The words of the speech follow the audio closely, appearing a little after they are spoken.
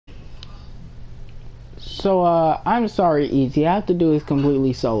So, I'm sorry, Easy. I have to do this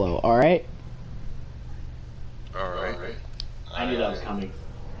completely solo, alright? Alright. I knew that was coming.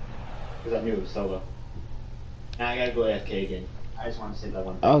 Because I knew it was solo. Now I gotta go AFK again. I just want to say that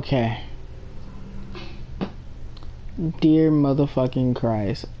one thing. Okay. Dear motherfucking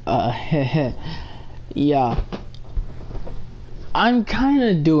Christ. Yeah. I'm kind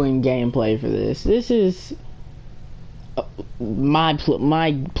of doing gameplay for this. This is my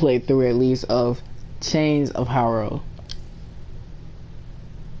playthrough, at least, of Chains of Harrow.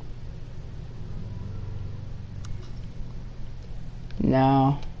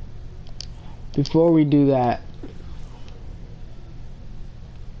 Now, before we do that,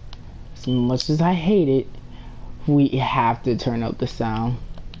 as much as I hate it, we have to turn up the sound.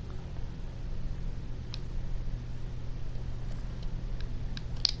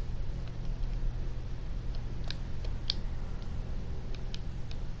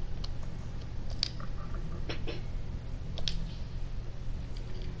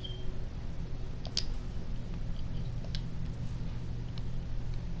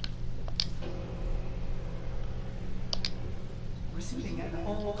 Receiving an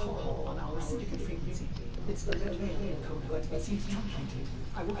all call on our syndicate frequency. It's the red alien code word. It seems truncated.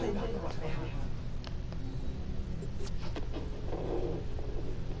 I will play back what I have.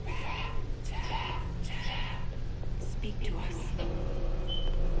 Speak to us.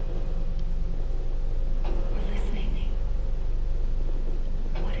 We're listening.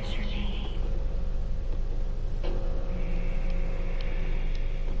 What is your name?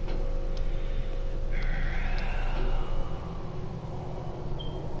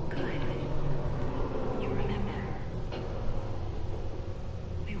 Good. You remember.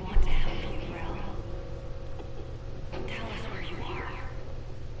 We want to help you, Rel. Tell us where you are.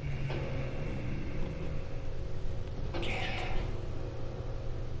 Can't.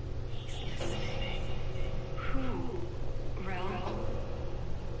 He's listening. Who? Rel?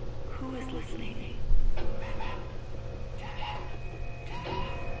 Who is listening?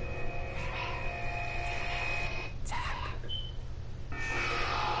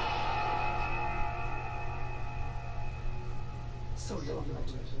 Sorry,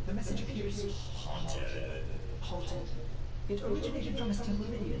 Operator. The message appears haunted. Haunted. It originated from a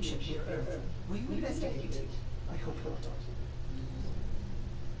Stellarian ship near Earth. Will you investigate? I hope not.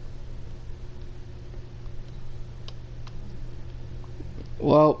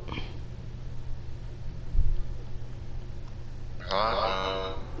 Well,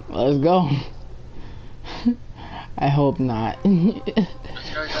 let's go. I hope not.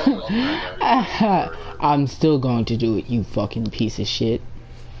 I'm still going to do it, you fucking piece of shit.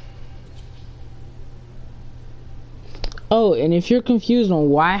 Oh, and if you're confused on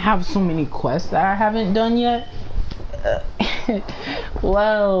why I have so many quests that I haven't done yet,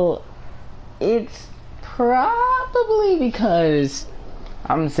 well, it's probably because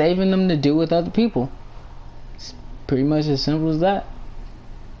I'm saving them to do with other people. It's pretty much as simple as that.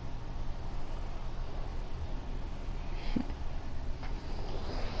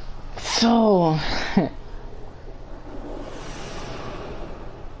 So,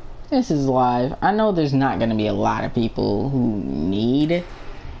 this is live. I know there's not going to be a lot of people who need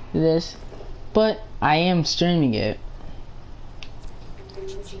this, but I am streaming it.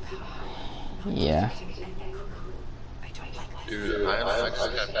 Yeah. Dude, I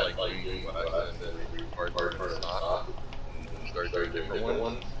actually have like when I record and stop and start doing different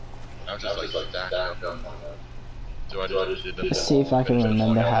ones. I was just like that. So I just did Let's see if I can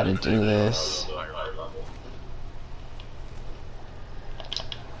remember how to do this.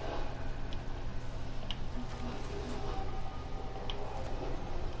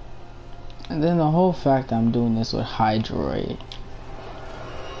 And then the whole fact I'm doing this with Hydroid.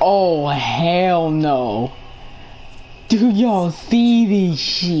 Oh, hell no. Do y'all see this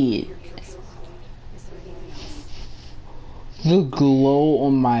shit? The glow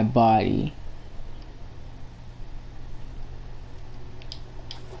on my body.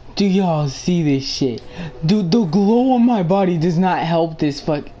 Do y'all see this shit? Dude, the glow on my body does not help this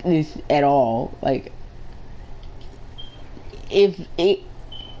at all. Like, if it,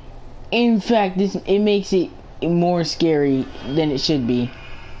 in fact, it makes it more scary than it should be.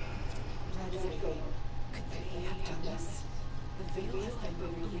 Could they have done this? The Veil have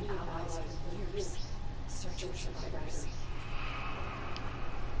been bringing in allies for years. Search for survivors.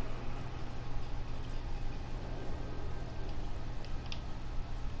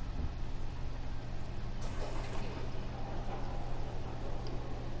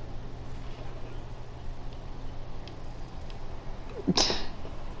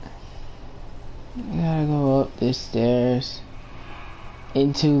 I gotta go up the stairs.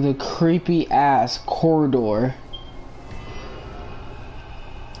 into the creepy ass corridor.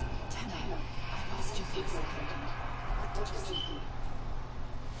 Tenno, I lost you for a second. What did you see?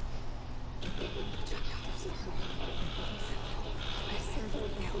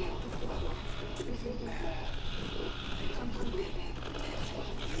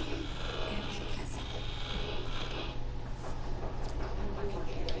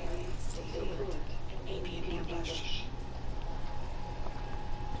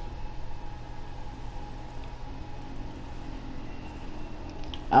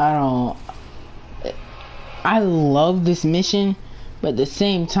 I love this mission, but at the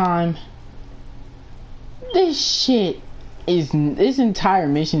same time, this entire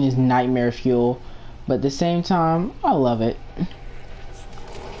mission is nightmare fuel, but at the same time, I love it.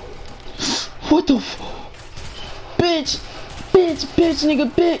 What the bitch, nigga,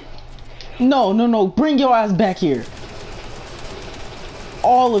 bitch. No, bring your ass back here.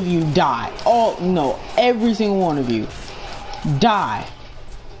 All of you die. Every single one of you. Die.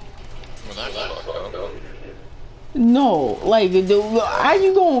 No, like, how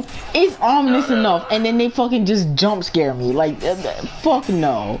you going? It's ominous enough, and then they fucking just jump scare me. Like, fuck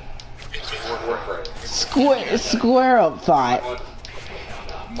no. Square up, thought.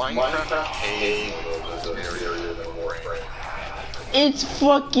 It's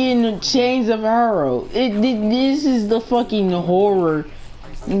fucking Chains of Harrow. This is the fucking horror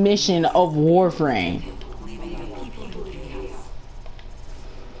mission of Warframe.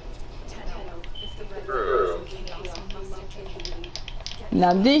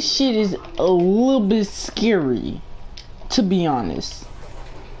 Now this shit is a little bit scary, to be honest.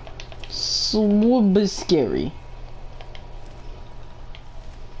 It's a little bit scary.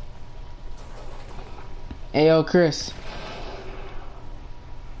 Hey yo, Chris.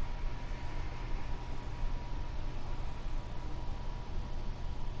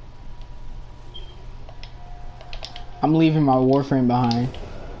 I'm leaving my Warframe behind.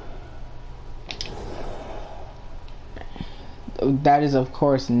 That is, of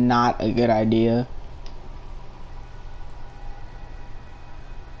course, not a good idea.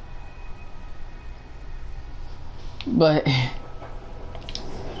 But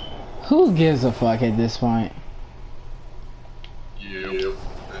who gives a fuck at this point? You.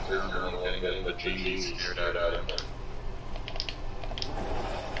 Getting the genie scared out of him.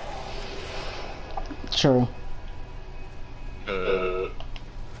 True.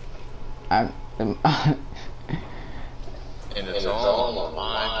 And it's all on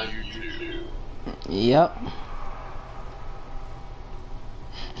live YouTube. Yep.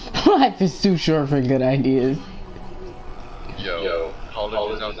 Life is too short for good ideas. Yo,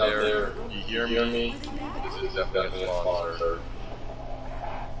 colleges out there, you hear me? This is definitely a sponsor.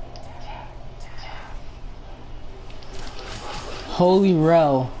 Holy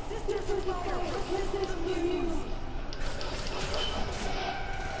Rel.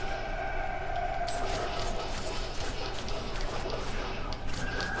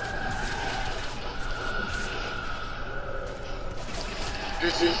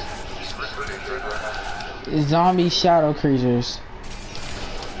 Zombie shadow creatures.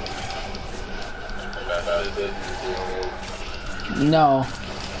 No.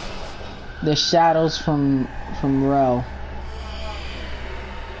 The shadows from Rel.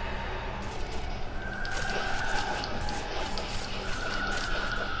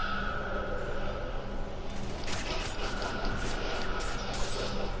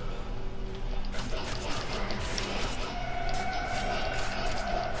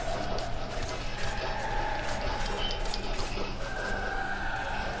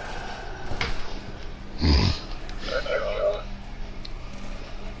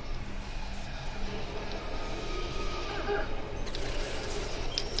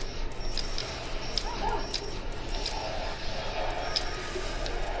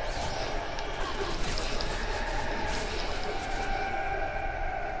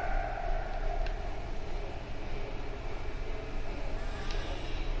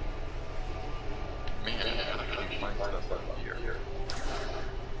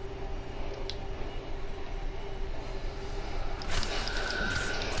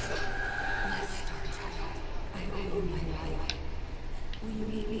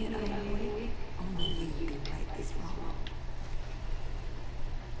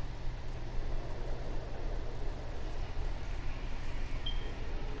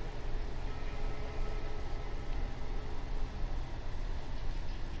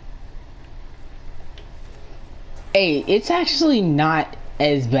 Hey, it's actually not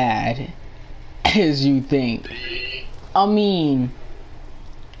as bad as you think. I mean,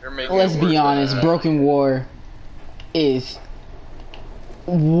 let's be honest, Broken War is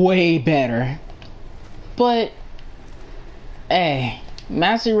way better. But hey,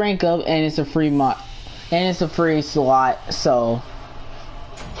 master rank up and it's a free mod and it's a free slot, so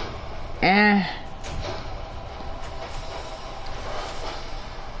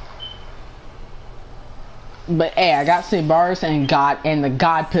But hey, I got Sabaris and the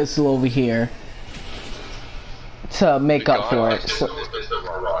God pistol over here to make up for it. So,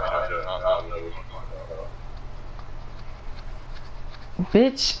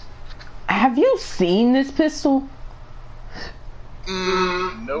 bitch, have you seen this pistol?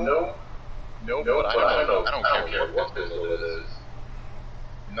 No, but I don't care what pistol it is.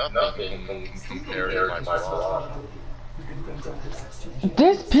 Nothing can compare to my Piranha.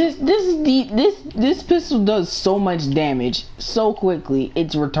 This pistol does so much damage so quickly,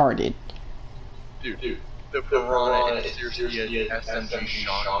 it's retarded. Dude, the Piranha is seriously an SMG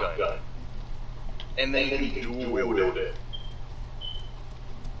shotgun. And then you can dual wield it.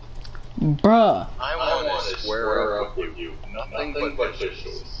 Bruh. I want to square up with you. Nothing but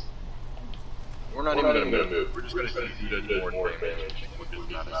pistols. We're not even gonna move. We're just gonna see who does more damage with this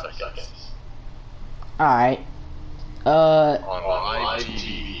amount of seconds. Alright. On live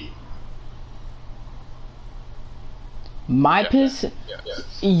TV. My pistol,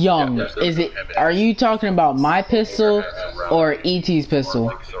 Young. Is it? Are you talking about my pistol or ET's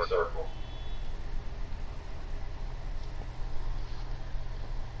pistol?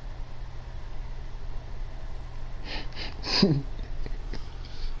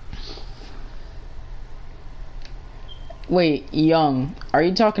 Wait, Young. Are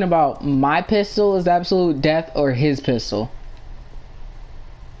you talking about my pistol is absolute death or his pistol?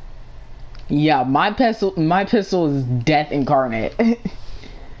 Yeah, my pistol is death incarnate.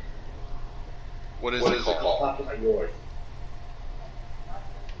 What is it called? Yours.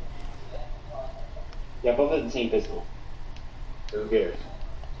 Yeah, both have the same pistol. Who cares?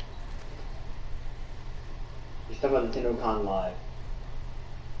 You stuff about Nintendo Con Live.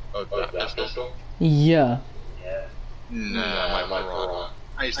 Oh, that pistol? Yeah. Yeah. Nah, my Piranha.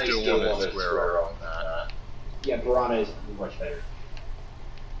 I still want to square up on that. Yeah, Piranha is much better.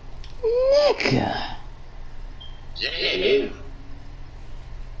 Nigga. Yeah.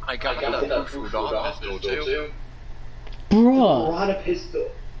 I got that Fudan pistol too. Bruh. Piranha pistol.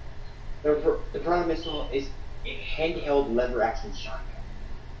 The Piranha pistol is a handheld lever action shotgun.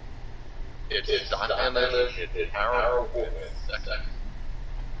 It's not damage, it's harrow, second.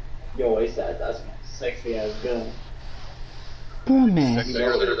 Yo, that's a sexy ass gun. Bruh, man. It's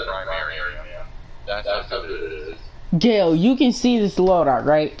clearly the primary area. That's how good it is. Gail, you can see this loadout,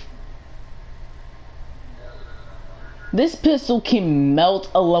 right? This pistol can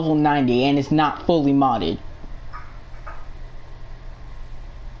melt a level 90 and it's not fully modded.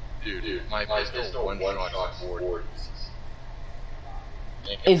 Dude, my pistol one-shot board.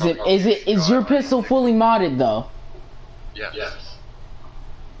 Is your pistol fully modded though? Yes.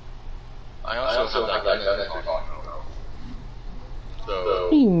 I also have that gun that you're talking about. So,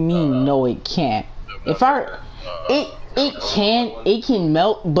 What do you mean no it can't? If it can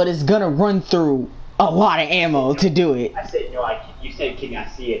melt, but it's gonna run through a lot of ammo to do it. I said no, you said can I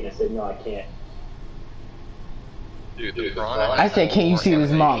see it? And I said no, I can't. dude, the I said, can you see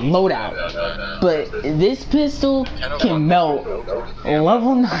this mod loadout? But this pistol can melt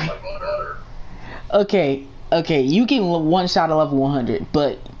level 9. Okay, you can one shot a level 100,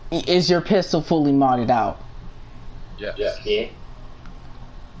 but is your pistol fully modded out? Yes. Yeah.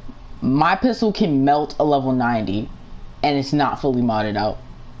 My pistol can melt a level 90, and it's not fully modded out.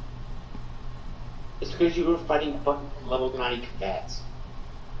 It's because you were fighting fucking level 90 cats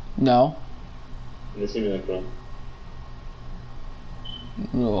No. in the simulator.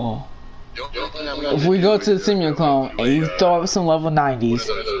 No. If we go to the simulacron and you throw up some level 90s,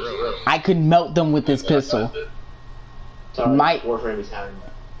 I could melt them with this pistol. Sorry, Might- Warframe is having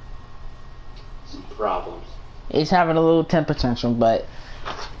some problems. It's having a little temper tantrum, but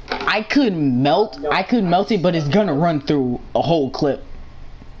I could melt it, but it's gonna run through a whole clip.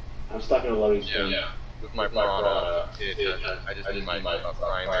 I'm stuck in a loading screen. Yeah. With my Piranha, I just need my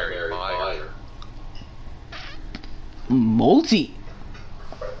primary fire. Multi.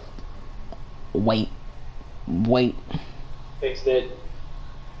 Wait. Fixed it.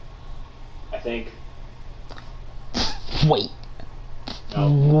 I think. Wait.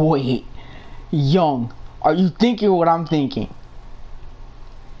 No. Wait. Young, are you thinking what I'm thinking?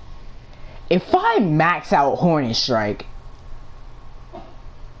 If I max out Hornet Strike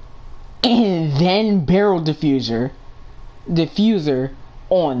and then barrel diffuser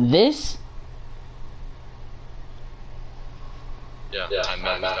on this, Yeah, I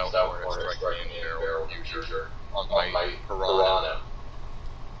maxed out for a strike and barrel future on my Piranha.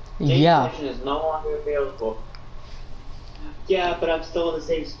 Yeah. Mission is no longer available. Yeah, but I'm still in the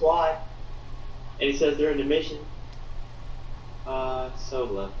same squad. And it says they're in the mission. It's so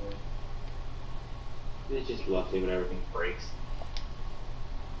lovely. It's just lovely when everything breaks.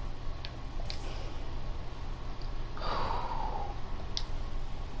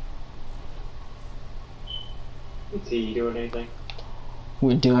 T, you doing anything?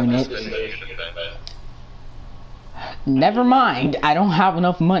 We're doing it. Just Never mind. I don't have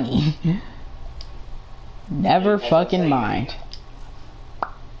enough money. Never fucking mind.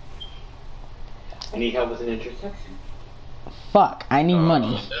 I need help with an intersection. Fuck. I need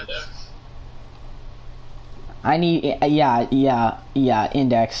money. I need. Yeah.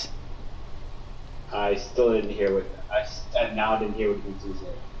 Index. I still didn't hear what now I didn't hear what you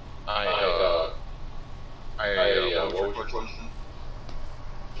said. what was your question?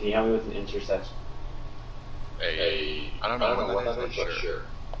 Can you help me with an intersection? I don't know what that is, but sure.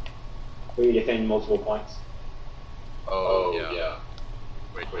 Will you defend multiple points? Oh, yeah.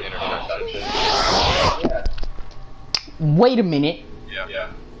 Wait, intersection. Yeah. Wait a minute.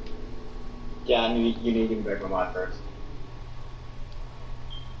 Yeah. Yeah, you need to give me back my mod first.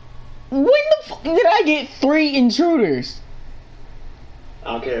 When the fuck did I get 3 intruders?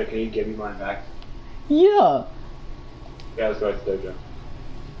 I don't care, can you give me mine back? Yeah. Yeah, let's go back to dojo.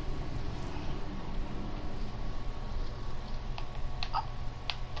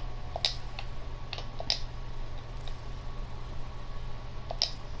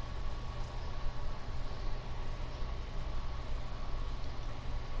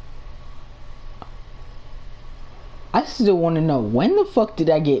 I still want to know, when the fuck did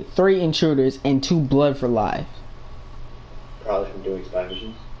I get 3 intruders and 2 blood for life? Probably from doing spy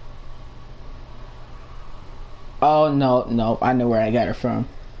missions. Oh, no, I know where I got it from.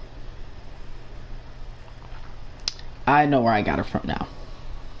 I know where I got it from now.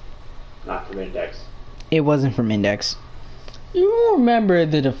 Not from Index. It wasn't from Index. You remember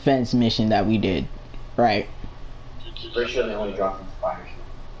the defense mission that we did, right? Pretty sure they only dropped from spy mission.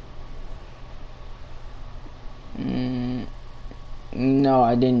 No,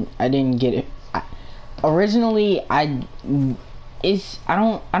 I didn't get it. Originally, I don't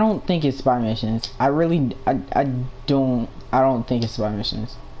think it's spy missions. I don't think it's spy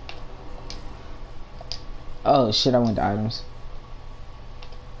missions. Oh shit, I went to items.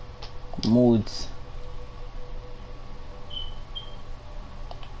 Moods.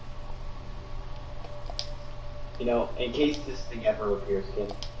 You know, in case this thing ever appears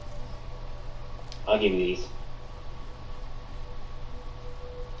again, I'll give you these.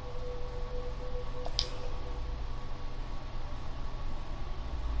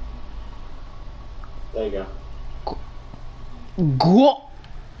 There you go. Go.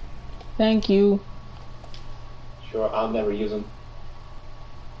 Thank you. Sure, I'll never use them.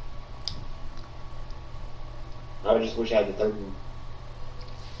 I just wish I had the third one.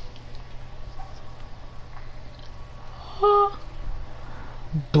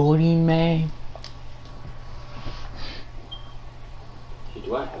 Dory man. Hey,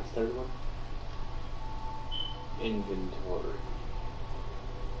 do I have the third one? Inventory.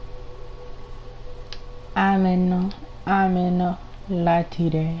 I'm in a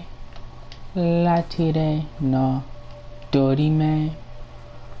latire, no, Dory man.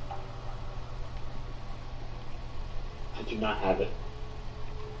 I do not have it.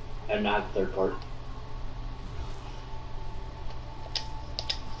 I do not have the third part.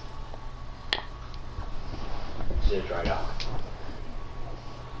 Should have dried out.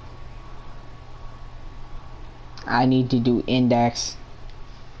 I need to do index.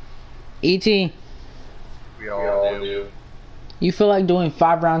 E.T. We all do. You feel like doing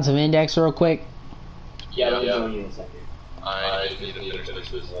 5 rounds of index real quick? Yeah, I'll join you in a second. I just need to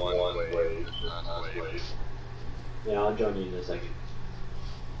finish this one wave. Not wave. Yeah, I'll join you in a second.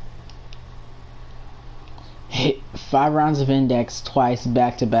 Hit 5 rounds of index twice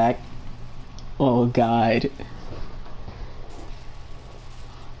back to back. Oh god.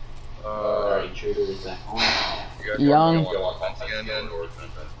 Alright, intruder is back on. Young. Or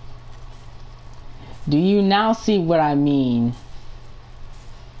Do you now see what I mean?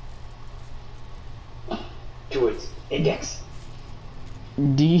 Do it. Index.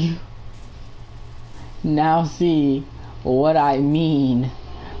 Do you now see what I mean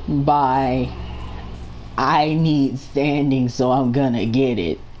by I need standing, so I'm gonna get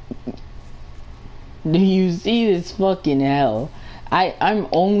it? Do you see this fucking hell? I'm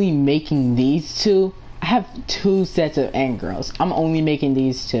only making these 2. I have 2 sets of engrams. I'm only making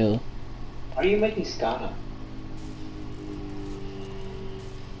these 2. Why are you making Skana?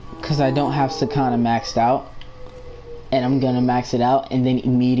 Cause I don't have Sakana maxed out. and I'm gonna max it out and then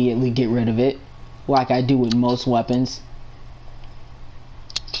immediately get rid of it, like I do with most weapons.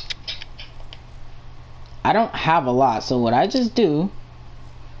 I don't have a lot, so what I just do,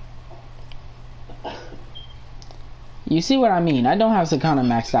 you see what I mean? I don't have to kind of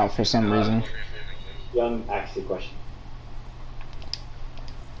maxed out for some reason. Young, ask the question.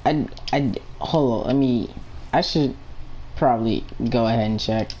 Hold on, I should probably go ahead and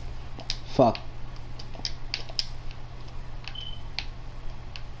check. Fuck.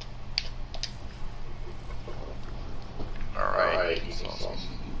 Alright.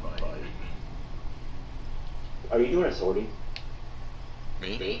 Are you doing a sorting?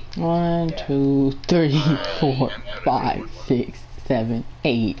 Me? 1, 2, 3, 4, 5, 6, 7,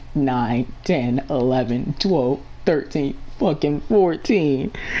 8, 9, 10, 11, 12, 13, fucking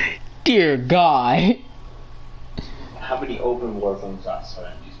 14. Dear God. How many open Warframe shots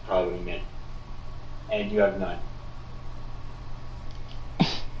are is probably meant? And you have none.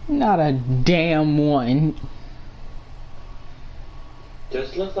 Not a damn one.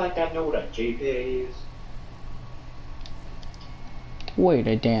 Just looks like I know what a JPEG is. Wait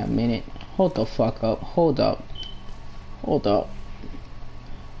a damn minute. Hold the fuck up. Hold up. Hold up.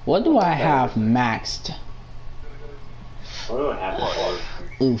 What do I have maxed? What do I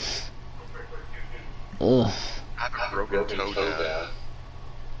have? Oof. Ugh. I have a broken toe down.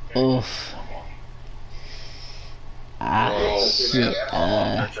 Oof. Ah, shit.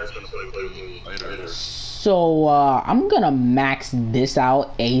 So, I'm gonna max this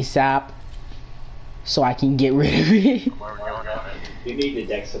out ASAP so I can get rid of it. You need the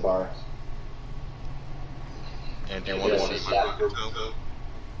Dexa bar. And do you want to see my broken toe?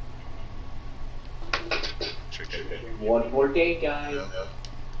 One more day, guys.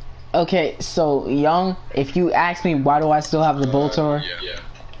 Okay, so, Young, if you ask me why do I still have the Boltor,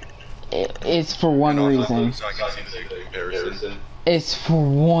 it's for one reason. So I can see the comparison. It's for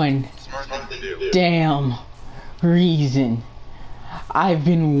one Smart thing to do. damn reason. I've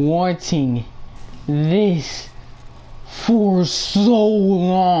been wanting this for so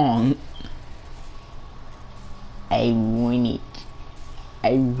long. I want it.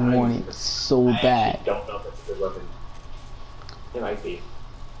 I want it so I bad. actually don't know if it's a good weapon. It might be.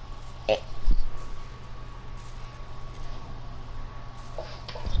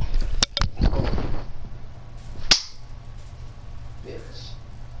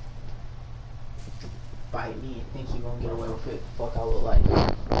 Bite me and think you gonna get away with it. Fuck, I look like.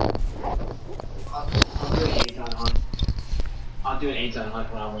 I'm doing Anytime Hunt. I'm doing Anytime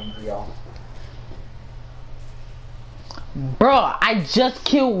Hunt when I'm waiting for y'all. Bruh, I just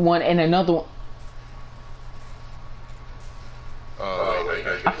killed one and another one.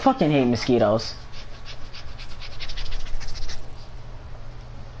 I fucking hate mosquitoes.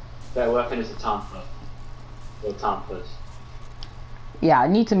 That weapon is a Tompa. Little Tompas. Yeah, I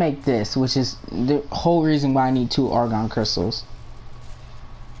need to make this, which is the whole reason why I need 2 argon crystals.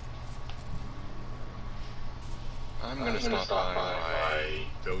 I'm gonna stop by my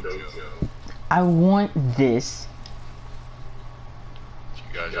dojo. I want this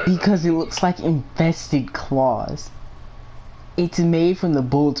You guys because it looks like infested claws. It's made from the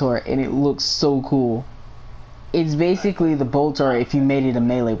Boltor and it looks so cool. It's basically the Boltor if you made it a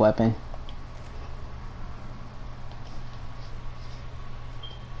melee weapon.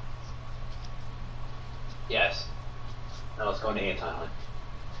 Yes. Now let's go into Anytime Hunt.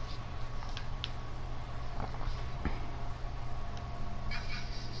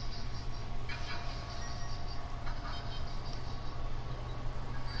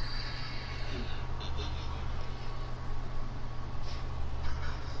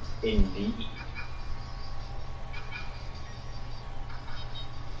 Indeed.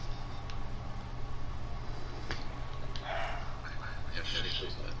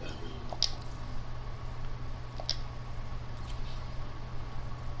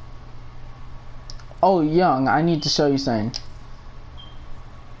 Oh, Young, I need to show you something.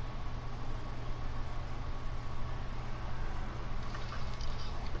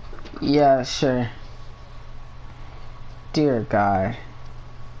 Yeah, sure. Dear God.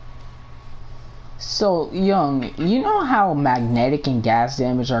 So, Young, you know how magnetic and gas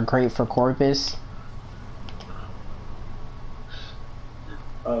damage are great for Corpus?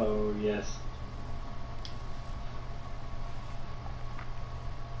 Oh, yes.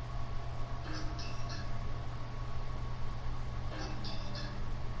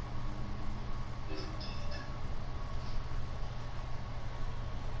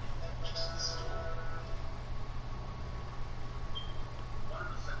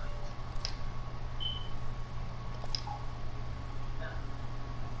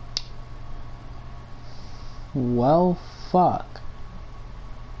 Well, fuck.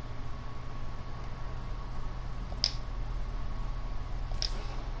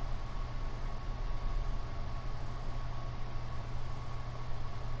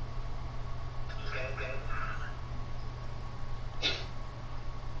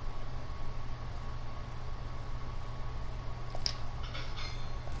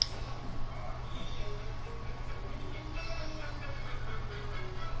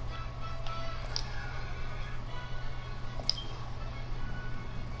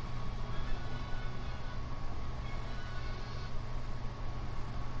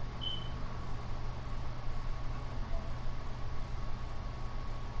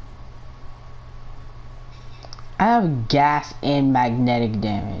 I have gas and magnetic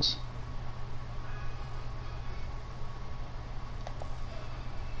damage.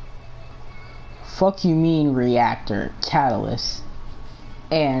 Fuck you mean reactor, catalyst.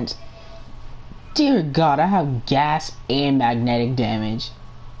 And dear God, I have gas and magnetic damage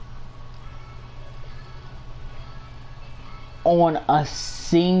on a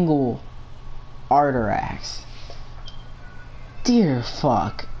single Arterax. Dear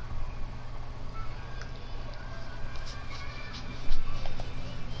fuck.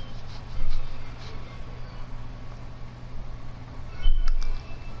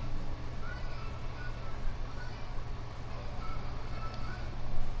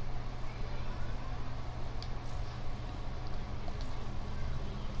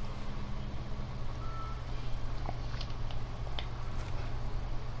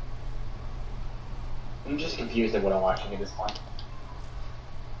 I'm just confused at what I'm watching at this point.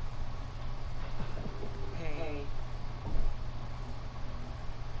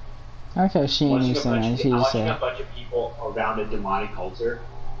 I like how she ain't even saying that. She I'm just watching a said, bunch of people around a demonic altar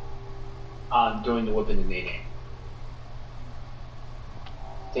doing the whip in the name.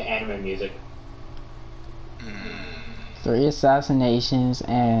 The anime music. 3 assassinations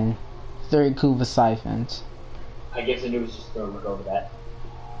and 3 Kuva siphons. I guess the news is just going to look over that.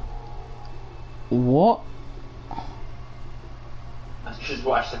 What? I just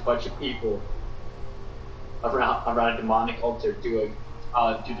watched a bunch of people around a demonic altar do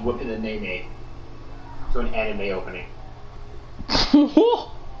the whip in the name to an anime opening.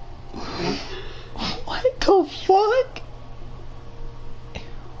 What the fuck?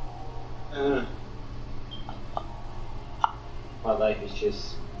 My life is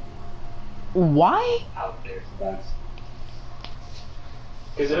just Why? out there sometimes.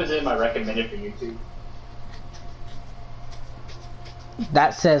 Because it was in my recommended for YouTube.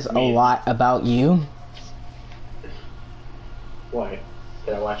 That says a lot about you. What?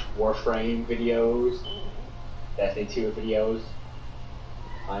 Did I watch Warframe videos? Destiny 2 videos?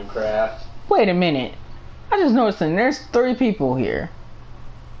 Minecraft? Wait a minute. I just noticed that there's 3 people here.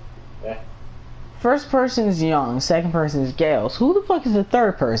 Yeah. First person is Young, second person is Gales. Who the fuck is the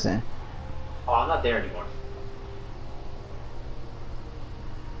third person? Oh, I'm not there anymore.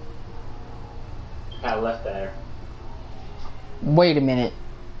 I left there. Wait a minute.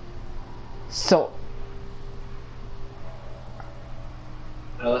 So,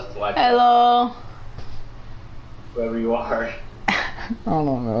 I left the live. hello? Whoever you are. I don't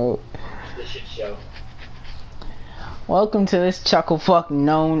know. The shit show. Welcome to this chuckle fuck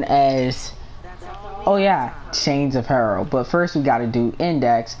known as, oh yeah, Chains of Harrow. But first we gotta do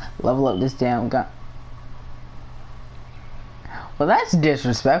index, level up this damn gun. Well, that's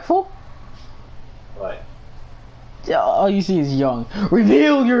disrespectful. What? All you see is Young.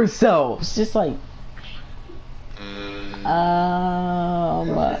 Reveal yourselves. Just like, how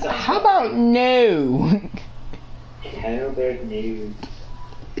about no? Hello there, news.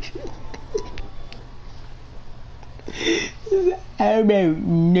 How about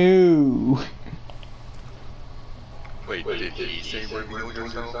no? Wait, did he say reveal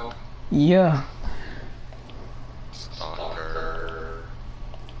yourself? Yeah. Stalker.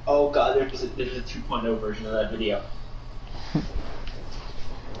 Oh god, there's a 2.0 version of that video.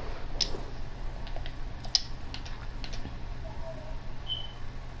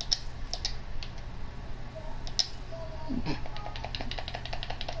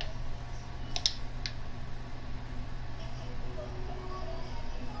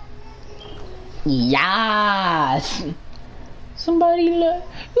 Yes. Somebody look.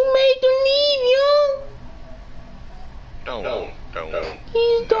 You made them leave, Young. Don't.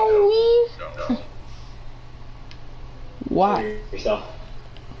 Please don't leave. No. Why? Yourself.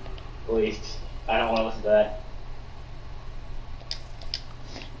 Please. I don't want to listen to that.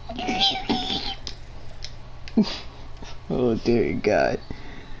 Oh dear God.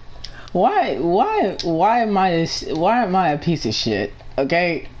 Why am I a piece of shit?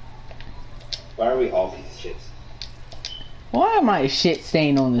 Okay. Why are we all pieces of shits? Why am I shit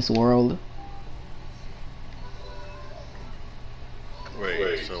staying on this world?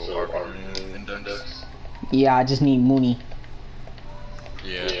 Wait, so our government index? Yeah, I just need money.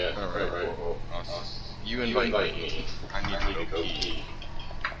 Yeah, alright, well, you invite me. I need to go pee.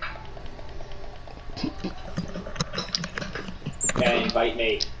 Yeah, invite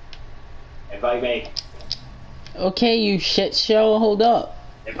me. Invite me. Okay, you shit show, hold up.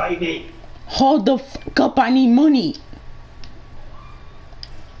 Invite me. Hold the fuck up, I need money.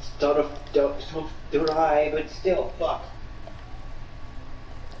 Don't do I, but still, fuck.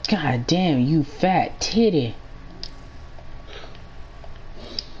 God damn, you fat titty.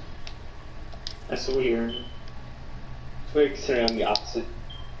 That's weird. It's weird considering I'm the opposite.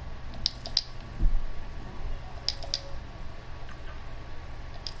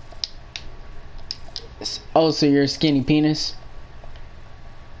 Oh, so you're a skinny penis?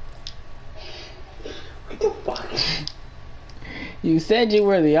 What the fuck? You said you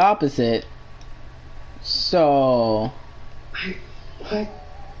were the opposite. So... What?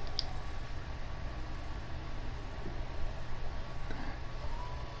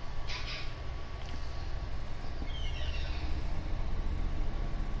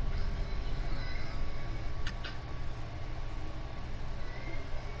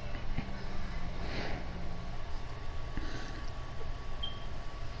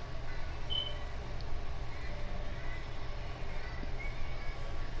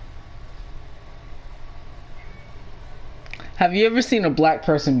 Have you ever seen a black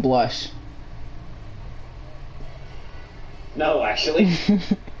person blush? No, actually.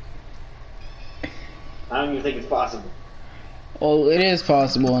 I don't even think it's possible. Well, it is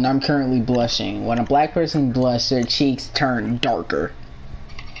possible, and I'm currently blushing. When a black person blushes, their cheeks turn darker.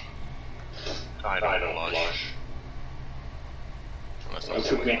 I don't blush. I'm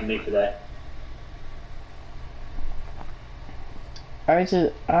too manly for that.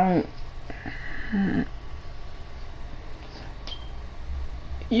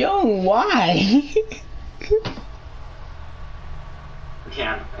 Young, why?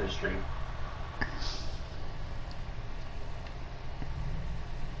 Yeah, I'm kind of stream.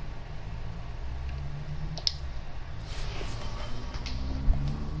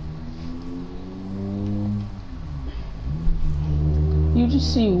 You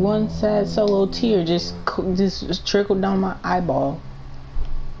just see one sad solo tear just trickle down my eyeball.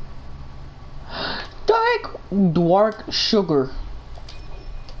 Dark sugar.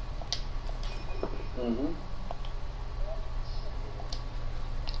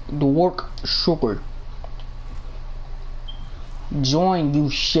 Dark sugar. Join, you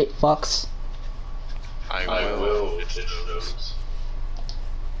shit fucks. I will. Shit shows.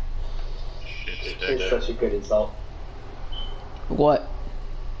 It's such a good insult. What?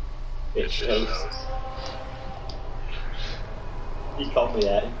 It shows. He called me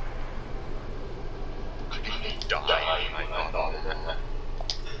that. I thought of that.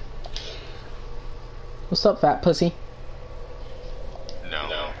 What's up, fat pussy?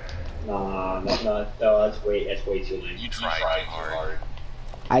 No. No, that's way too lame. You tried too hard.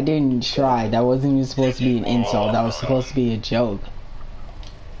 I didn't try. That wasn't even supposed to be an insult. That was supposed to be a joke.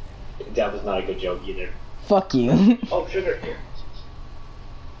 That was not a good joke either. Fuck you. Oh, sugar here.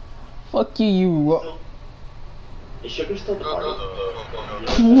 Fuck you, you. Is sugar still the party?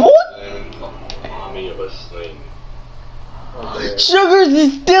 What? Army of a sling. Sugars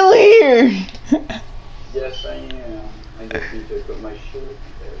is still here. Yes, I am. I just need to put my shirt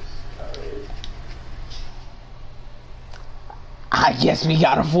there. Sorry. I guess we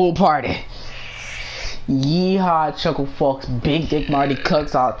got a full party. Yeehaw, Chuckle Fox, Big Dick Marty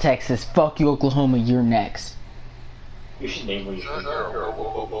Cooks, all Texas. Fuck you, Oklahoma, you're next. You should name what you think.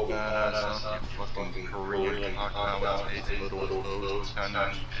 Fucking Korean cocktail taste little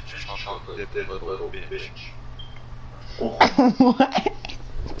chocolate dip little bitch. What?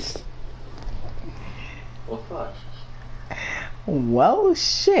 Well, fuck. Well,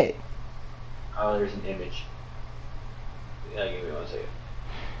 shit. Oh, there's an image. Yeah, give me 1 second.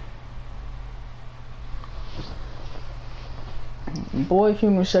 Boy, if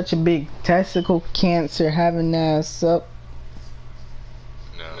you were such a big testicle cancer having ass up.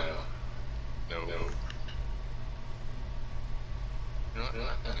 No.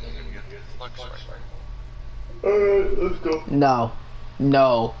 Alright, let's go.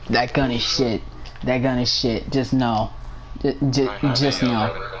 No, that gun is shit. That gun is shit. Just no. Just no.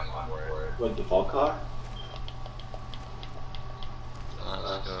 What, the Fall car?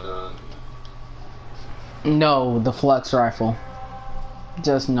 No, the flux rifle.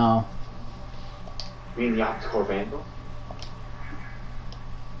 Just no. You mean the Octocore Vandal?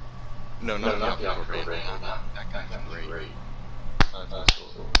 No, not the optical brain. That guy's great. That's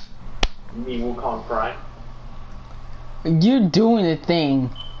cool. You mean Wukong Prime? You're doing a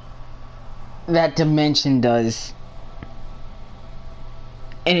thing that Dimension does.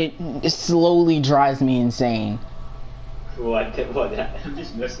 And it slowly drives me insane. What? I'm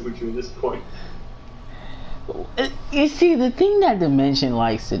just messing with you at this point. You see, the thing that Dimension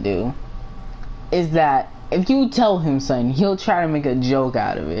likes to do is that if you tell him something, he'll try to make a joke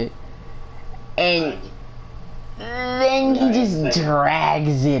out of it. And then he just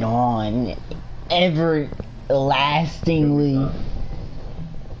drags it on everlastingly.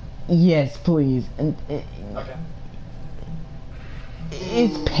 Yes, please. Okay.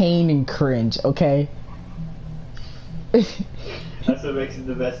 It's pain and cringe, okay? That's what makes it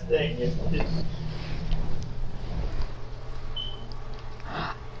the best thing, isn't it?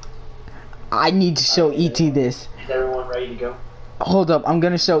 I need to show E.T. this. Is everyone ready to go? Hold up, I'm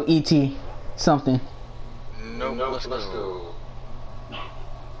gonna show E.T. something. No, let's go.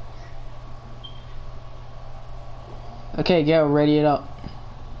 Okay, go, ready it up.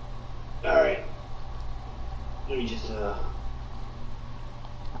 Alright. Let me just, put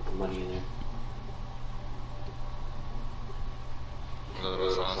the money in there.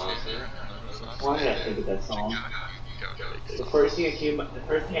 Why did I think of that song? The first thing that came to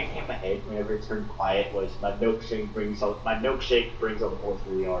my head whenever it turned quiet was my milkshake brings all the boys to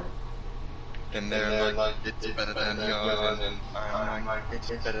the yard. And they're like, it's better than yours, and I'm like, it's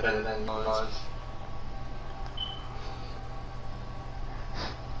better than yours.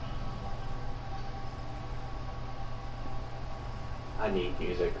 I need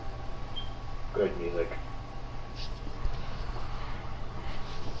music. Good music.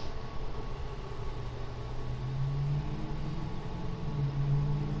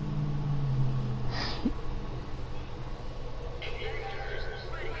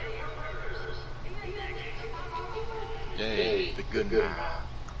 Yay, the good man.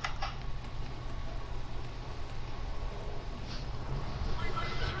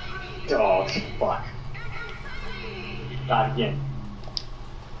 Oh, fuck. Not again.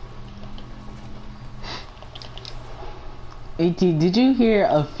 E.T., did you hear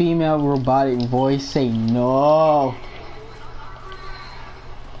a female robotic voice say no?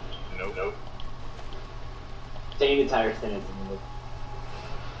 Nope. Say the entire sentence in the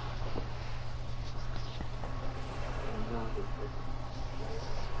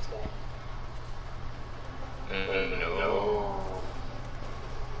No.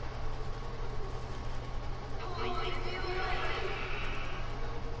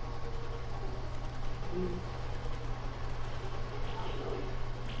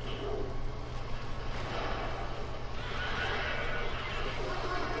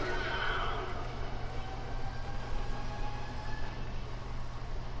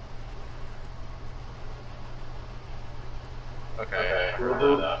 Okay.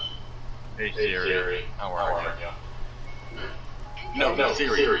 Hey Siri, how are you? No,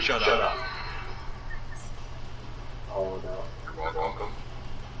 Siri, shut up. Oh no. You're welcome.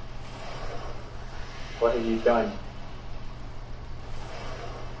 What have you done?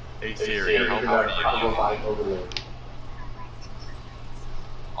 Hey Siri, how are you? Robotic overload.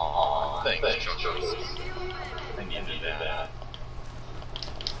 Aw, thanks, Chuckles. I needed that.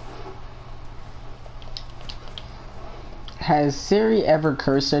 Has Siri ever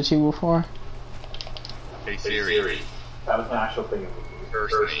cursed at you before? Hey Siri, That was an actual thing.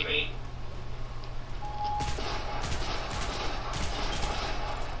 first name.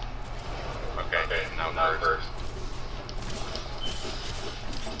 Okay, now first.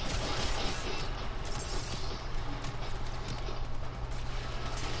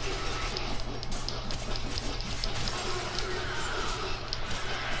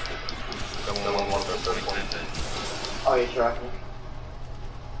 Someone wants to put it. Oh, yeah, sure, I can.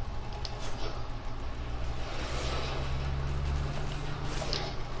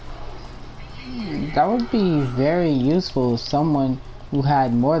 That would be very useful if someone who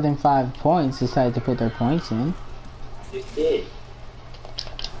had more than 5 points decided to put their points in. It did.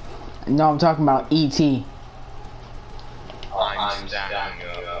 No, I'm talking about E.T. I'm stacking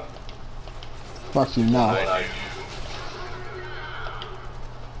up. Fuck you, no.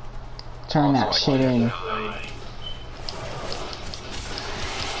 Turn that shit in.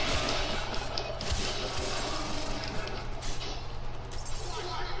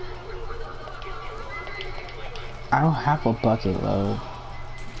 I don't have a bucket load.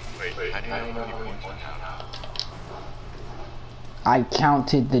 Wait, how do you know you points I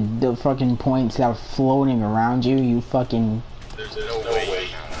counted the fucking points that were floating around you, you fucking... There's no way.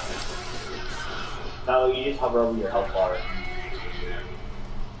 No, you just hover over your health bar.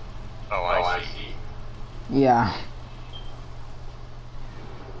 Oh, Yeah.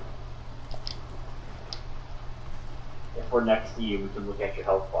 If we're next to you, we can look at your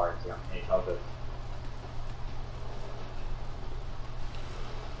health bar and see how many health is.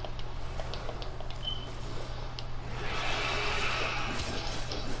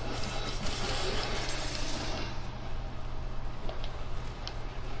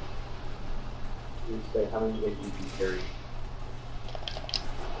 You say how many did you carry?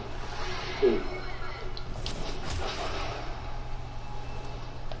 2.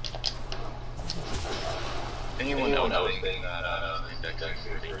 Anyone else think that index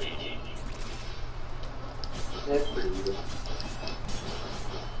is 18? That's pretty good.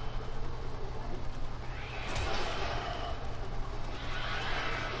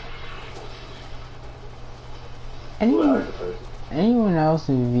 Anyone else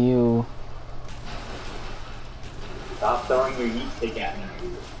in view? Stop throwing your yeet stick at me,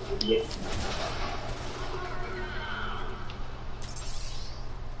 you idiot.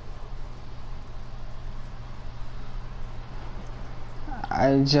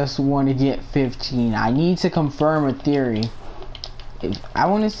 I just want to get 15. I need to confirm a theory. If I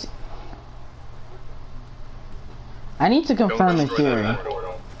want to, I need to confirm a theory.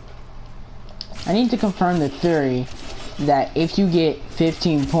 I need to confirm the theory that if you get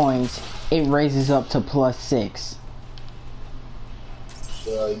 15 points, it raises up to +6.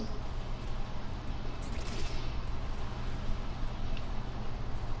 Good.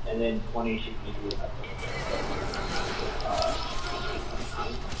 And then 20 should give you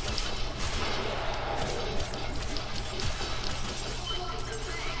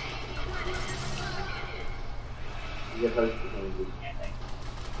you're supposed to do anything.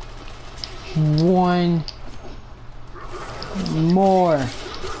 One more.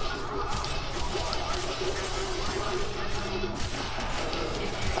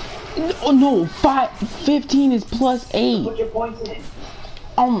 Oh no, 15 is +8. Put your points in.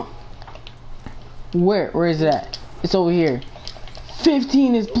 Where is it at? It's over here.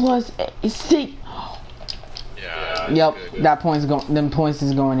 15 is +6. Yeah. Yep, Good. that point's going. Them points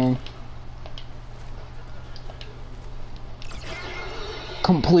is going in.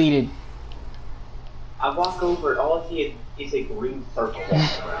 Completed. I walk over, all I see is a green circle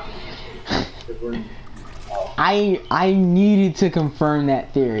walking around. The green. Oh. I needed to confirm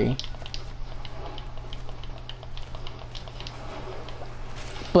that theory.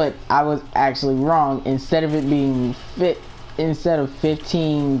 But I was actually wrong. Instead of it being instead of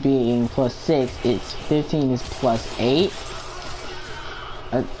 15 being +6, it's 15 is +8.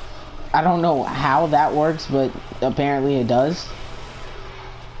 I don't know how that works, but apparently it does.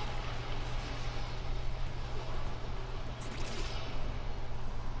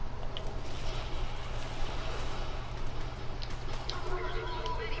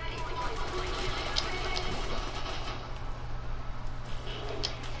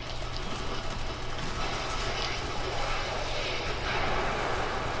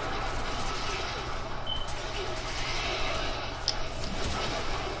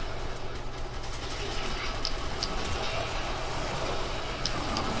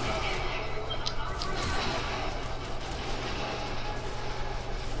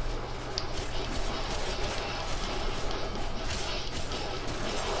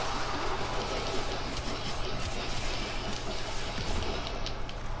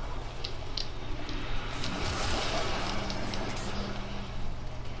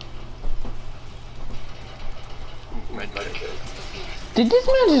 Did this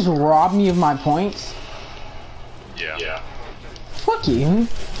man just rob me of my points? Yeah. Fuck you.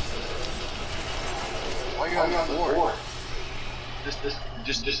 Why are you on the board?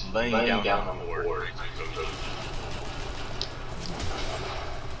 Just laying down on the board.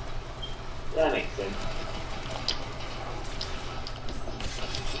 That makes sense.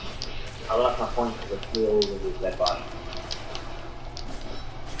 I left my points because it flew over his dead body.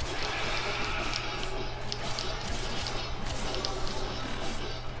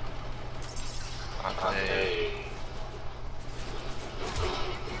 Hey.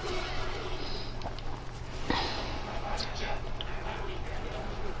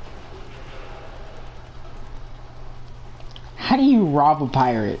 How do you rob a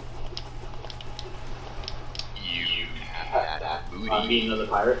pirate? You have that booty. Being another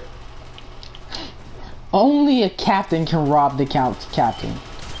pirate? Only a captain can rob the captain.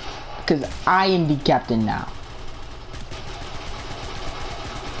 Because I am the captain now.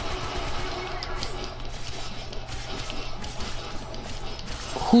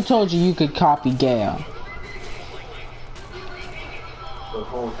 Who told you could copy Gale? So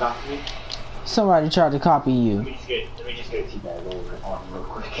someone copy me? Somebody tried to copy you. Let me just get a teabag over on real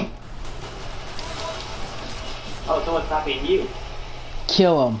quick. Oh, someone's copying you.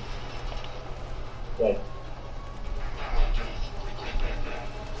 Kill him. Good.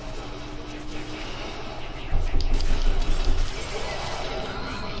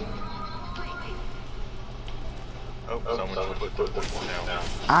 Oh, someone's put now.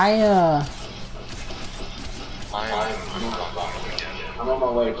 I I'm on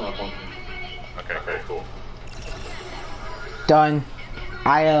my way from a function. Okay, cool. done.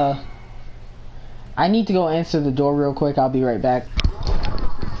 I need to go answer the door real quick. I'll be right back.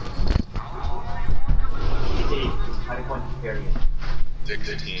 How do points period?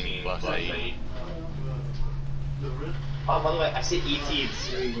 16 plus 8. Oh, by the way, I said ET and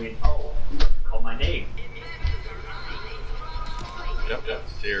Siri went, oh, you called my name. Yep.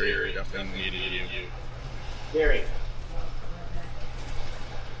 Siri, definitely needed you. Siri.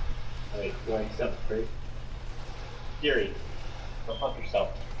 Wait, do I accept straight? Siri. Go fuck yourself.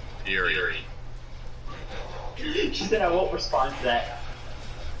 Siri. She said I won't respond to that.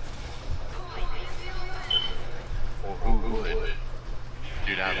 Or who would?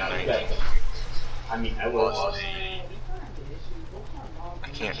 Dude, I have 19. I mean, I will. I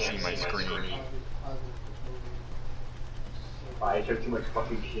can't see my screen. I took too much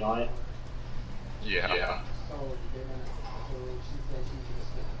fucking shit on it. Yeah.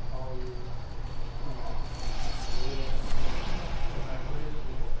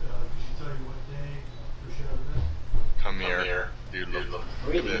 Come here. Dude, look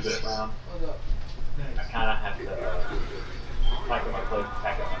Really at this. round. I kinda have to pack up my place.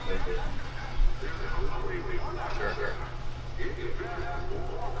 Sure.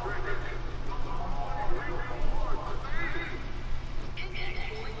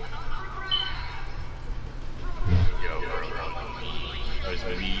 Yo, bro. That was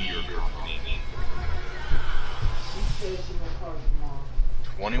me or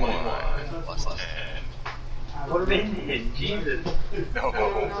 21 plus 10. Put him in, Jesus. No.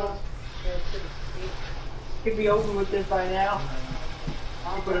 Could be over with this by now.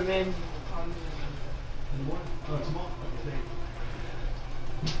 I'll put him in.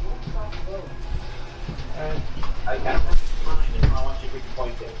 I got mine and I want you to pick a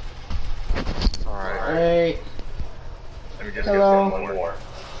point there. Alright. Hey, Let me just Hello. get one more.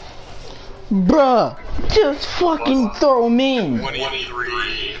 bruh, just fucking throw him in.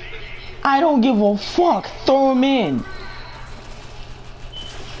 23. I don't give a fuck. Throw him in.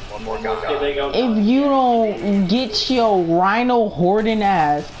 One more Here they guy. go. If you don't get your Rhino hoarding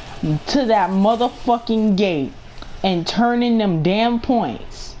ass to that motherfucking gate and turn in them damn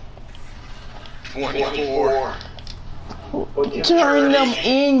points, 24. turn them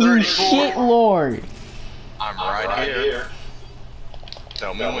in, you 34. shit lord. I'm right here.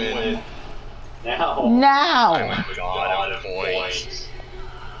 Tell me when. Now. I'm Now, a god of points.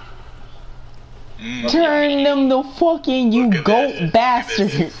 turn them the fucking, you Look at goat this.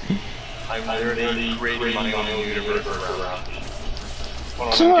 bastard. I'm literally creating my own universe around me.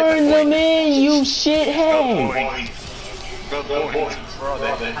 Hold on, Turn let them me get in, you the shithead. points. Go points. Where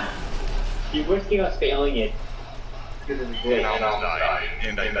are they? You're risking us failing it. And I almost died.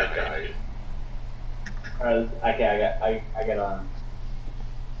 And I died. Alright, okay, I got on.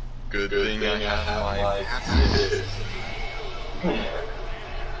 Good thing I have my passive.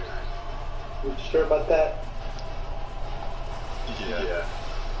 You sure about that? Yeah.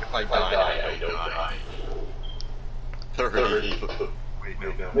 If I die, I don't die. 30. Wait, no.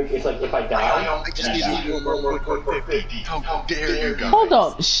 Look, it's like if I die, I just need you one more quick 50. How dare you guys? Hold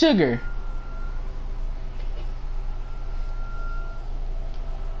up, sugar.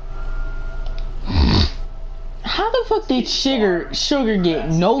 How the fuck did Sugar get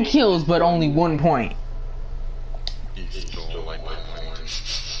no kills but only 1 point? You stole like my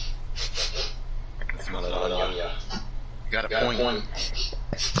points. I can smell it on ya. You got a point.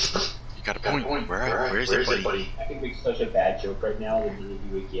 You got a point. Where's it, buddy? I think it's such a bad joke right now that you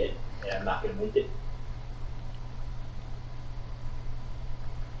would get, and I'm not gonna make it.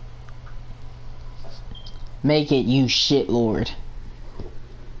 Make it, you shit lord.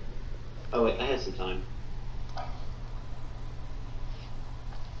 Oh wait, I have some time.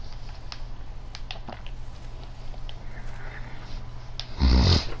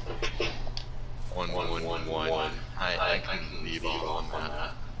 One. I can leave all on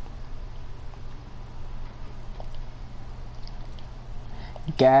that.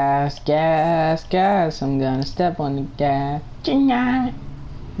 Gas, I'm gonna step on the gas. No,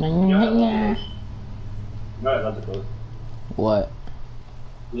 I love the both. What?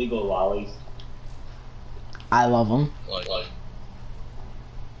 Legal lollies. I love them. Like.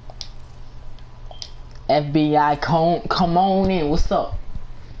 FBI, come on in. What's up?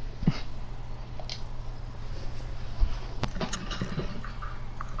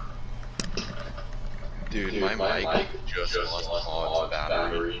 Dude, my mic just lost all its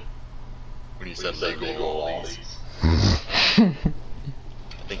battery when you said legal all these. I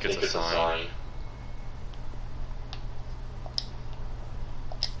think it's a sign.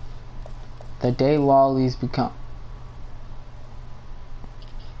 The day lollies become...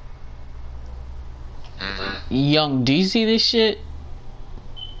 Young, do you see this shit?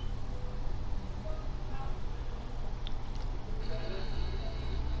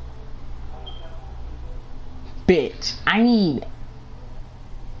 Bitch, I need...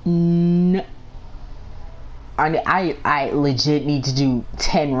 I legit need to do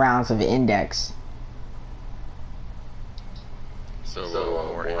 10 rounds of index. So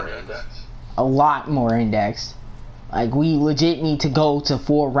more index? A lot more index. Like, we legit need to go to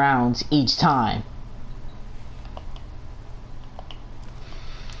 4 rounds each time.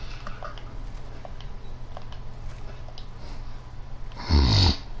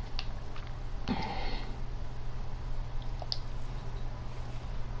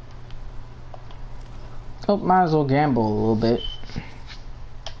 Oh, might as well gamble a little bit.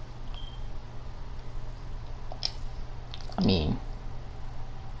 I mean...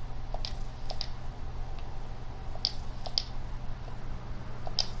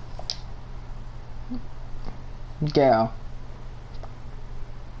 Gal.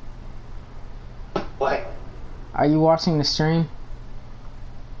 What? Are you watching the stream?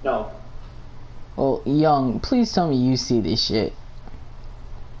 No. Well, Young, please tell me you see this shit.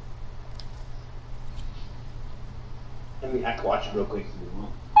 I can watch it real quick if you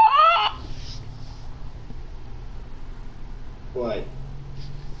want. What?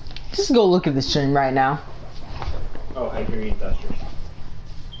 Just go look at the stream right now. Oh, Hyperion Dusters.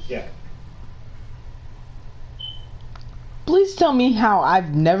 Yeah. Please tell me how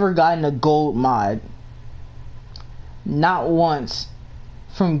I've never gotten a gold mod. Not once.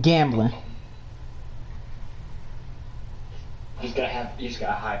 From gambling. You just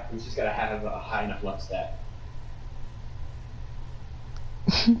gotta have a high enough luck stat.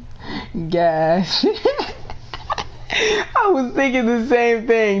 Gas. I was thinking the same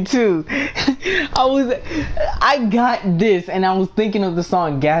thing too. I got this and I was thinking of the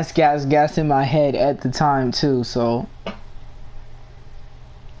song Gas Gas Gas in my head at the time too, so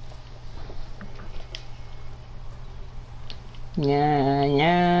yeah,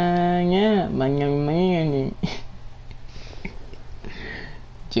 yeah, yeah, man.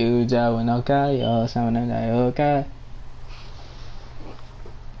 Juja wanoka yo samana yoka.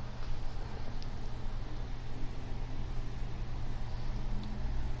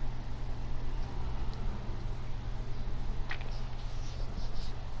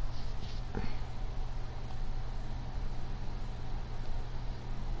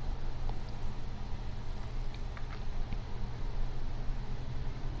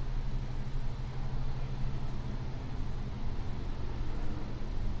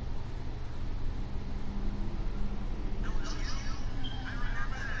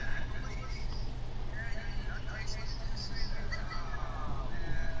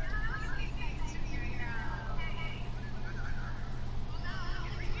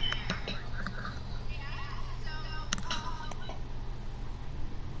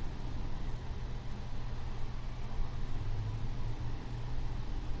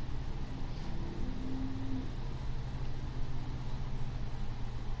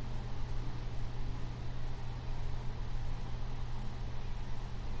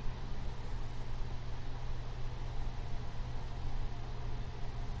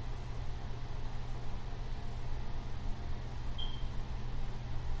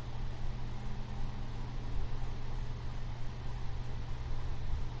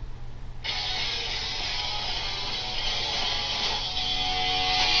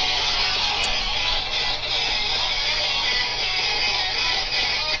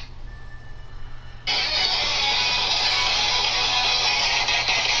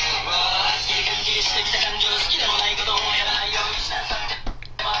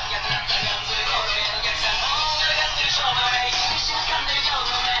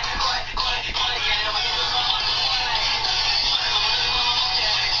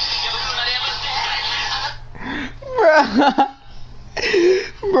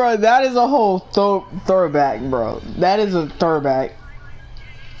 Bro, that is a whole throwback, bro. That is a throwback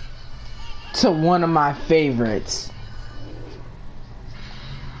to one of my favorites.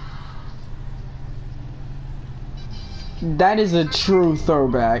 That is a true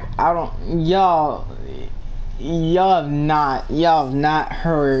throwback. I don't, y'all have not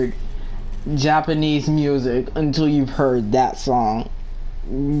heard Japanese music until you've heard that song.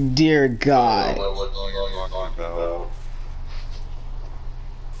 Dear God. What song are you talking about?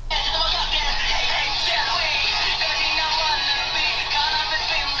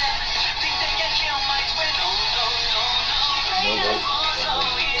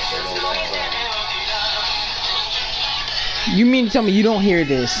 tell me you don't hear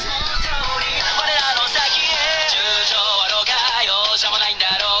this.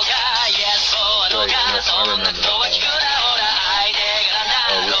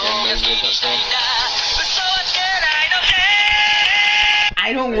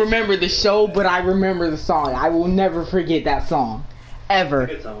 I don't remember the show, but I remember the song. I will never forget that song. Ever.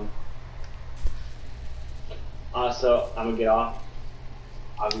 Good song. So I'm gonna get off.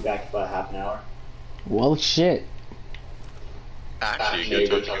 I'll be back in about half an hour. Well, shit. Actually,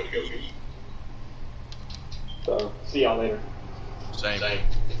 good time to go eat. So, see y'all later. Same.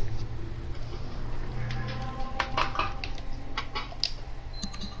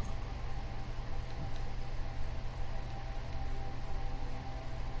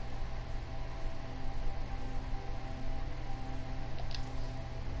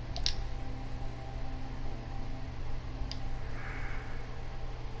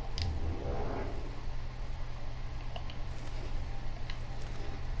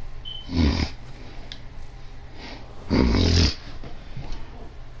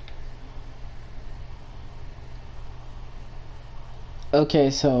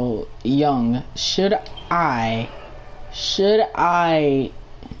 Okay, so Young, should I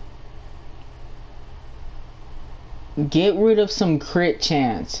get rid of some crit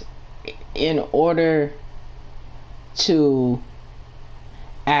chance in order to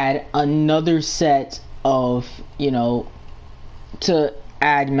add another set of, you know, to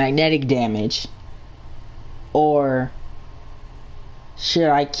add magnetic damage, or should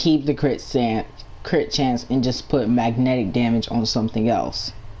I keep the crit chance and just put magnetic damage on something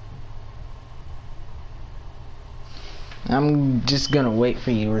else? I'm just gonna wait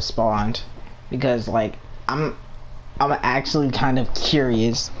for you to respond, because like I'm actually kind of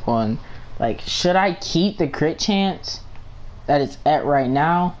curious on, like, should I keep the crit chance that it's at right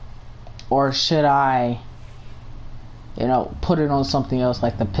now, or should I, you know, put it on something else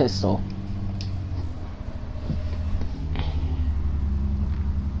like the pistol?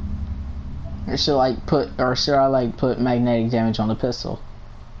 Or should I put magnetic damage on the pistol?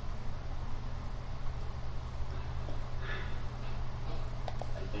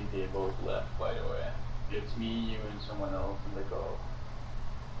 I think they both left, by the way. It's me, you, and someone else in the call.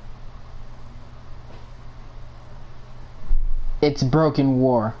 It's Broken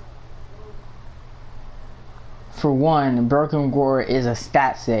War. For one, Broken War is a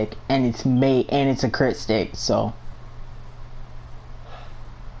stat stick, and it's a crit stick, so.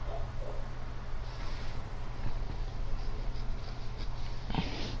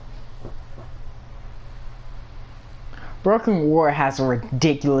 Broken War has a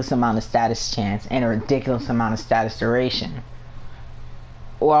ridiculous amount of status chance and a ridiculous amount of status duration,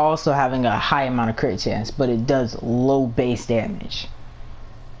 while also having a high amount of crit chance, but it does low base damage.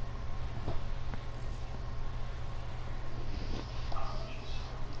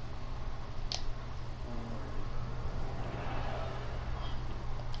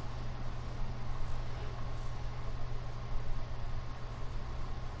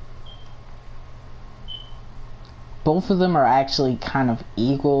 Both of them are actually kind of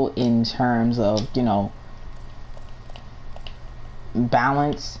equal in terms of, you know,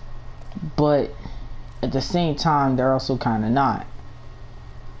 balance, but at the same time they're also kind of not.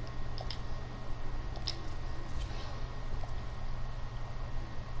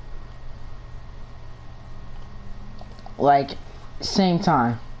 Like, same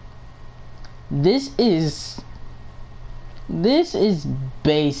time, this is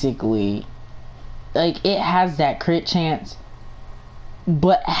basically, like, it has that crit chance,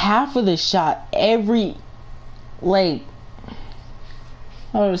 but half of the shot, every, like,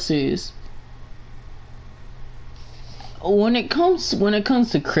 how do I say this? When it comes to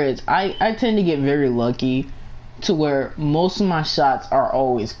crits, I tend to get very lucky to where most of my shots are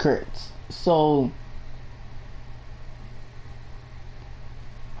always crits. So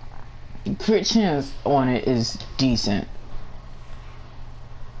crit chance on it is decent.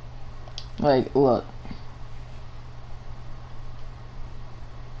 Like, look.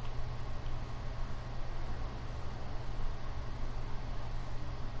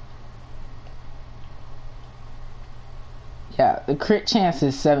 Yeah, the crit chance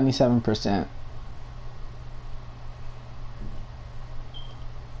is 77%.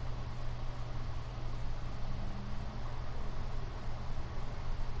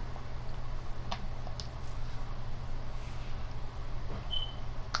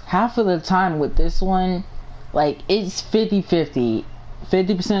 Half of the time with this one, like, it's 50-50.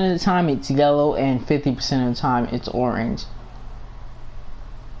 50% of the time it's yellow and 50% of the time it's orange.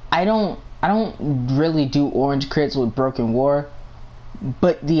 I don't really do orange crits with Broken War,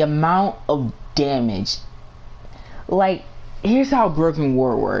 but the amount of damage, like, here's how Broken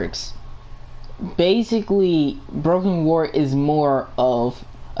War works. Basically, Broken War is more of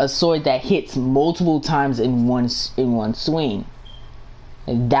a sword that hits multiple times in one swing.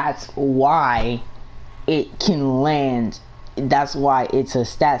 And that's why it can land. That's why it's a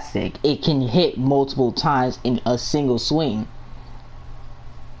stat stick. It can hit multiple times in a single swing.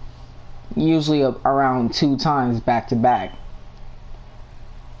 Usually around 2 times back to back.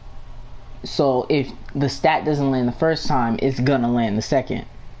 So if the stat doesn't land the first time, it's gonna land the second.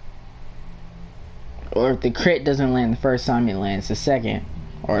 Or if the crit doesn't land the first time, it lands the second.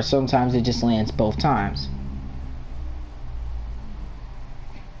 Or sometimes it just lands both times.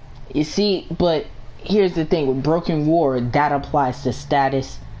 You see, but here's the thing with Broken War, that applies to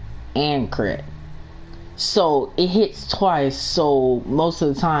status and crit. So it hits twice, so most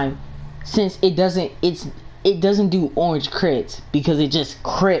of the time, since it doesn't do orange crits because it just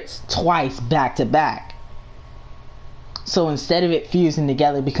crits twice back to back. So instead of it fusing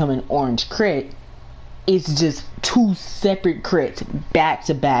together becoming orange crit, it's just 2 separate crits back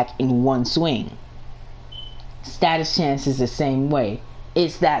to back in one swing. Status chance is the same way.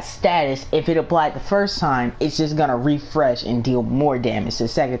 It's that status, if it applied the first time, it's just gonna refresh and deal more damage the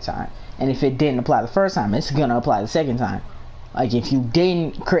second time. And if it didn't apply the first time, it's gonna apply the second time. Like if you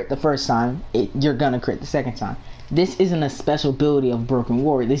didn't crit the first time, you're gonna crit the second time. This isn't a special ability of Broken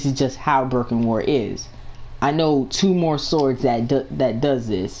War. This is just how Broken War is. I know 2 more swords that does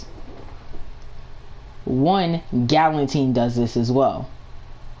this. 1, Galantine does this as well.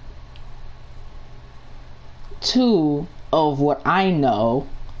 2, of what I know,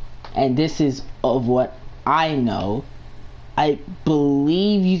 and this is of what I know, I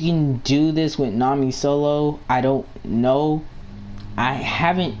believe you can do this with Nami solo. I don't know. I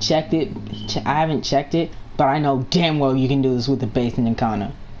haven't checked it, but I know damn well you can do this with the base and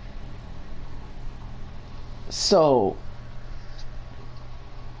Nikana. So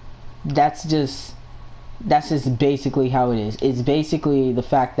that's just basically how it is. It's basically the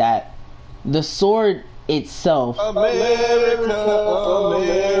fact that the sword itself. America.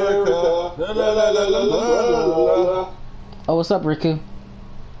 La, la, la, la, la, la. Oh, what's up, Riku?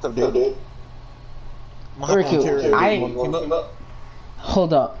 What's up, dude? Riku,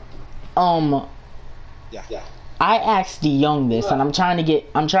 hold up. Yeah. I asked the young this, and I'm trying to get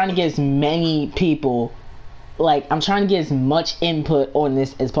as many people, I'm trying to get as much input on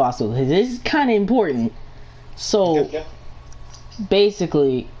this as possible, because this is kind of important. So,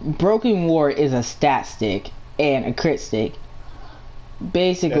 basically, Broken War is a stat stick and a crit stick.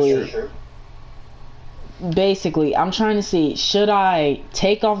 Basically, I'm trying to see, should I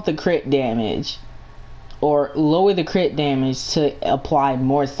take off the crit damage or lower the crit damage to apply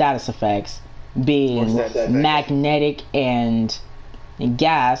more status effects, being magnetic and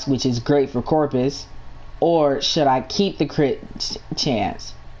gas, which is great for Corpus, or should I keep the crit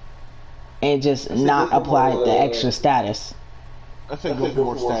chance and just not apply the extra status? I think go for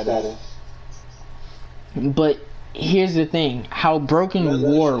more status. But here's the thing, how Broken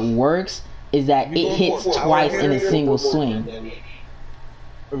War works is that it hits twice in a single swing.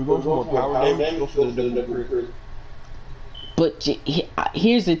 If we go for more power damage, go for the double crit. But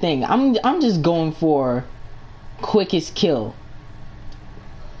here's the thing, I'm just going for quickest kill.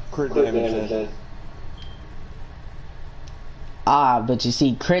 Crit damage. But you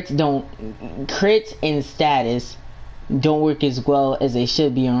see, crits and status don't work as well as they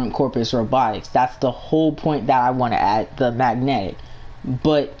should be on Corpus Robotics. That's the whole point that I want to add, the magnetic.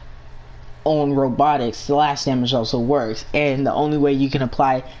 But on robotics, slash damage also works, and the only way you can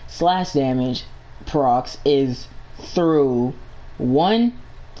apply slash damage procs is through 1,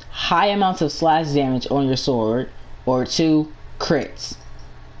 high amounts of slash damage on your sword, or 2, crits,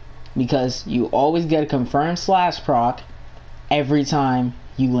 because you always get a confirmed slash proc every time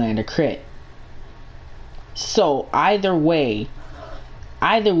you land a crit. So either way,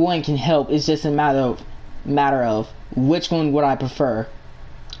 either one can help. It's just a matter of which one would I prefer,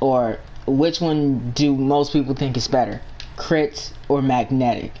 or which one do most people think is better, crits or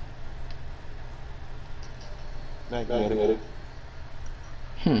magnetic. Magnetic.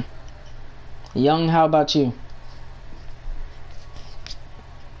 Young, how about you?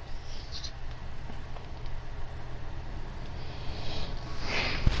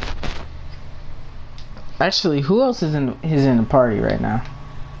 Actually, who else is in the party right now?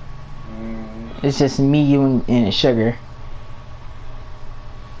 It's just me, you, and Sugar.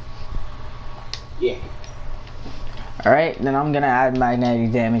 Yeah. Alright, then I'm gonna add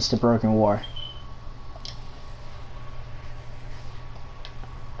magnetic damage to Broken War.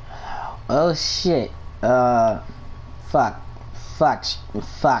 Oh shit. Fuck.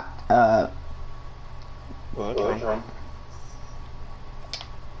 What?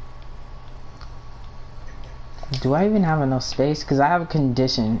 Do I even have enough space? Because I have a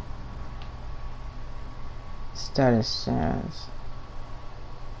condition. Status chance.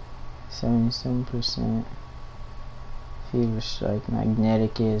 77%. Fever strike.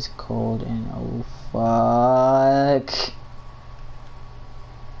 Magnetic is cold and oh fuck.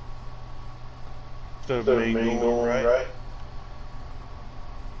 The main goal, right?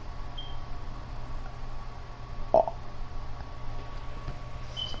 Oh.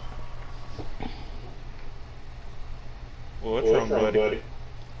 What's wrong, buddy?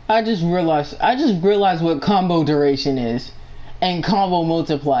 I just realized what combo duration is and combo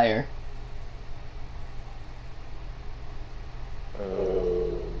multiplier.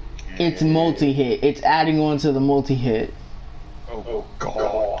 It's multi-hit. It's adding on to the multi-hit. Oh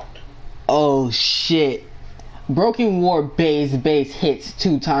god. Oh shit. Broken War base hits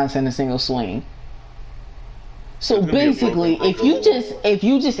 2 times in a single swing. So basically, if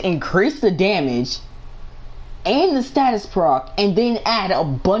you just increase the damage and the status proc and then add a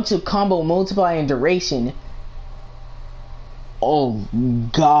bunch of combo multiplier and duration, oh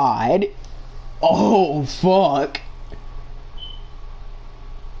god. Oh fuck.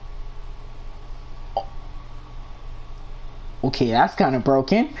 Okay, that's kind of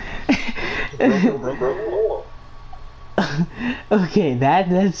broken. Okay,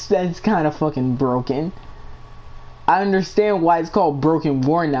 that's kind of fucking broken. I understand why it's called Broken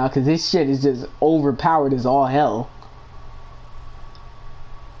War now, because this shit is just overpowered as all hell.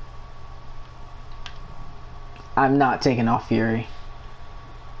 I'm not taking off Fury.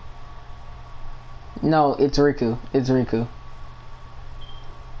 No, it's Riku. It's Riku.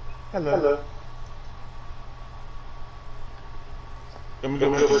 Hello.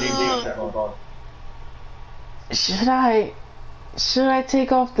 Should I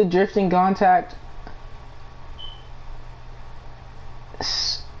take off the drifting contact?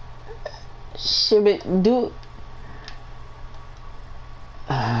 Should it do?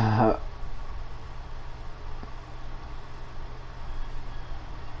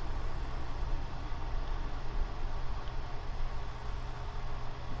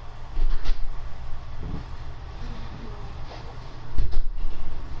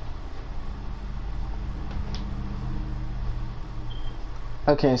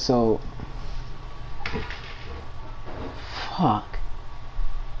 Okay, so fuck.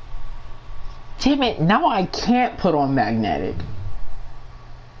 Damn it, now I can't put on magnetic.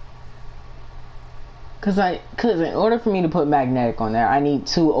 Cause in order for me to put magnetic on there, I need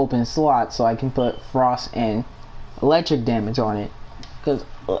 2 open slots so I can put frost and electric damage on it. Cause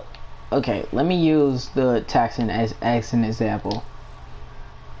okay, let me use the Taxon as an example.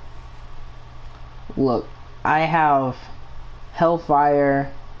 Look, I have Hellfire,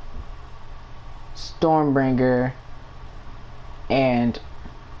 Stormbringer, and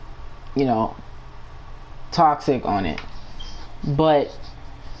you know, Toxic on it. But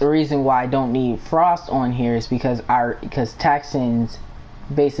the reason why I don't need Frost on here is because Taxon's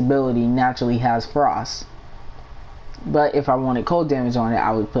base ability naturally has Frost. But if I wanted cold damage on it,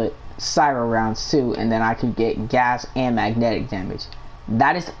 I would put Cyro rounds too, and then I could get gas and magnetic damage.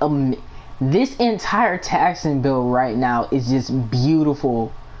 That is this entire Taxon build right now is just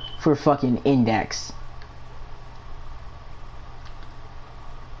beautiful for fucking index.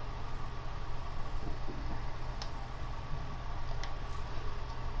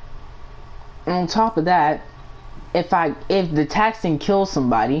 And on top of that, if the Taxon kills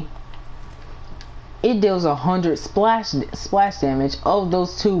somebody, it deals 100 splash damage of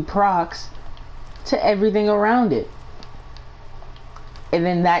those 2 procs to everything around it. And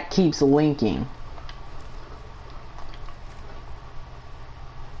then that keeps linking.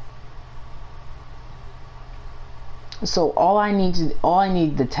 So all I need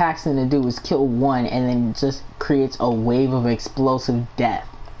the Taxon to do is kill 1, and then it just creates a wave of explosive death.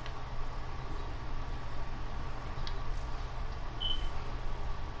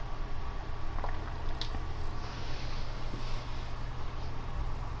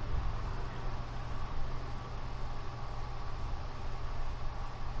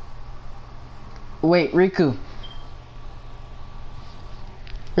 Wait, Riku.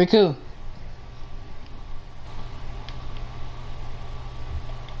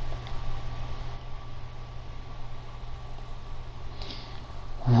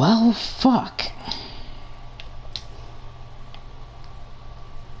 Well, fuck.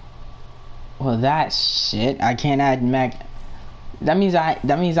 Well, that's shit. I can't add mag. That means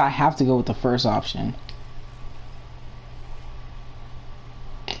I have to go with the first option.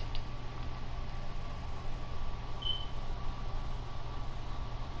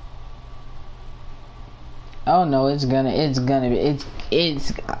 Oh no, I'm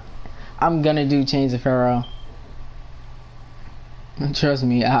gonna do Chains of Pharaoh. Trust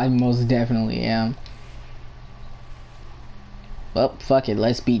me, I most definitely am. Well, fuck it.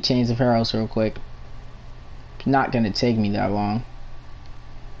 Let's beat Chains of Harrows real quick. Not gonna take me that long.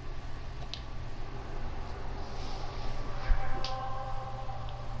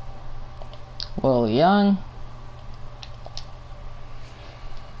 Well, Young,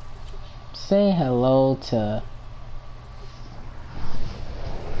 say hello to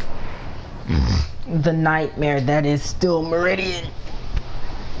the nightmare that is still Meridian.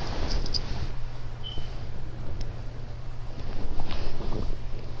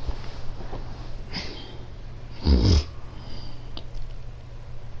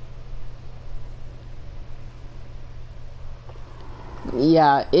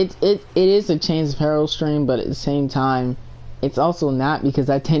 Yeah, it is a Chains of Harrow stream, but at the same time, it's also not, because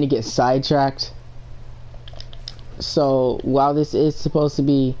I tend to get sidetracked. So while this is supposed to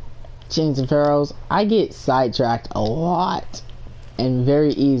be Chains of Harrows, I get sidetracked a lot and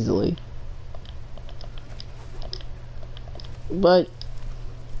very easily. But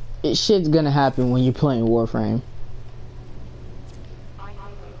shit's gonna happen when you're playing Warframe.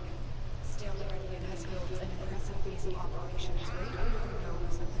 Still, Meridian has built an impressive base of operations right under the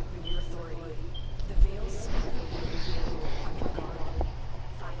nose of the Premier Authority. The Veil's spirit will be here under guard.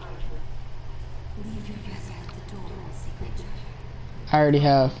 Find out. Leave your vessel at the door, secret judge. I already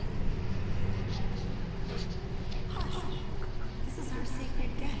have. This is our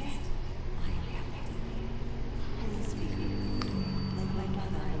sacred guest. I am captain. Holy Spirit, like my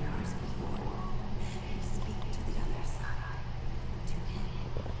mother and yours before, you speak to the other side, to him.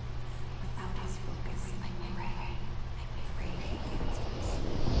 Without his focus, I pray he answers.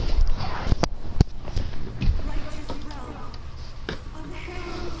 Righteous realm, of the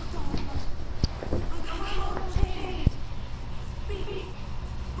harrow stone, of hallowed chains, speak,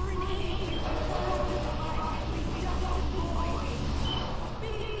 for an age has been divided between dust and void.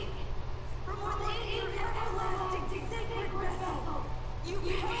 Speak, from within your everlasting sacred vessel, you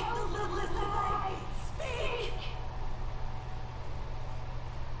held the lidless eye. Speak!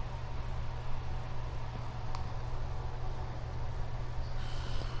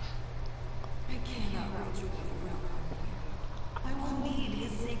 I cannot reach your realm. I will need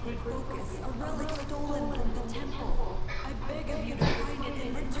his sacred focus, a relic stolen from the temple. I beg of you to find it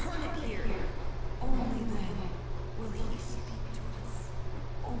and return it here. Only then will he speak to us.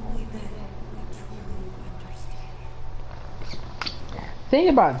 Only then will we truly understand. Thing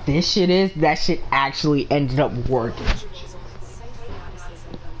about this shit is that shit actually ended up working. Is on safe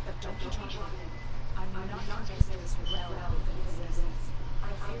fanaticism, but don't be troubled. I'm not convinced this realm even exists. I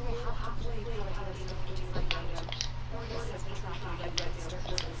fear we'll have to play politics to find out. Orgus has been tracking red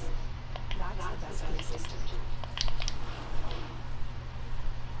disturbances. That's the best case system.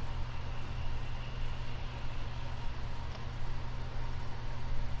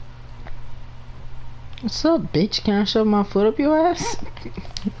 What's up, bitch? Can I shove my foot up your ass?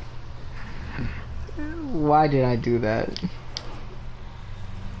 Why did I do that?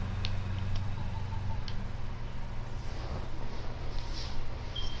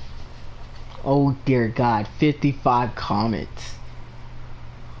 Oh dear God, 55 comments.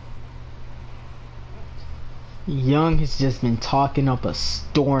 Young has just been talking up a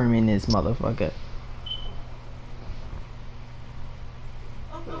storm in this motherfucker.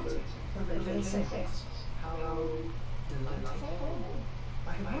 How delightful.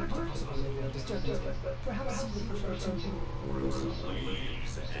 I have heard of possible disturbance, but perhaps you would prefer to so,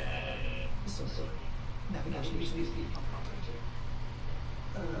 navigation is waiting.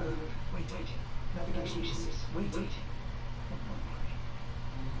 Navigation is waiting.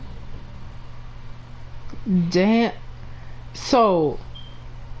 Damn. So,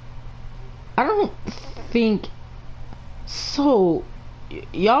 I don't think. So,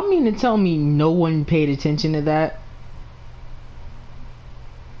 y'all mean to tell me no one paid attention to that?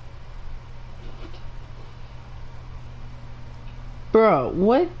 Bro,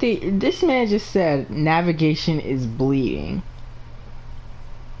 what this man just said navigation is bleeding.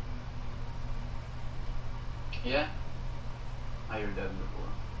 Yeah, I heard that before.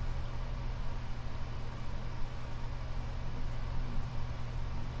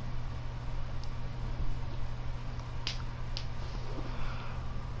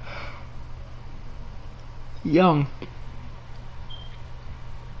 Young.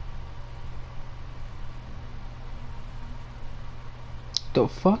 The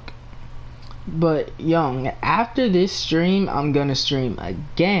fuck? But Young, after this stream, I'm gonna stream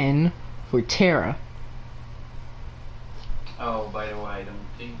again for Terra. Oh, by the way, I don't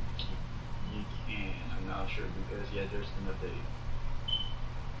think you can. I'm not sure because yeah, there's an update.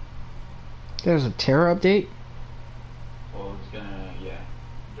 There's a Terra update? Well, it's gonna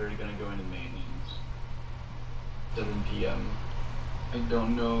they're gonna go into maintenance. 7 p.m. I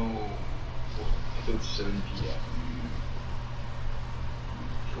don't know if it's 7 p.m.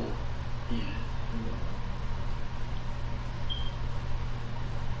 Cool. Yeah.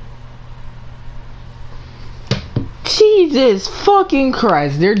 Jesus fucking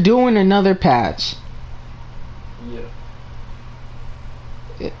Christ, they're doing another patch.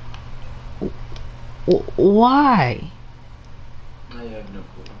 Yeah. Why? I have no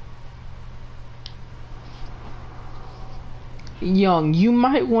clue. Young, you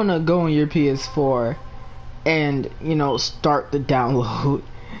might want to go on your PS4 and, you know, start the download.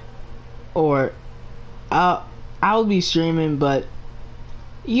 Or I'll be streaming, but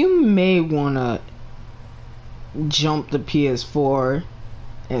you may want to jump the PS4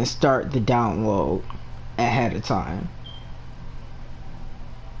 and start the download ahead of time.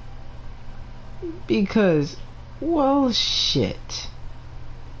 Because, well, shit.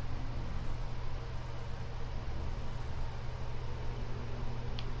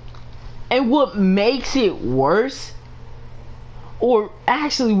 And what makes it worse, or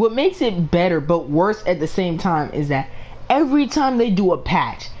actually what makes it better but worse at the same time, is that every time they do a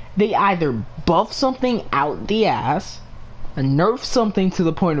patch, they either buff something out the ass, nerf something to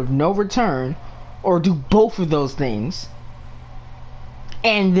the point of no return, or do both of those things.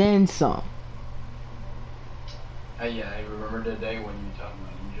 And then some. Yeah, I remember the day when you told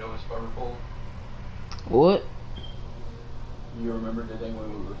me Ninja was powerful. What? You remember the day when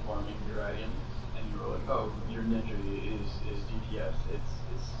we were farming dragons, and you were like, "Oh, your ninja is GTS. It's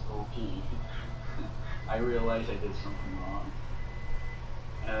OP." I realized I did something wrong.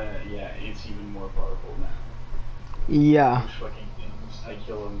 Yeah, it's even more powerful now. Yeah. Those fucking things, I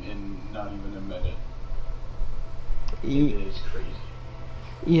kill them in not even a minute. It is crazy.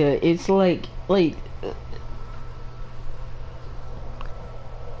 Yeah, it's like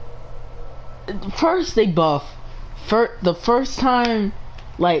first they buff. The first time,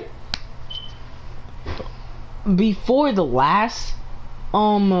 like before the last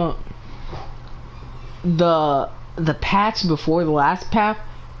the patch before the last patch,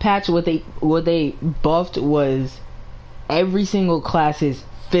 what they buffed was every single class's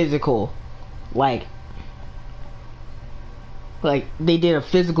physical, like they did a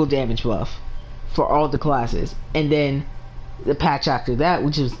physical damage buff for all the classes. And then the patch after that,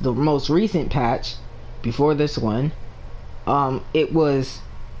 which is the most recent patch before this one, it was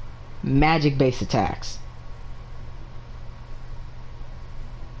magic based attacks.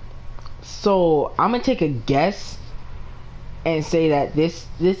 So I'm gonna take a guess and say that this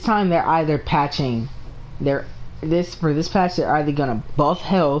time they're either patching for this patch they're either gonna buff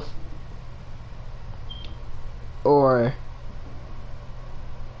health, or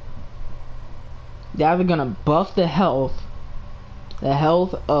they're either gonna buff the health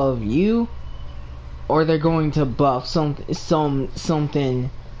of you, or they're going to buff something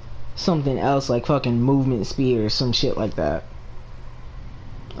else, like fucking movement speed or some shit like that.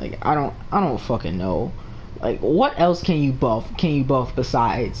 Like I don't fucking know. Like what else can you buff? Can you buff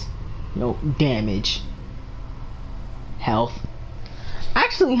besides, you know, damage, health?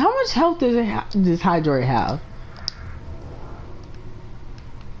 Actually, how much health does Hydroid have?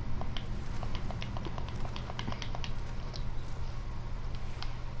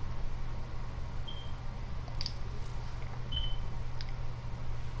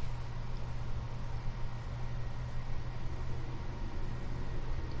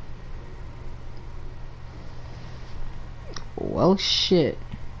 Well, shit.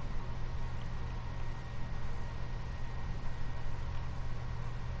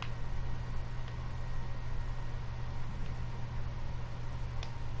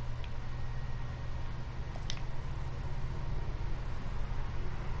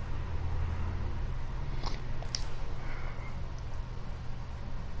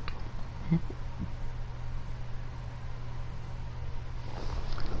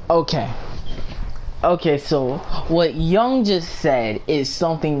 Okay, so what Young just said is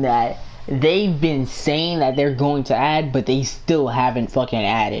something that they've been saying that they're going to add, but they still haven't fucking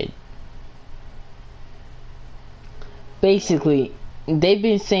added. Basically, they've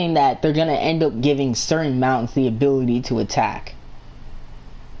been saying that they're gonna end up giving certain mountains the ability to attack.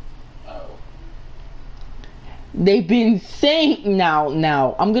 They've been saying,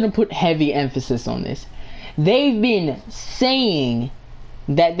 now I'm gonna put heavy emphasis on this. They've been saying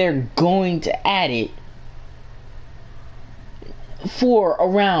that they're going to add it for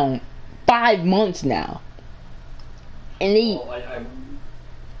around 5 months now, and they go ahead.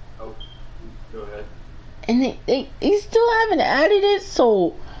 And they still haven't added it,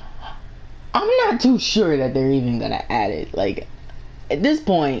 so I'm not too sure that they're even gonna add it. Like, at this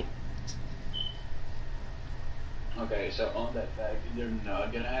point. Okay, so on that fact, they're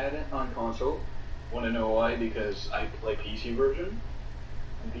not gonna add it on console. Wanna know why? Because I play PC version.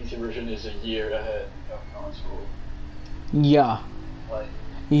 And PC version is a year ahead of console. Yeah. Like,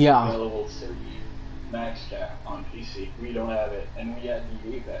 Yeah. level 30 max cap on PC. We don't have it, and we had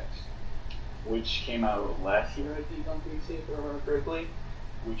the Apex, which came out last year, I think, on PC, if I remember correctly,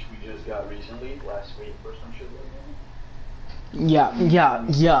 which we just got recently, last week or some shit like that.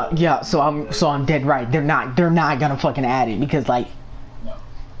 Yeah. So I'm dead right. They're not gonna fucking add it because like. No.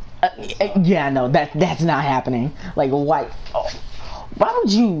 Yeah, no, that's not happening. Like, why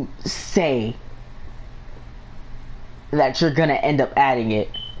would you say that you're gonna end up adding it,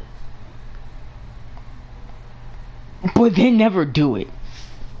 but they never do it?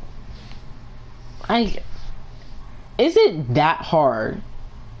 Like, is it that hard?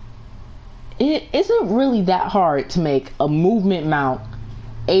 It isn't really that hard to make a movement mount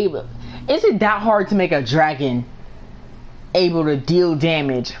able. Is it that hard to make a dragon able to deal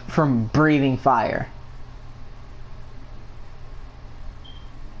damage from breathing fire?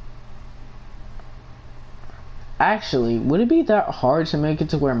 Actually, would it be that hard to make it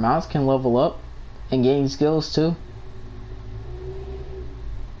to where mounts can level up and gain skills too?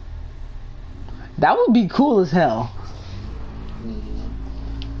 That would be cool as hell.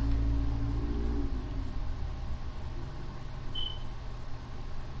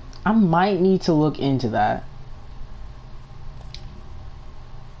 I might need to look into that.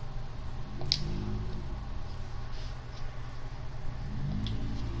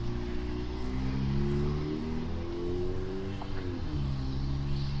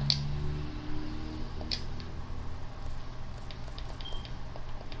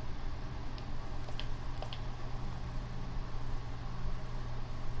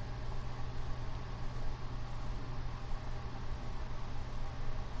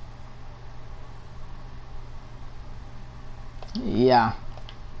 Yeah.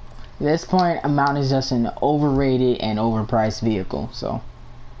 At this point, a mount is just an overrated and overpriced vehicle, so.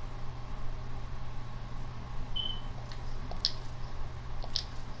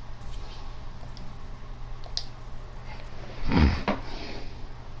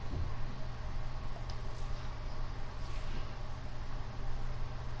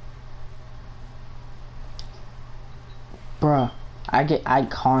 Bruh, I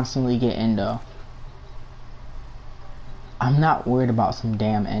constantly get endo. I'm not worried about some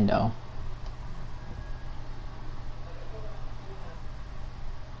damn endo.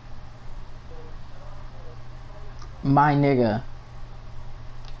 My nigga.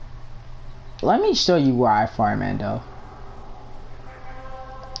 Let me show you where I farm endo.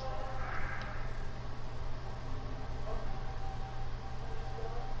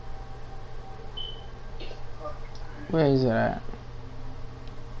 Where is it at?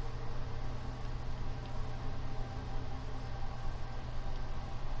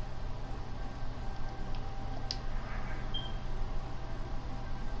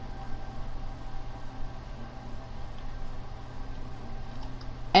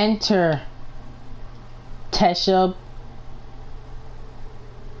 Enter Tesha.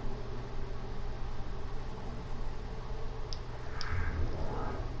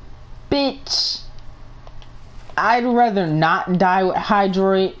 Bitch. I'd rather not die with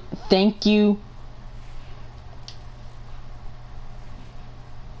Hydroid. Thank you.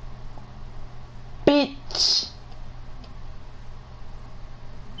 Bitch.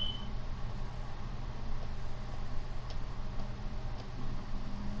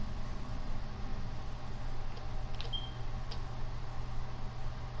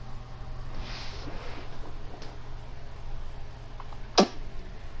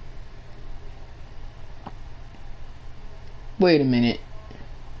 Wait a minute.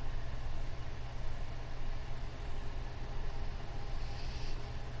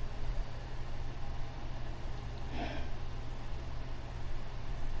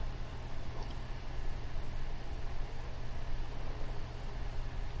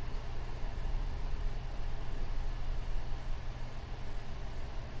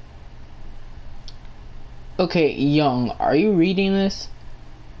 Okay, Young, are you reading this?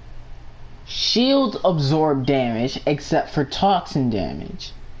 Shields absorb damage except for toxin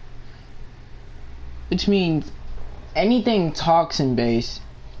damage. Which means anything toxin based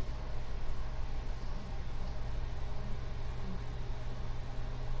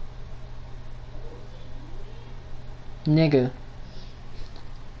nigga,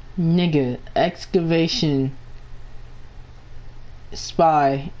 excavation,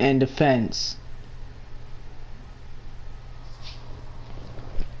 spy, and defense.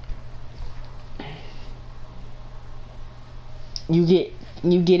 you get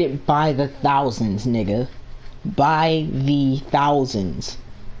it by the thousands, nigga. By the thousands.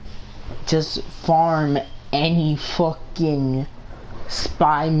 Just farm any fucking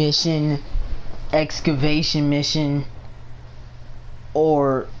spy mission, excavation mission,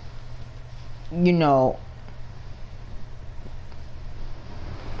 or, you know,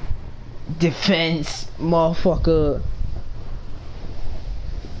 defense, motherfucker.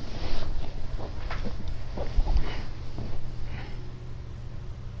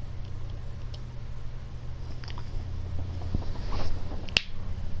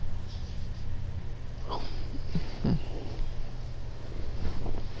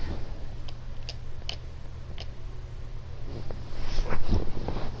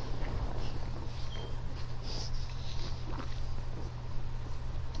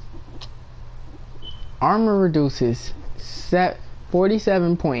 Armor reduces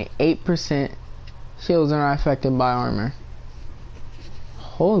 47.8%. Shields are not affected by armor.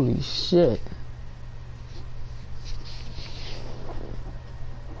 Holy shit.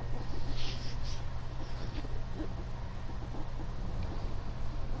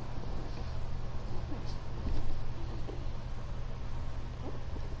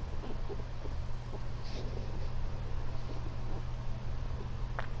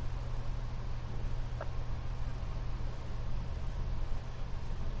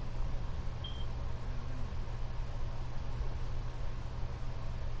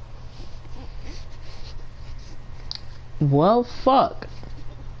 Well, fuck.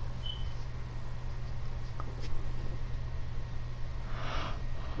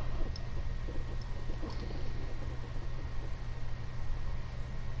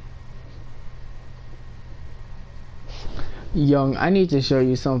 Young, I need to show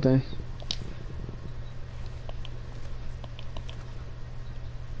you something.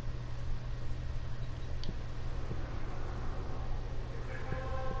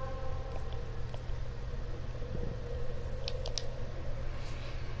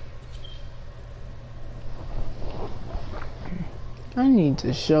 I need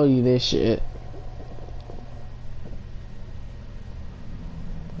to show you this shit.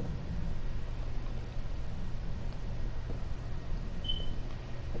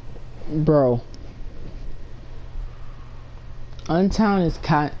 Bro. Undertow is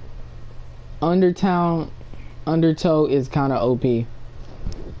kind of OP.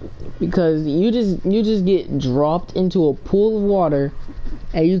 Because you just get dropped into a pool of water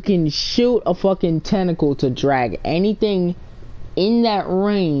and you can shoot a fucking tentacle to drag anything in that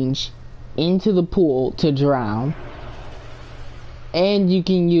range into the pool to drown, and you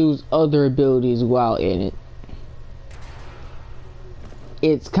can use other abilities while in it.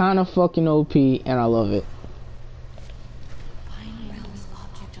 It's kind of fucking OP and I love it. Find realm's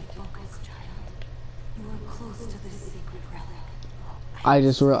object of focus, child. You are close to this sacred relic. I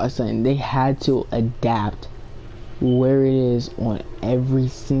just realized something. They had to adapt where it is on every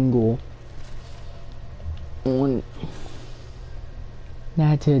single They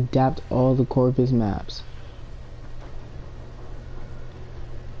had to adapt all the Corpus maps.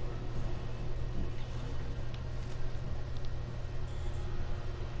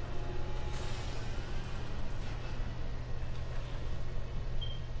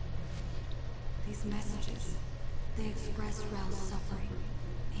 These messages, they express Rel's suffering.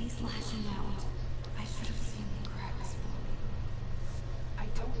 He's lashing out. I should have seen the cracks for me. I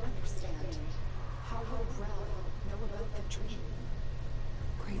don't understand. How would Rel know about the dream?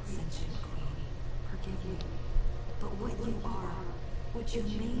 Great sentient queen, forgive me. But what you are, what you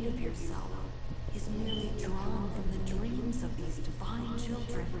made of yourself, is merely drawn from the dreams of these divine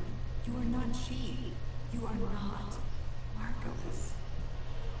children. You are not she. You are not Margulis.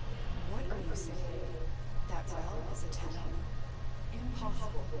 What are you saying? That Rel is a Tenno?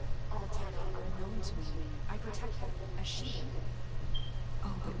 Impossible. All Tenno are known to me. I protect them as she.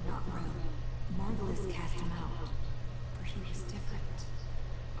 Oh, but not Rel. Margulis cast him out. For he was different.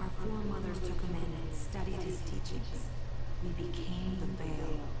 Our foremothers took him in and studied his teachings. We became the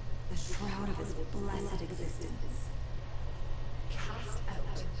veil, the shroud of his blessed existence. Cast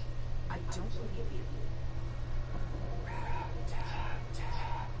out. I don't believe you.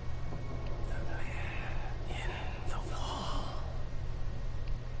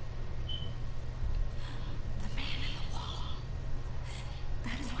 The man in the wall.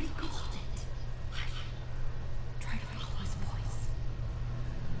 That is what he called it. Hush. Try to follow his voice.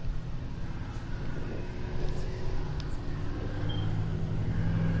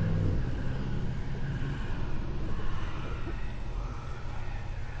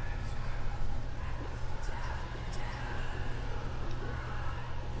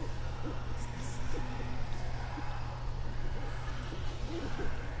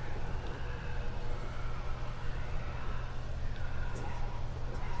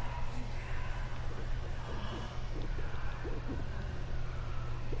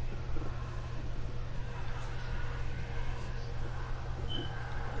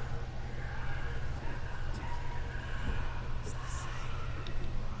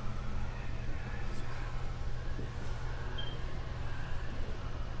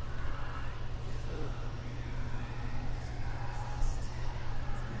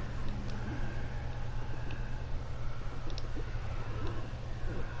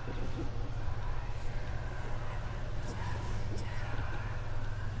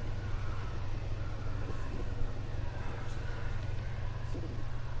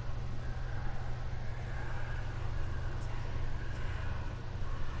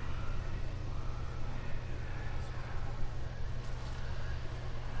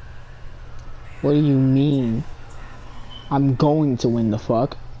 What do you mean? I'm going to win the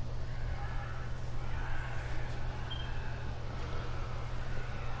fuck.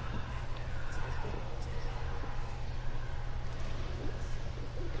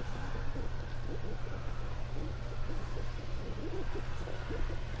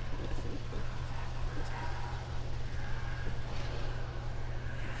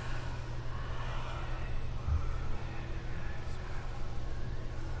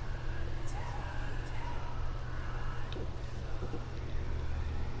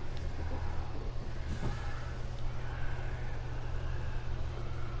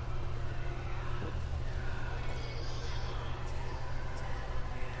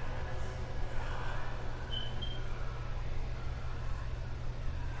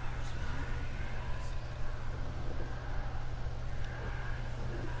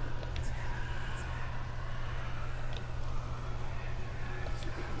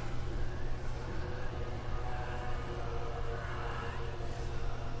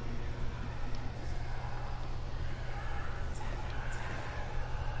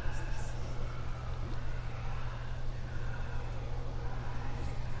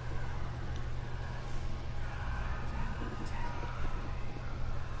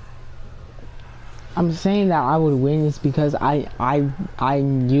 I'm saying that I would win is because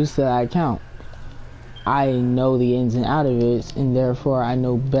I'm used to that account. I know the ins and outs of it, and therefore I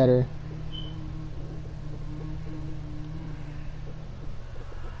know better.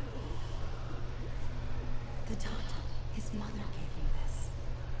 The daughter, his mother gave him this.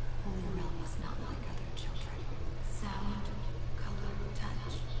 Holy Realm was not like other children. Sound, color,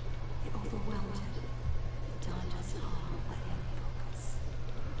 touch. It overwhelmed him. Dante's harm let him focus.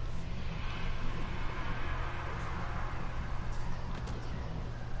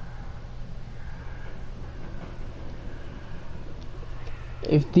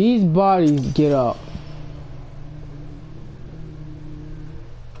 If these bodies get up,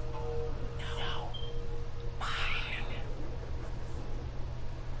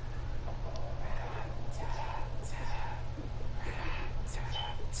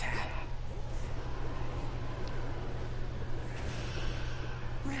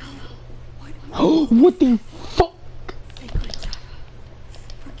 what the fuck? Sacred child,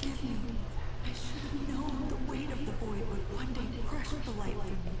 forgive me. I should have known the weight of the void would one day crush the light from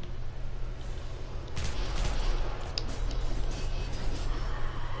me.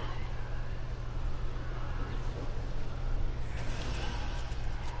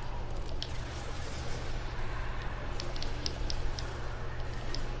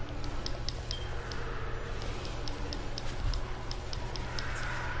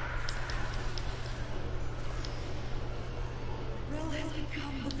 Will has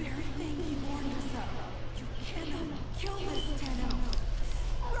become the very thing he warned us of. You cannot kill this Tenno.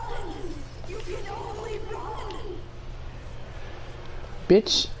 Run! You can only run!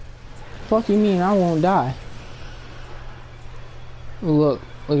 Bitch, fuck you mean I won't die? Look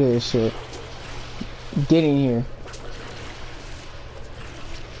at this shit. Get in here.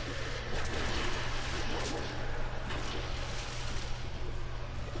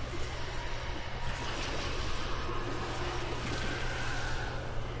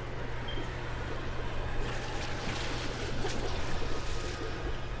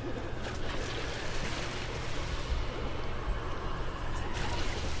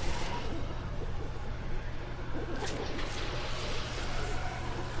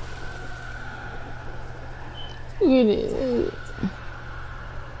 Look at it.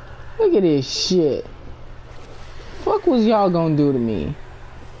 Look at this shit. Fuck was y'all gonna do to me?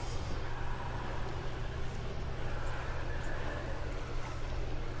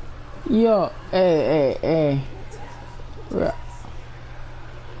 Yo, hey.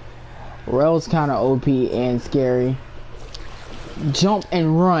 Rel's kinda OP and scary. Jump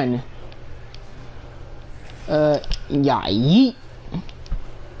and run. Yeah, yeet.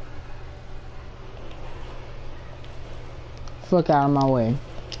 Fuck out of my way.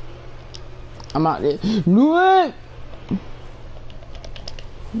 I'm out there. No!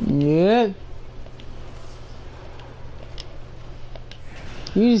 Yeah.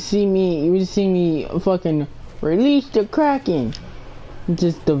 You just see me fucking release the Kraken. It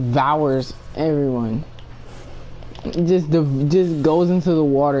just devours everyone. It just goes into the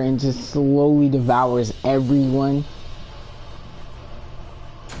water and just slowly devours everyone.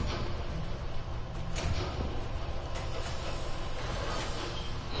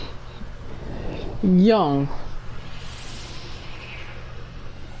 Young.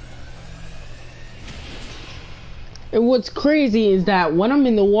 And what's crazy is that when I'm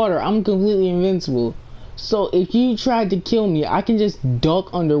in the water, I'm completely invincible. So if you tried to kill me, I can just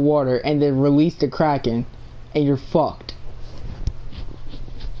duck underwater and then release the Kraken, and you're fucked.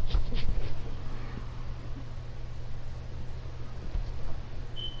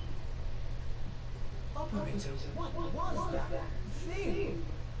 Operator, what was that thing?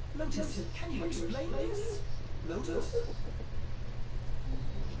 Lotus, can you explain this? Lotus?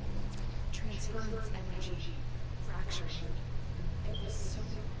 Transference energy. Fracturing. It was so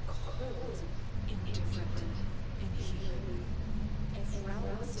cold. Indifferent. Inhuman. If Rel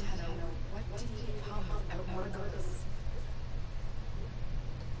was Tenno, what did he become without Margulis?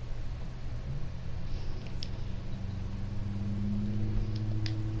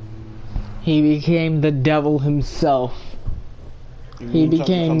 He became the devil himself. He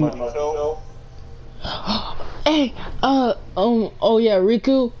became. Hey, oh yeah,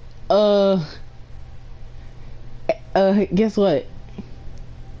 Riku. Guess what?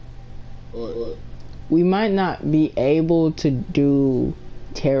 What? We might not be able to do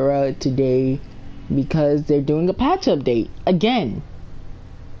Terra today because they're doing a patch update again.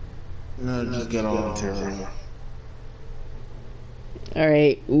 No, just get on Terra.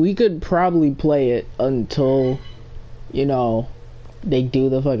 Alright, we could probably play it until, you know, they do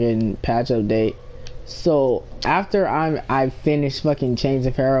the fucking patch update. So after I finish fucking Chains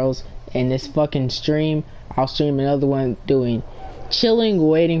of Harrows in this fucking stream, I'll stream another one doing chilling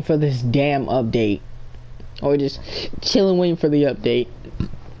waiting for this damn update. Or just chilling waiting for the update.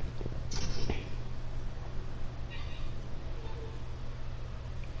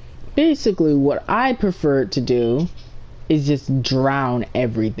 Basically what I prefer to do is just drown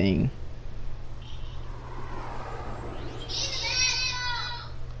everything.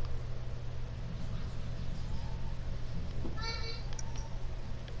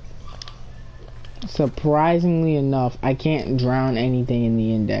 Surprisingly enough, I can't drown anything in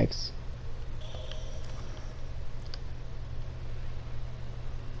the index.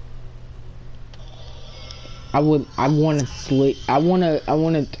 I want to sleep. I want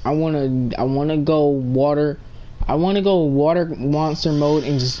to go water. I want to go water monster mode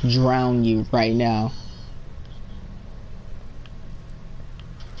and just drown you right now.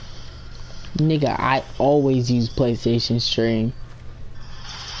 Nigga, I always use PlayStation Stream.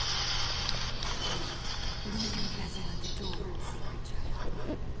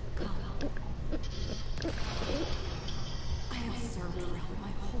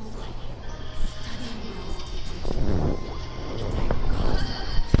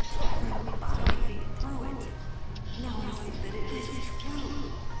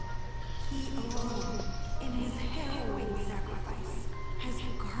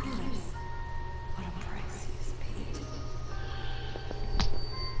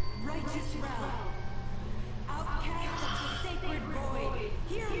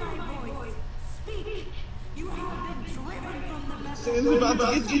 Sam's about to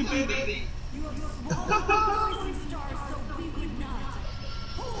get you, baby. You have swallowed the poison star so we would not.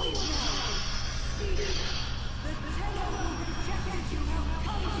 Holy Rel, speak. The Tenno who rejected you have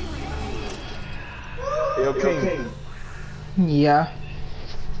come to your aid. Hey, okay. Yeah.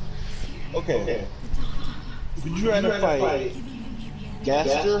 Okay. Would you rather fight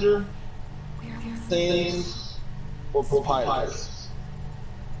Gaster, Sans, or Papyrus?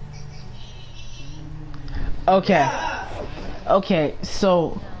 Okay,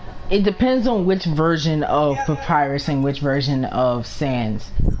 so it depends on which version of Papyrus and which version of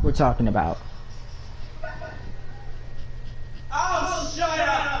Sans we're talking about. Oh, shut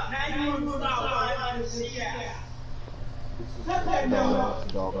up! Now you move out.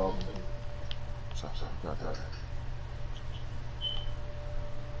 Dog. Stop.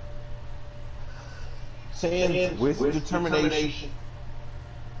 Sans with determination,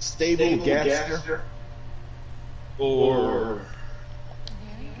 stable Gaster, or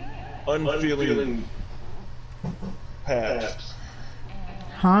unfeeling Pass.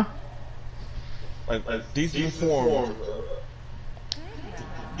 Huh? Like decent form.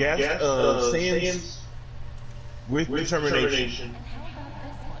 Sans with determination.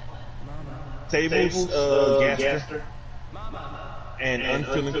 Tables, Gaster, and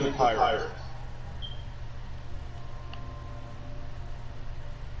unfeeling Papyrus.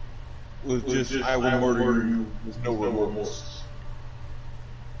 Was just I will murder you with no remorse.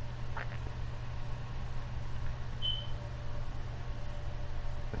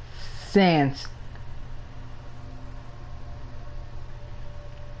 Sans.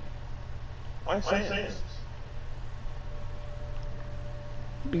 Why Sans?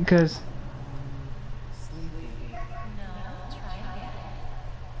 Because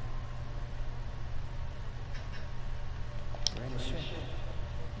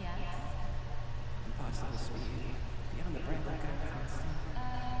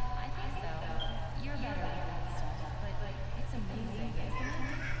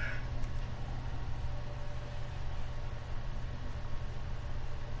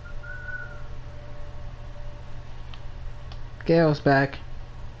Gale's back.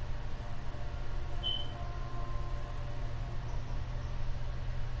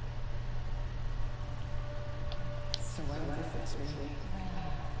 So what if it's really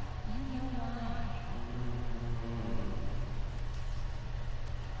you know why?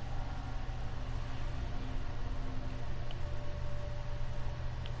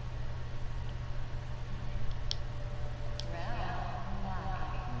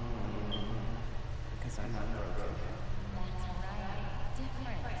 Because I'm not broken. That's right.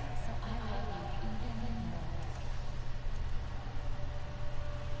 Different. So I love you even more.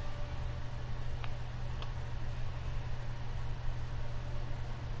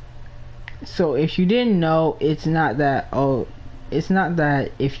 So if you didn't know, it's not that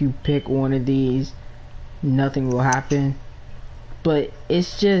if you pick one of these, nothing will happen. But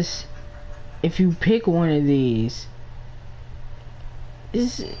it's just if you pick one of these,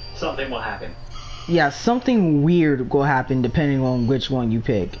 Something will happen. yeah, something weird will happen depending on which one you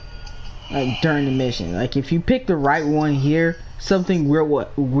pick. Like during the mission. Like if you pick the right one here, something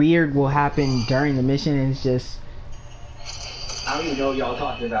weird will happen during the mission, and it's just I don't even know what y'all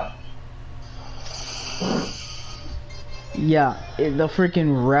talking about. yeah, the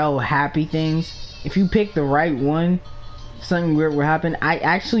freaking rel happy things. If you pick the right one, something weird will happen. I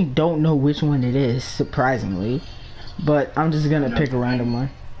actually don't know which one it is, surprisingly, but I'm just gonna pick a random one.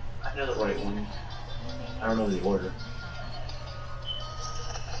 I know the right one. I don't know the order.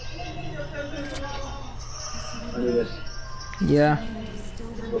 I do this. Yeah.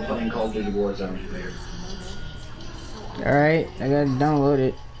 We're playing Call of Duty Warzone. Alright, I gotta download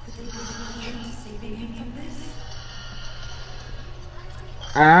it.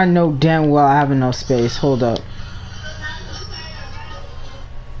 I know damn well I have enough space. Hold up.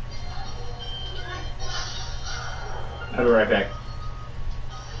 I'll be right back.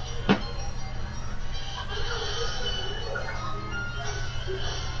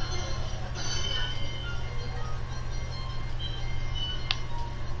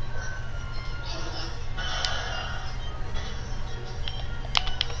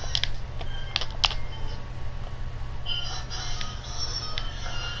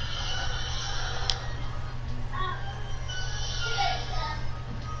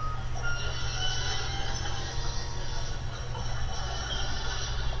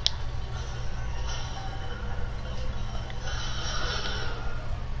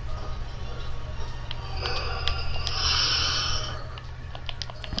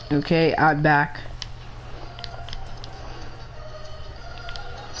 Okay, I'm back.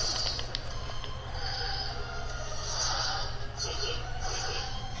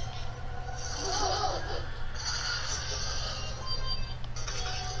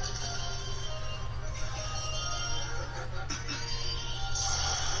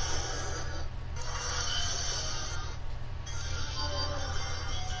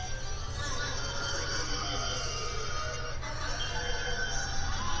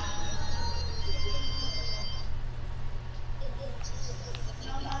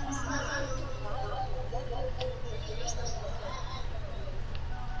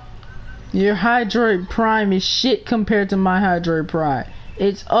 Your Hydroid Prime is shit compared to my Hydroid Prime.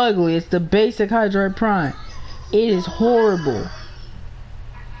 It's ugly. It's the basic Hydroid Prime. It is horrible.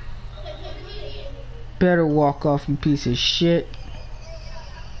 Better walk off, you piece of shit.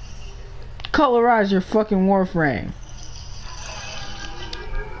 Colorize your fucking Warframe.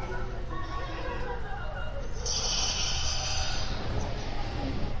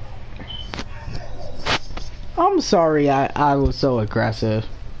 I'm sorry I was so aggressive.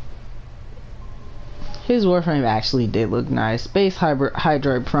 His Warframe actually did look nice. Space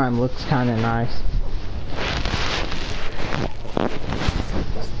Hydroid Prime looks kinda nice.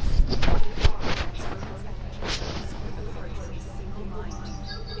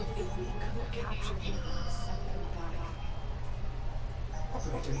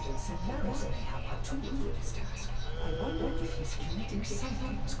 Operator said Larry's may have a tool for this task. I wonder if his kinetic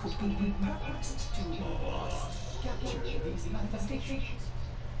siphons could be repurposed to capture these manifestations.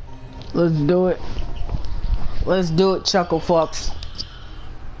 Let's do it. Let's do it, Chuckle Fucks.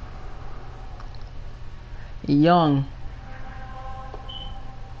 Young.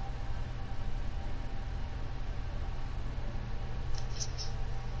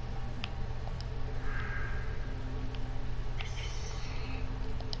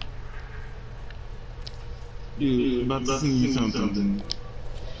 Dude, about to sing you something.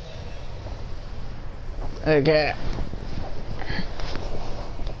 Okay.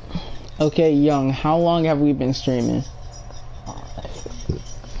 Okay, Young, how long have we been streaming?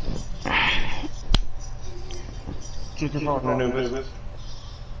 Keep your phone in new business.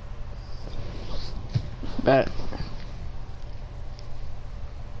 Bet.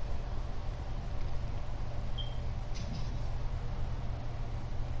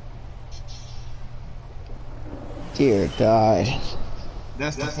 Dear God.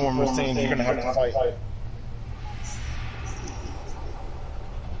 That's the form of saying you're gonna have to fight.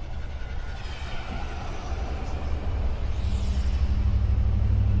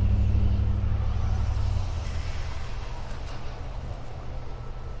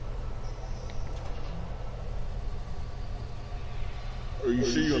 Are you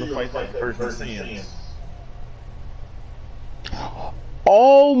sure you're gonna fight that person saying?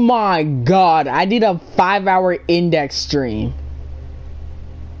 Oh my God, I did a 5-hour index stream.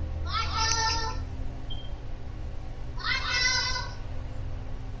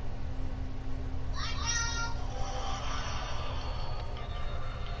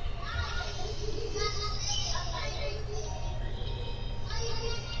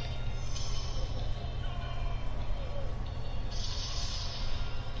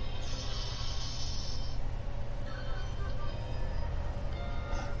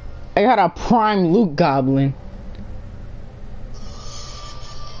 I got a prime loot goblin.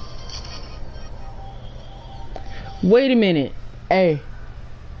 Wait a minute. Hey.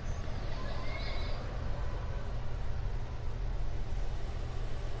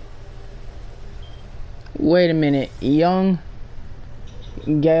 Wait a minute. Young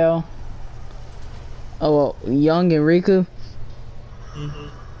Gail. Oh, well, Young and Riku.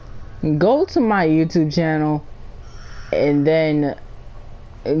 Go to my YouTube channel and then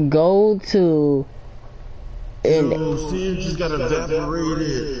go to Sam just got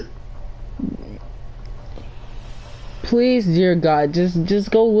evaporated. Please, dear God,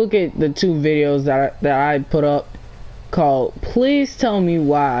 just go look at the 2 videos that I put up called "Please Tell Me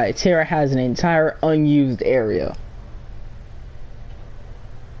Why Terra Has an Entire Unused Area."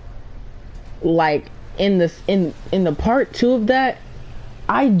 Like in the part 2 of that,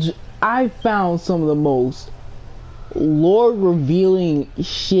 I found some of the most lore revealing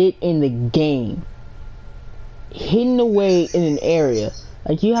shit in the game hidden away in an area.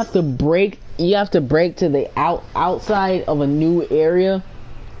 Like you have to break to the outside of a new area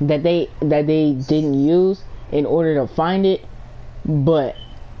that they didn't use in order to find it. But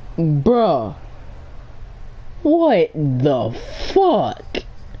bruh, what the fuck?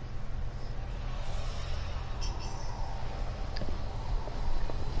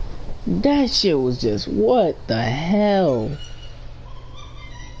 That shit was just, what the hell?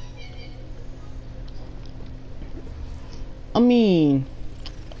 I mean,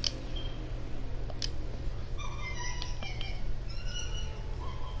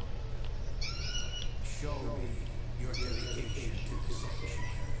 show me your dedication to the sanctuary.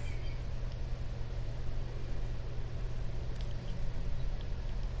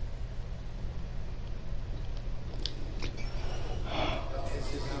 This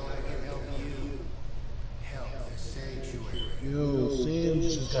is how I can help you. Help the sanctuary. Yo, Sam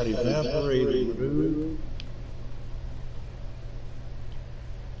just got evaporated, dude.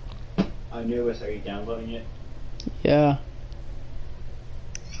 Anubis, are you downloading it? yeah.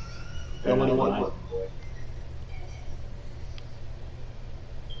 Better not be lying.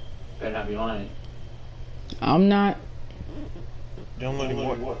 Better not be lying. I'm not. Downloading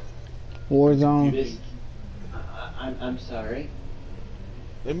what? Warzone. This, I'm sorry.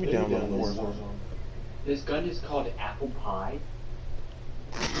 Let me download Warzone. This gun is called Apple Pie.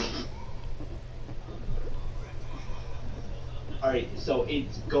 Alright, so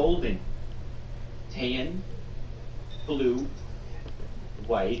it's golden, tan, blue,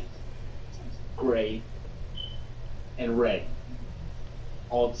 white, gray, and red.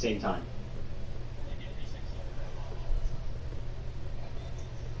 All at the same time.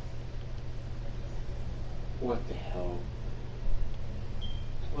 What the hell?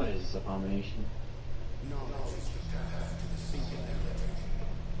 What is this abomination? Knowledge is the path to the singularity.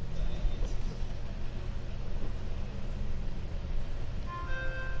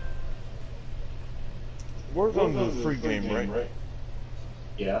 Warzone's a free game, right?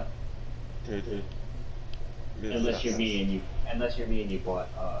 Yeah. Good. Unless you're me and you bought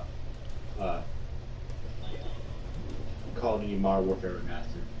Call of Duty Modern Warfare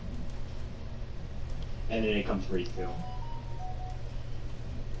Remastered. And then it comes free too.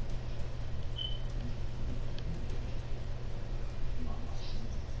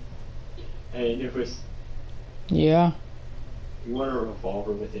 And if it's Yeah. you want a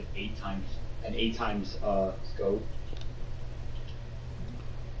revolver with an 8 times scope.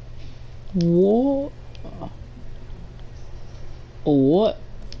 What? What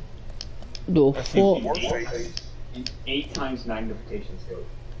the fuck? An 8 times magnification scope.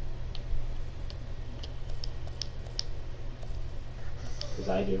 Because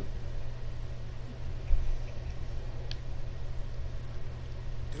I do.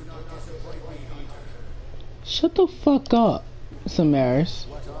 shut the fuck up, Samaris.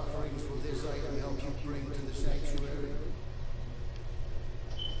 What offerings will this item help you bring to the sanctuary?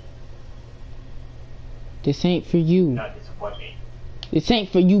 This ain't for Do you. not disappoint me. This ain't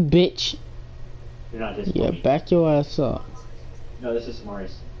for you, bitch. Do not Yeah, disappoint me. back your ass up. No, this is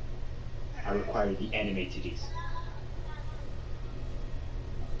Morris. I require the anime titties.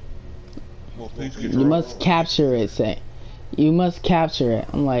 Well, please get You your must capture it, say. You must capture it.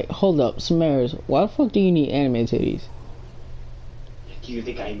 I'm like, hold up, Samaris, why the fuck do you need anime titties? Do you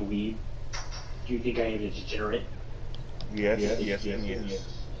think I am a weeb? Do you think I am a degenerate? Yes.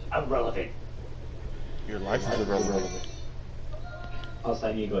 I'm relevant. Your life is irrelevant. Also,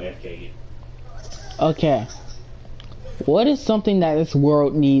 I need to go AFK again. Okay. What is something that this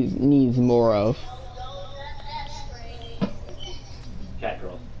world needs more of? Cat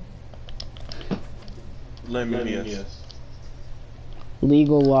girl. Lemonius.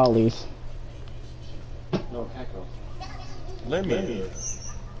 Legal lollies. No, cat girl. Lemonius.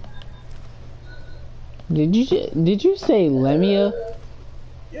 Did you say Lemia?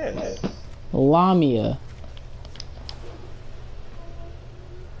 Yes. Lamia.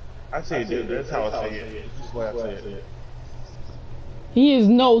 I say it, dude. That's how I say it. This is the way I say it. He is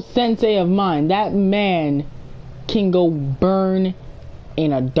no sensei of mine. That man can go burn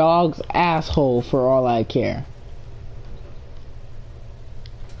in a dog's asshole for all I care.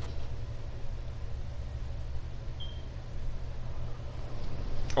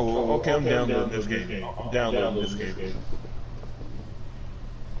 Oh, okay, I'm downloading this game. I'm downloading this game.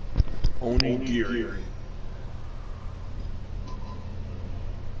 Onigiri.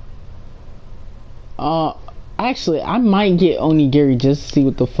 Actually, I might get onigiri just to see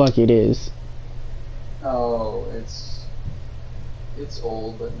what the fuck it is. Oh, it's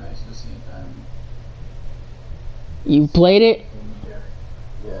old but nice at the same time. You played it?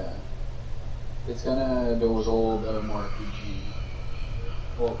 Yeah. It's kinda those old MMORPG.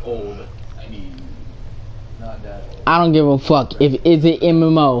 Well, old. I mean, not that old. I don't give a fuck. Is it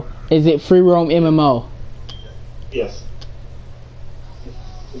MMO? Is it free roam MMO? Yes.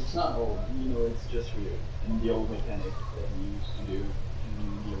 It's not old, you know, it's just weird. And the old mechanics that we used to do in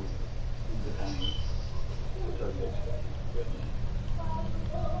the times, which are good.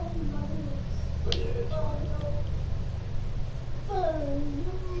 But yeah, it's fun.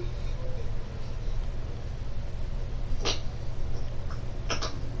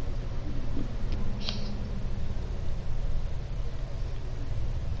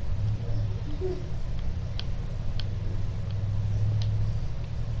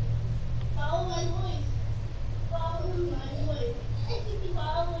 Follow my voice. Follow my voice.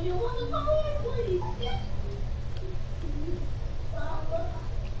 Follow you want to follow my voice. Follow.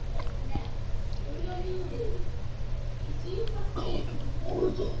 What do you do? See you.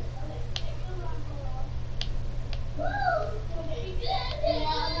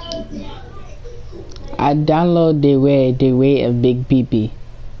 I download the way of Big Pee.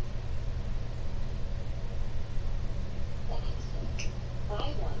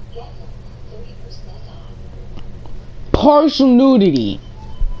 Partial nudity.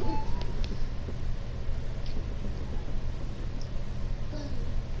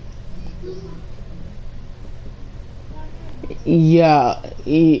 Yeah,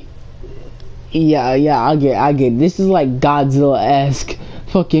 yeah, I get. This is like Godzilla-esque,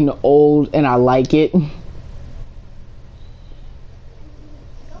 fucking old, and I like it.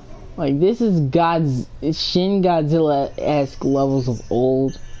 Like this is Shin Godzilla-esque levels of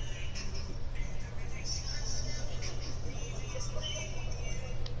old.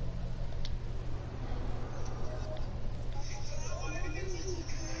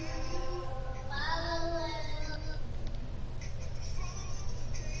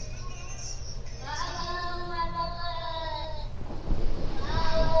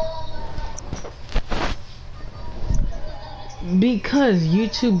 Because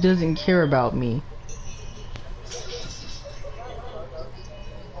YouTube doesn't care about me.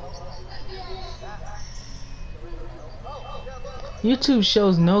 YouTube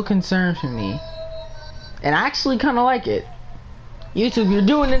shows no concern for me. And I actually kind of like it. YouTube, you're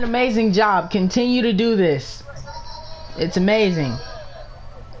doing an amazing job. Continue to do this. It's amazing.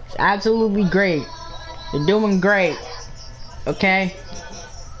 It's absolutely great. You're doing great. Okay?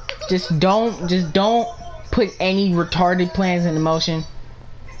 Just don't put any retarded plans into motion.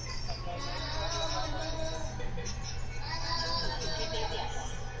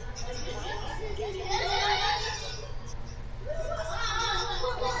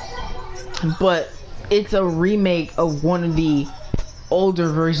 But it's a remake of one of the older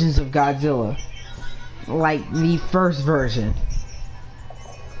versions of Godzilla. Like the first version.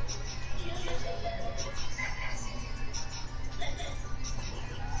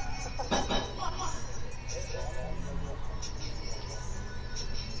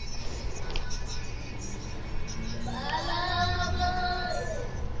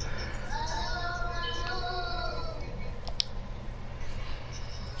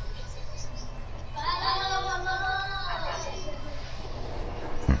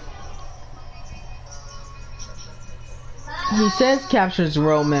 He says captures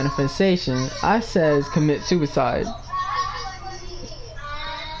royal manifestation. I says commit suicide.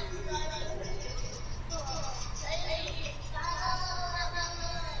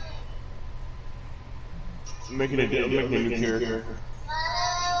 I'm making a new character.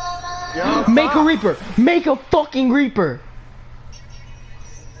 Make a Reaper! Make a fucking Reaper!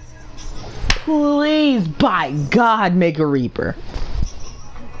 Please, by God, make a Reaper.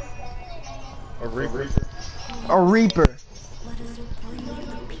 A Reaper? A Reaper. Let us bring you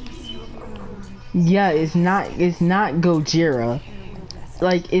the peace you have earned. Yeah, it's not Gojira.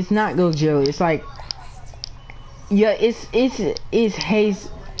 Like, it's not Gojira. It's like, yeah, it's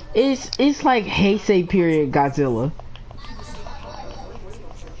like Heisei period Godzilla.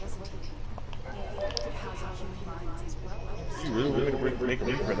 You really want me to make a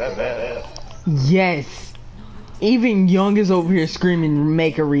Reaper that bad? Yes. Even Young is over here screaming,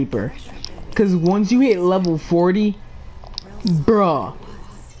 make a Reaper. Cause once you hit level 40, bruh.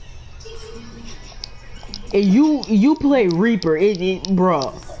 If you play Reaper,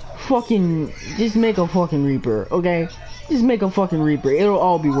 bruh. Fucking, just make a fucking Reaper, okay? Just make a fucking Reaper. It'll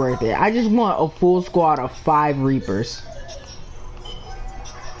all be worth it. I just want a full squad of 5 Reapers.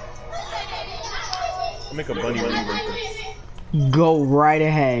 I'll make a bunny Reaper. Go right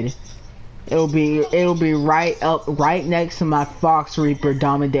ahead. It'll be right next to my Fox Reaper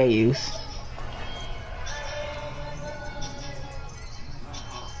Domadeus.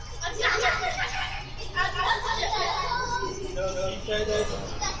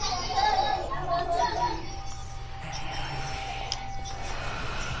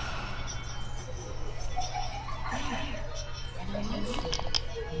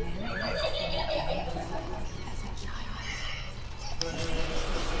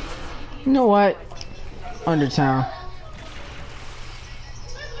 You know what? Undertown.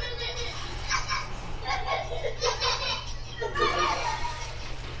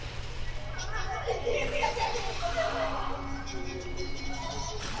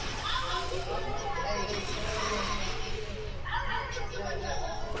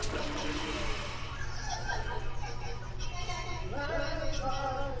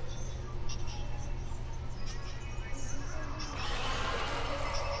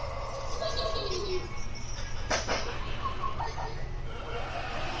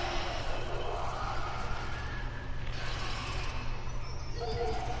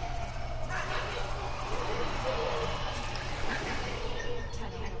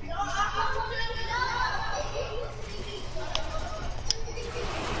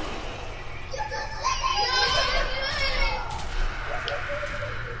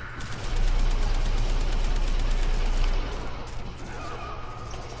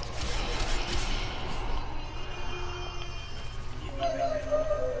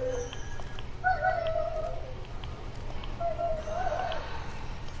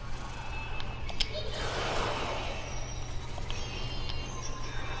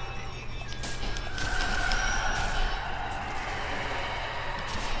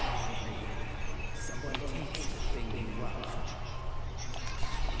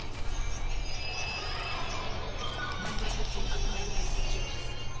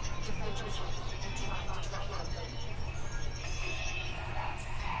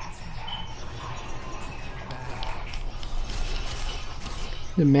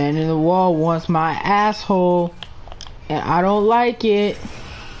 The man in the wall wants my asshole, and I don't like it.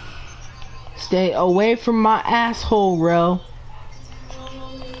 Stay away from my asshole, Rel.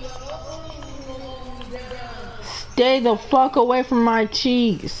 Stay the fuck away from my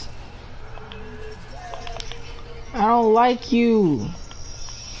cheeks. I don't like you.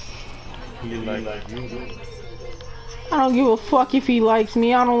 He like you. I don't give a fuck if he likes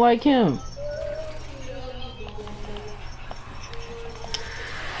me. I don't like him.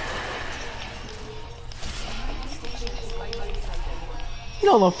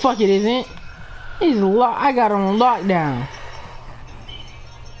 No, the fuck it isn't. It's I got him on lockdown.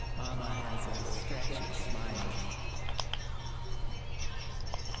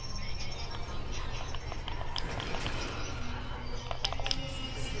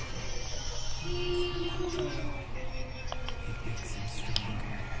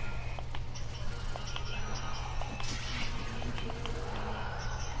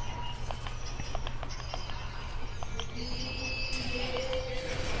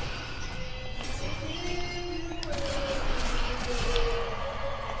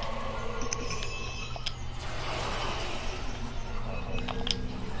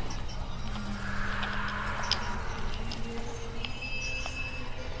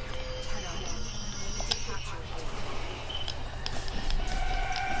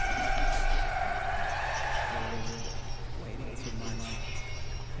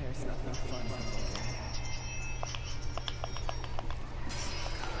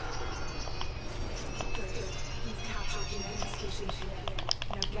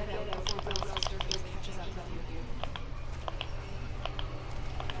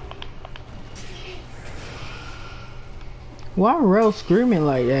 Why Rel screaming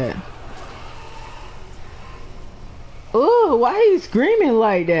like that? Ooh, why he screaming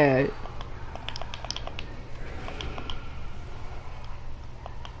like that?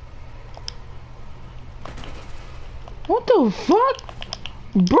 What the fuck?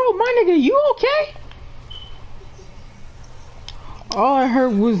 Bro, my nigga, you okay? All I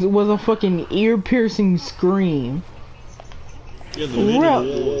heard was a fucking ear-piercing scream. Yeah, the video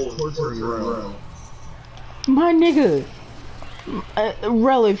was torturing Rel. My nigga.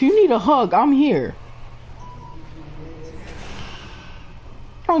 Rel, if you need a hug, I'm here.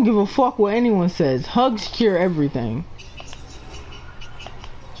 I don't give a fuck what anyone says. Hugs cure everything.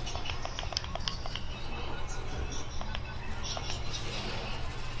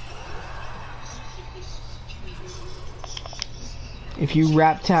 If you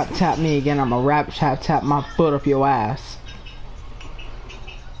rap tap me again, I'ma rap tap my foot up your ass.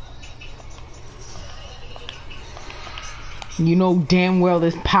 You know damn well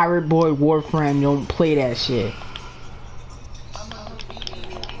this pirate boy Warframe don't play that shit.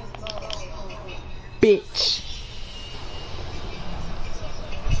 Bitch.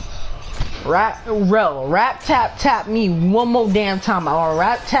 Rap tap me one more damn time. I'll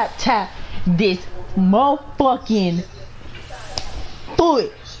rap tap this motherfucking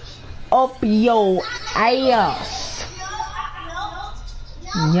foot up your ass.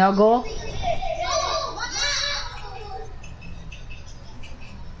 Nigga.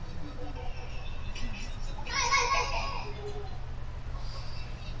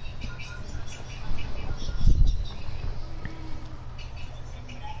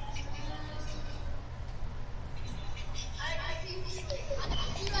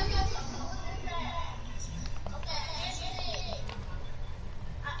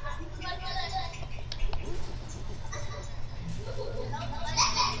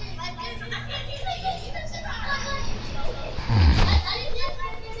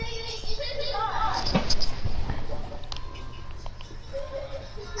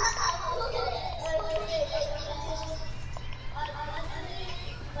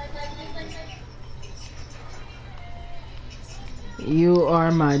 You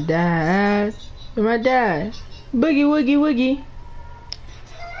are my dad. You're my dad. Boogie woogie woogie.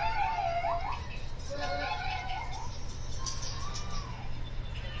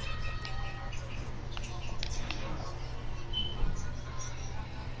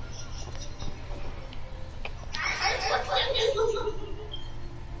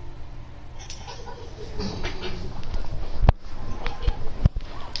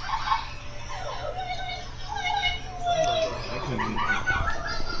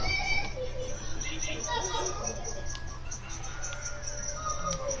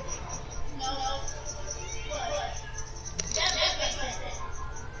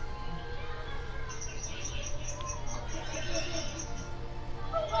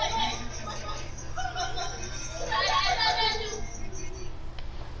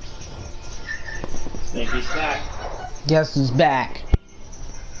 Sneaky's back. Guess who's back?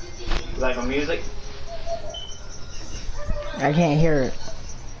 You like my music? I can't hear it.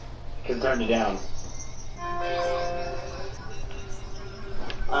 Can turn it down.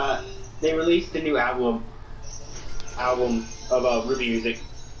 They released a new album of Ruby music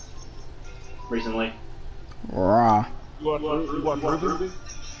recently. Raw. You want Ruby?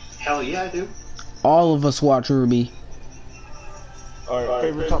 Hell yeah, I do. All of us watch Ruby. Alright,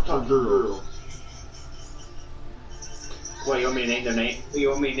 favorite top 4 girls. What, you want me to name their name? You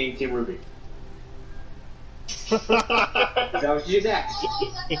want me to name Team Ruby? Is that what you do next?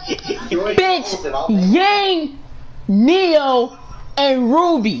 Bitch, Yang, Neo, and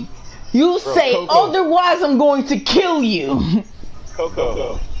Ruby. You say Coco. otherwise, I'm going to kill you.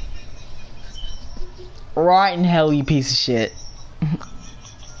 Coco. Right in hell, you piece of shit.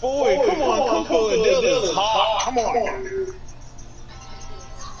 Boy, come on, Coco and Dylan is hot. Come on.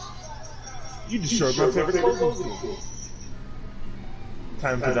 You destroyed my favorite Pokemon.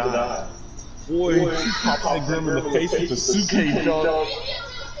 Time to die. Boy, she popped that Grim in the face with a suitcase dog.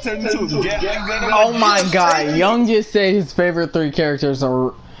 Turned into a Gatling gun. Oh my god, Young just said his favorite 3 characters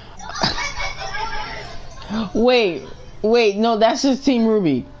are... Wait, no, that's just Team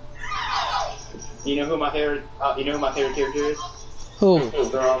Ruby. You know who my favorite character is? Who?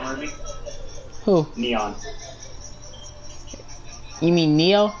 They're all Ruby. Who? Neon. You mean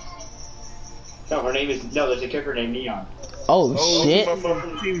Neo? No, there's a character named Neon. Oh, shit.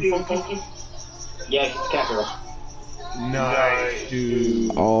 Team Funky. Yeah, she's a cat girl. Nice,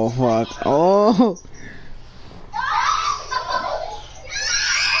 dude. Oh, fuck. Oh.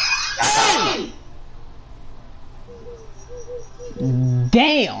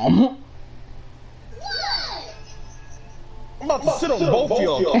 Damn. both of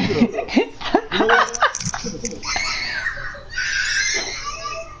y'all.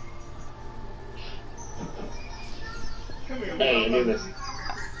 Hey, do this.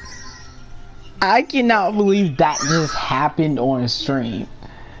 I cannot believe that just happened on stream.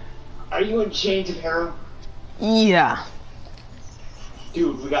 Are you in chains of harrow? Yeah.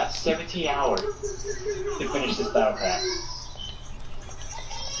 Dude, we got 17 hours to finish this battle pass.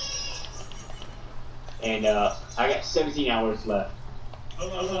 And I got 17 hours left.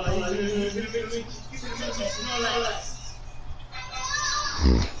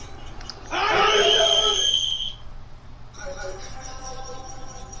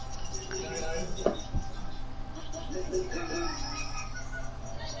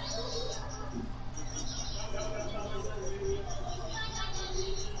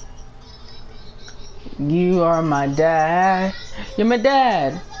 You are my dad. You're my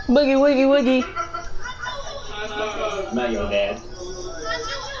dad. Boogie woogie woogie. Not your dad.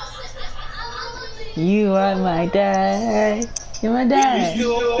 You are my dad. You're my dad.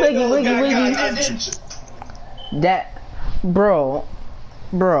 Wiggy, wiggy, wiggy. That, bro.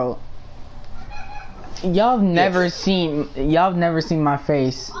 Y'all never seen my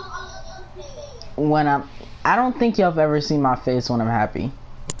face when I don't think y'all have ever seen my face when I'm happy.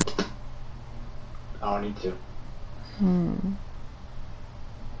 I don't need to.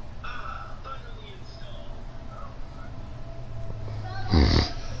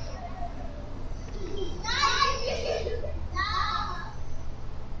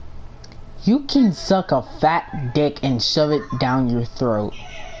 You can suck a fat dick and shove it down your throat.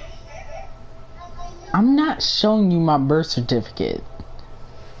 I'm not showing you my birth certificate.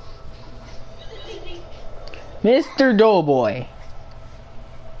 Mr. Doughboy.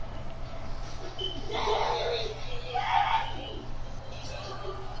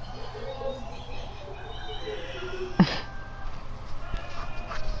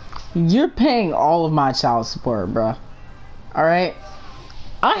 You're paying all of my child support, bruh. Alright?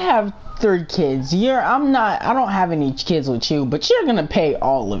 I have 3 kids. I don't have any kids with you, but you're gonna pay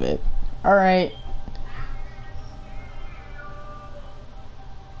all of it. Alright?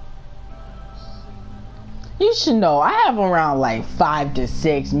 You should know, I have around like 5 to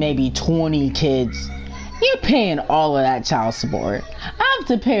 6, maybe 20 kids. You're paying all of that child support. I have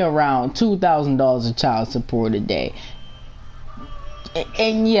to pay around $2,000 of child support a day.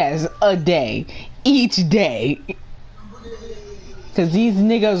 And yes, a day. Each day. Cause these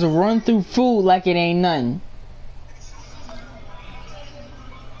niggas run through food like it ain't nothing.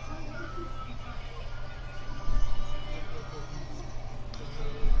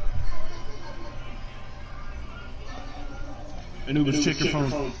 Anubis, check your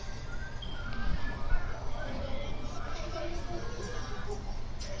phone.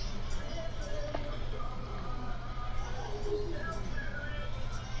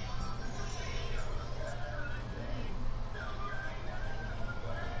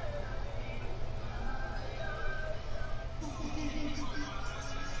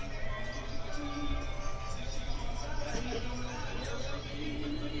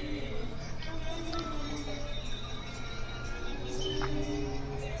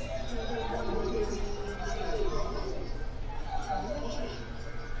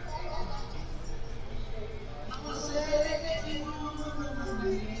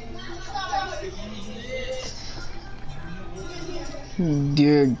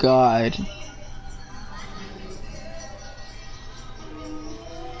 Dear God.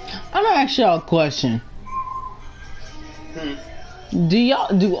 I'm gonna ask y'all a question.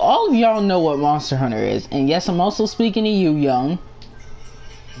 Do all of y'all know what Monster Hunter is? And yes, I'm also speaking to you, Young.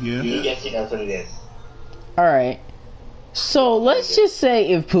 Yeah. Yes, he knows what it is. Alright. So let's just say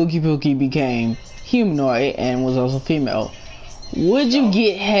if Pookie became humanoid and was also female, would you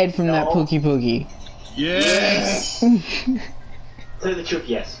get head from that Pookie? Yes. Tell the truth,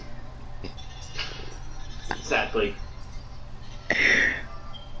 yes. Exactly.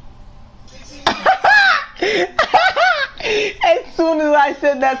 As soon as I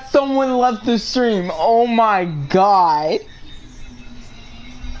said that, someone left the stream. Oh my God.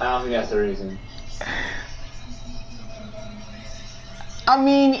 I don't think that's the reason. I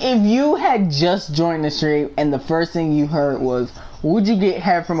mean, if you had just joined the stream and the first thing you heard was, would you get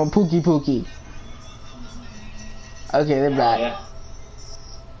head from a Pookie? Okay, they're back. Yeah.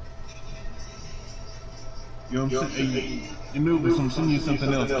 Yo, Anubis, I'm sending you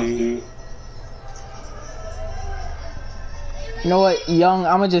something else, dude. You know what, Young,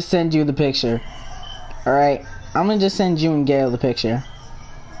 I'm gonna just send you the picture. Alright? I'm gonna just send you and Gail the picture.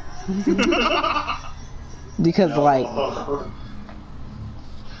 Because, like...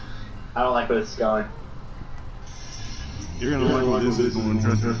 I don't like where this is going. You're gonna like this one,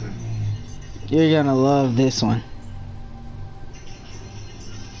 trust me. You're gonna love this one.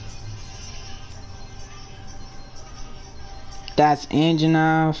 That's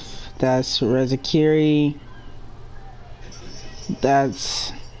Anjanov. That's Rezakiri.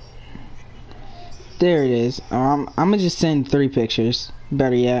 That's... There it is. I'm gonna just send 3 pictures.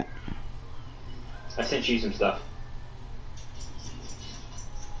 Better yet. I sent you some stuff.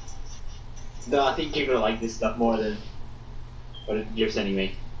 No, I think you're gonna like this stuff more than what you're sending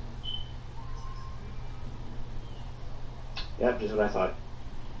me. Yep, just what I thought.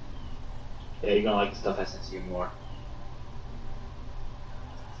 Yeah, you're gonna like the stuff I sent you more.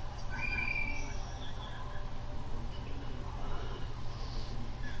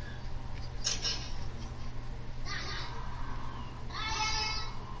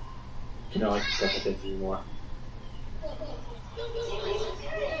 You're gonna like the stuff I sent you more.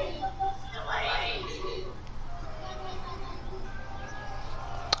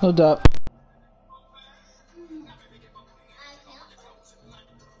 Hold up.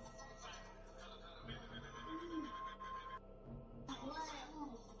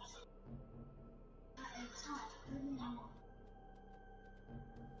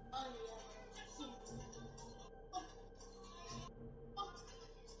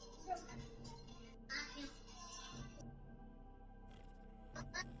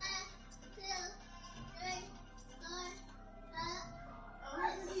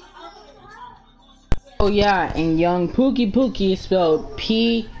 Oh yeah, and young Pookie Pookie is spelled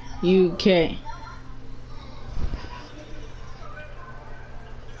P-U-K.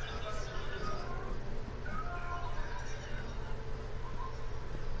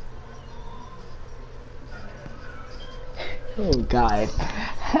 Oh god.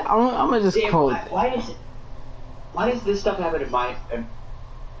 I'm gonna just Damn, quote. why does this stuff happen in my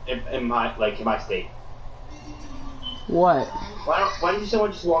in my state? What? Why does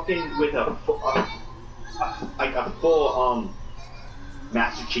someone just walk in with a full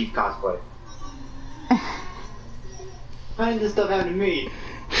Master Chief cosplay? Why does this stuff happen to me?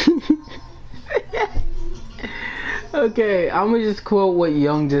 Okay, I'm gonna just quote what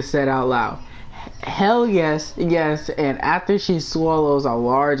Young just said out loud. Hell yes, yes, and after she swallows a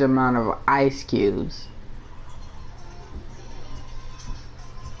large amount of ice cubes.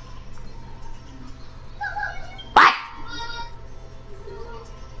 What?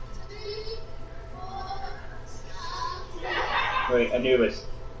 Wait, Anubis.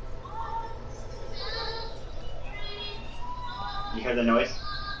 You hear the noise?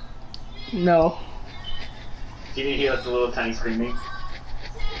 No. Did you hear the little tiny screaming?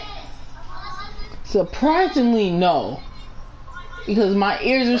 Surprisingly, no. Because my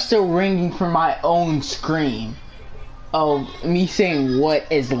ears are still ringing from my own scream of me saying what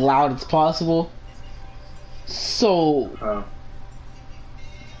as loud as possible. So,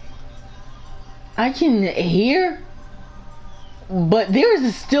 I can hear, but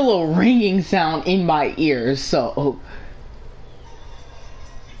there's still a ringing sound in my ears, so...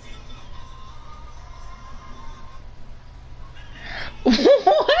 What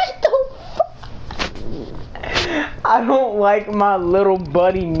the fuck? I don't like my little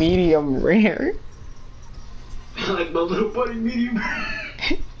buddy medium rare. I like my little buddy medium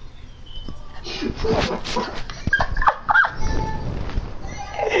rare.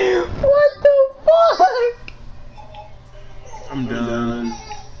 What the fuck? I'm done.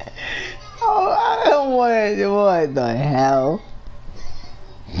 Oh, I don't want to. What the hell?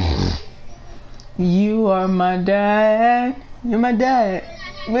 You are my dad. You're my dad.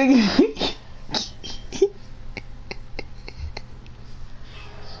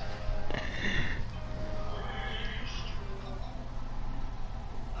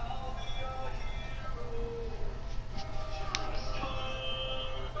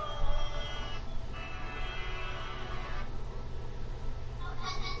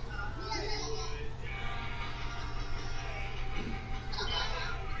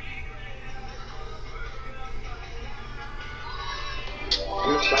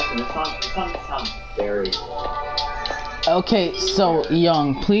 This song sounds very... Okay, so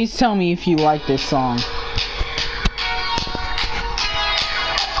Young, please tell me if you like this song.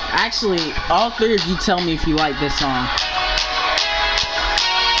 Actually, all 3 of you tell me if you like this song.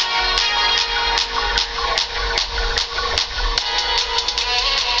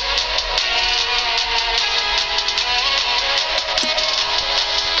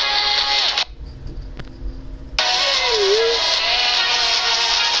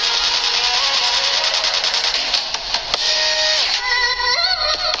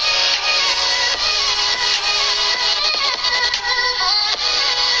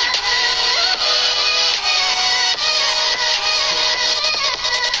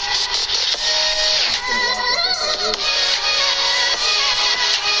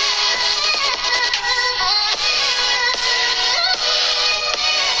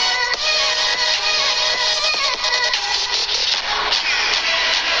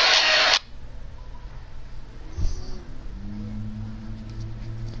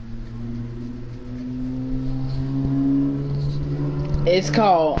 It's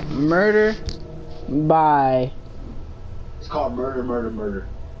called Murder by... It's called Murder.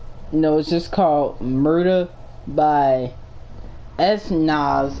 No, it's just called Murder by S.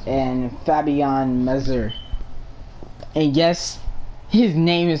 Nas and Fabian Mazur. And yes, his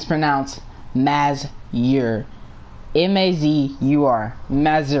name is pronounced Mazur. M-A-Z-U-R.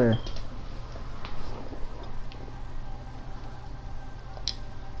 Mazur.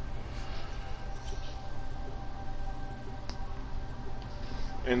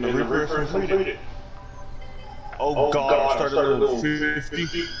 And the Reaper is completed. Oh god, I started at level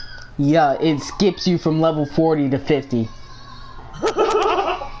 50. Yeah, it skips you from level 40 to 50.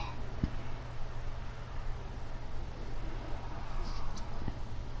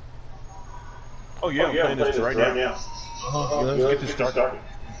 Oh yeah, I'm playing this right now. Yeah, let's get this started.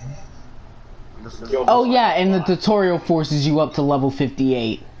 Oh yeah, and the tutorial forces you up to level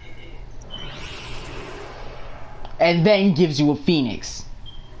 58. And then gives you a phoenix.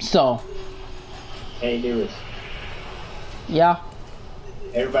 So. Hey, do it. Yeah.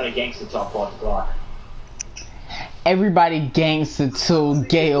 Everybody ganks the top off the Glock. Everybody ganks until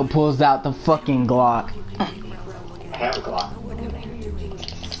Gale pulls out the fucking Glock. I have a Glock.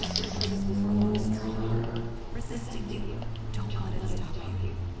 Resisting you. Don't let it stop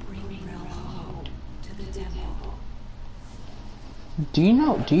you. Bring Rel home to the temple.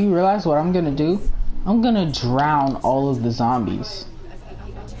 Do you realize what I'm gonna do? I'm gonna drown all of the zombies.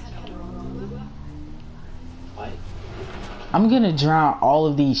 What? I'm gonna drown all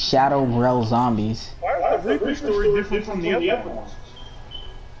of these Shadow Rel zombies. Why is the Reaper story different from the other ones?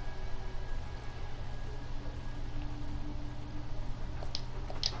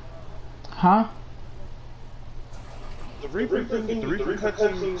 Huh? The Reaper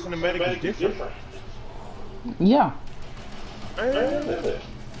cutscene cinematic is different. Yeah.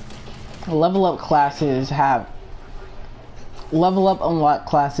 Level up unlocked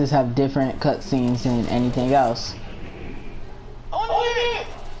classes have different cutscenes than anything else. Oh yeah!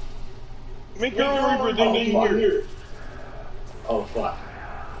 Make your own Reaper thing in here. Oh fuck.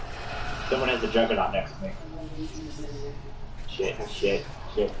 Someone has a juggernaut next to me. Shit.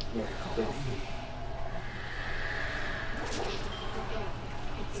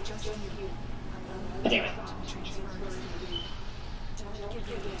 Damn it.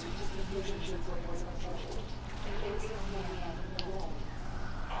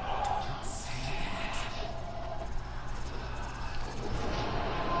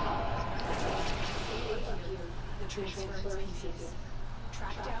 Transfer its pieces.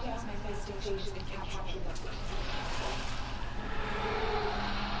 Track down these manifestations and capture them.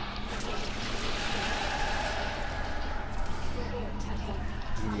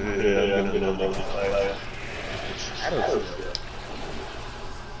 Yeah, I'm gonna love this. Shadows.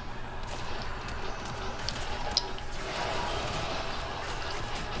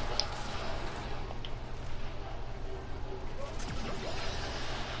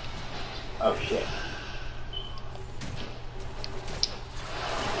 Oh shit.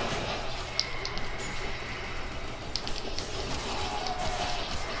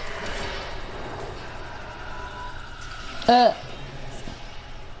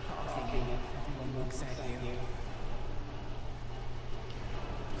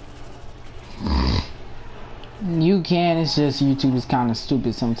 You can, it's just YouTube is kind of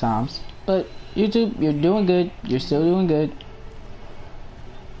stupid sometimes. But YouTube, you're doing good. You're still doing good.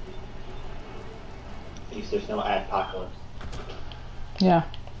 At least there's no apocalypse. Yeah.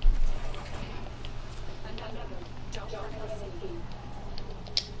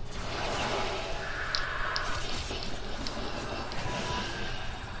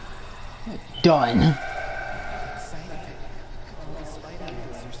 Done.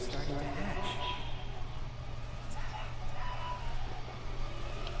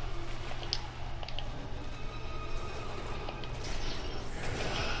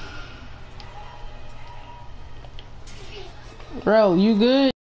 Bro, you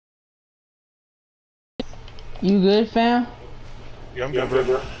good? You good, fam? Yeah, I'm good,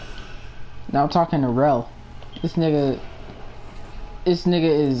 bro. Now I'm talking to Rel. This nigga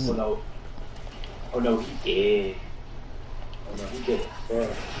is... Oh no, he did. Oh no, he did it. Bro.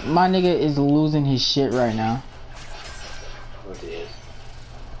 My nigga is losing his shit right now. Of course he is.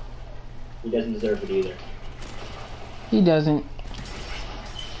 He doesn't deserve it either. He doesn't.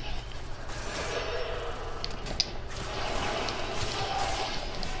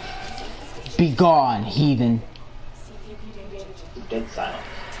 Be gone, heathen. Dead silence.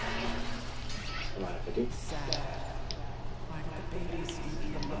 Come on, if I do.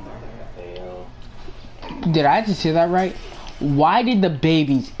 Fail. Did I just hear that right? Why did the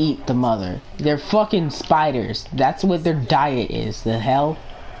babies eat the mother? They're fucking spiders. That's what their diet is. The hell?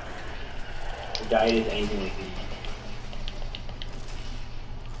 The diet is anything like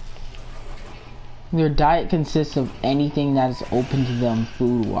Their diet consists of anything that is open to them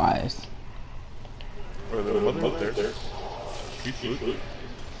food-wise. Or the mother up there. She's food.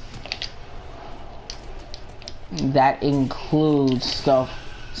 That includes stuff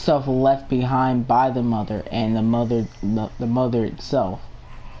left behind by the mother and the mother itself.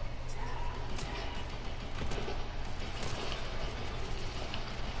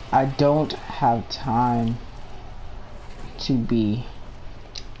 I don't have time to be.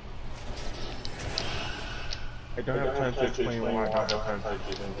 I don't have time to explain why I don't have time to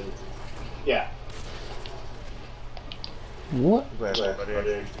explain. Yeah. What? Glad somebody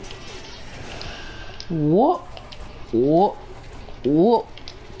actually. What? What? What?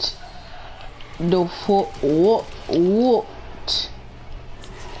 The fuck? What? What?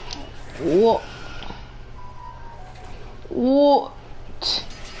 What? What?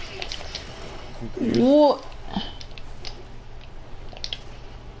 What?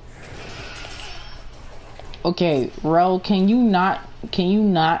 Okay, Rel, can you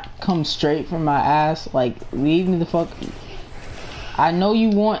not come straight from my ass? Like, leave me the fuck. I know you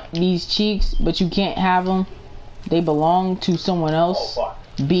want these cheeks, but you can't have them. They belong to someone else. Oh, fuck.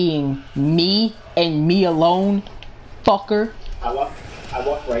 Being me and me alone, fucker. I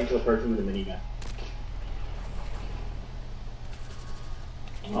walked right into a person with a minigun.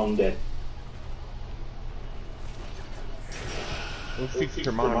 I'm dead. Let's fix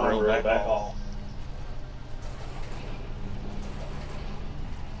your mom real back off.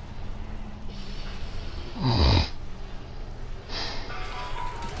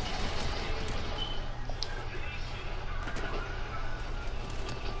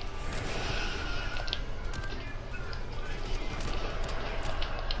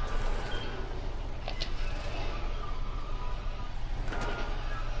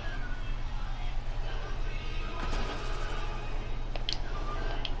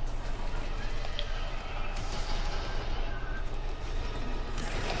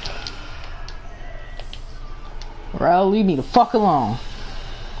 Rel, leave me the fuck alone.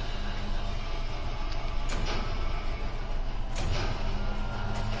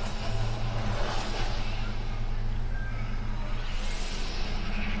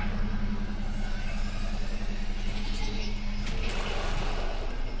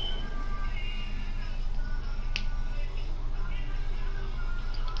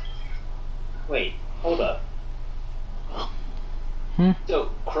 Wait, hold up. Hmm? So,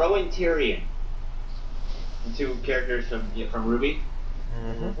 Crow and Tyrion, the two characters from Ruby,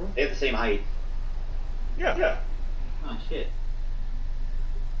 they have the same height. Yeah. Oh shit.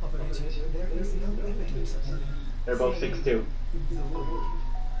 Operator, there is no evidence of any They're both 6'2". in the world.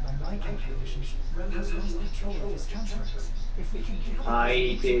 By my calculations, Rel has lost control of his transference. If we can gather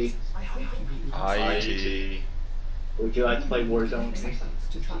I.E.T. I hope he will be IT. Would you like to play Warzone?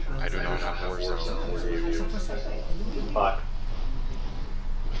 to track I do not have Warzone for you. Fuck.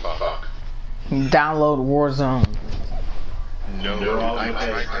 Fuck. Download Warzone. No, I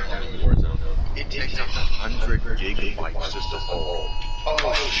have Warzone. It takes 100 gigabytes just to hold.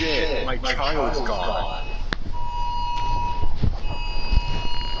 Oh shit, my child's gone.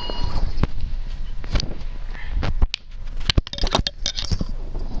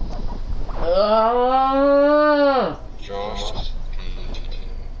 Just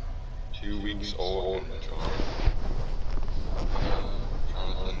 2 weeks old.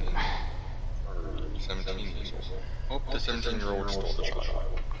 Jonathan, or 17 years old. Oh, the 17-year-old stole the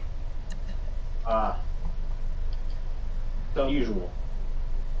child. So usual.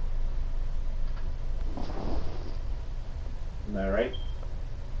 Am I right?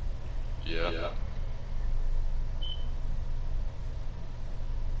 Yeah.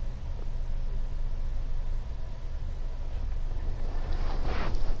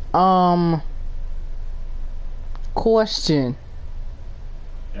 Question.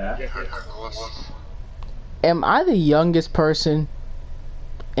 Yeah. Am I the youngest person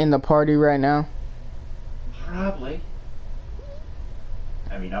in the party right now? Probably.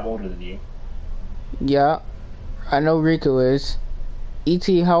 I mean, I'm older than you. Yeah. I know Rico is.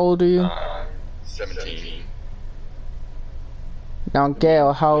 E.T., how old are you? 17. Now,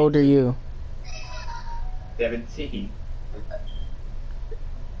 Gail, how old are you? 17.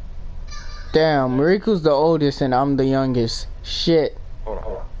 Damn, Rico's the oldest and I'm the youngest. Shit. Hold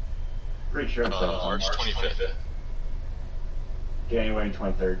on. Pretty sure I'm 17. March 25th. January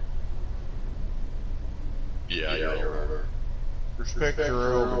 23rd. Yeah, you're right. Respect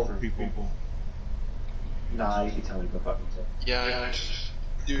your elder people. Nah, you can tell me go fuck himself. Yeah,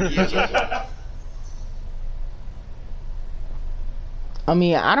 dude, he has a I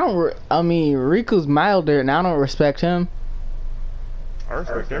mean, I mean, Riku's milder, and I don't respect him. I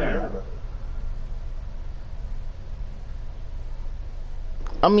respect everybody.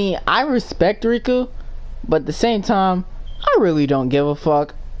 I mean, I respect Riku, but at the same time, I really don't give a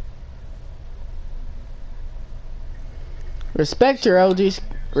fuck. Respect your elders.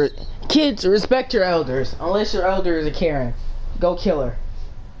 Kids, respect your elders. Unless your elder is a Karen. Go kill her.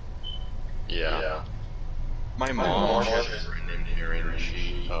 yeah. My mom has a friend named Karen.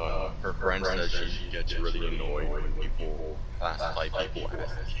 She, her friend says she gets really annoyed when people classify people as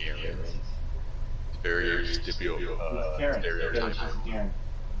Karens. It's very Karen. stereotyping. Karen.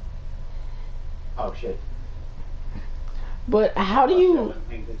 Oh shit. But how do you...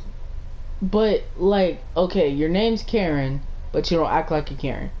 But, like, okay, your name's Karen, but you don't act like a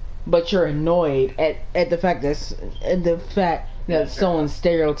Karen. But you're annoyed at the fact that someone's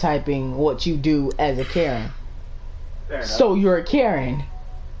stereotyping what you do as a Karen. So you're a Karen.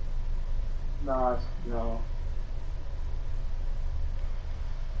 No.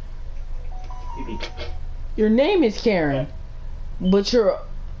 Your name is Karen, but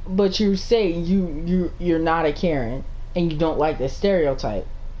you say you're not a Karen and you don't like the stereotype.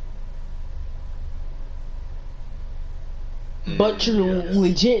 But you're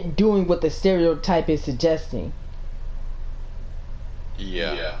legit doing what the stereotype is suggesting.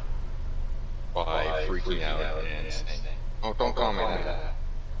 Yeah. By freaking out and saying, "Oh, don't call me that."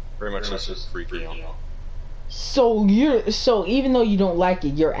 Very much just freaking out. So even though you don't like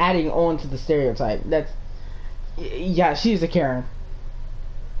it, you're adding on to the stereotype. Yeah, she's a Karen.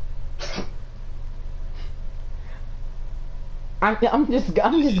 I'm just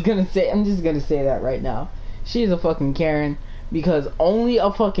gonna say that right now. She's a fucking Karen because only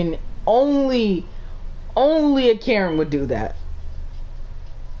a Karen would do that.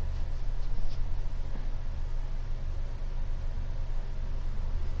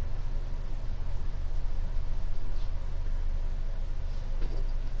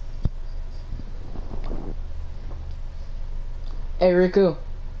 Hey Riku.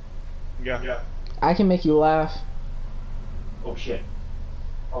 Yeah. I can make you laugh. Oh shit.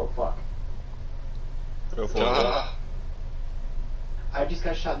 Oh fuck. Go for it. I just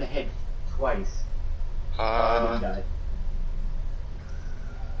got shot in the head twice. I died.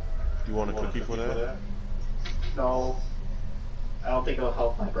 You want a cookie for that? No. I don't think it'll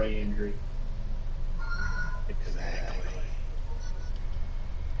help my brain injury. Exactly.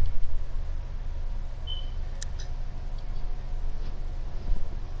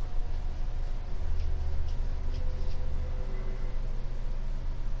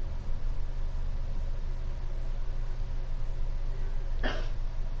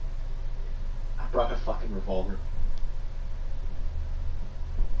 I brought a fucking revolver.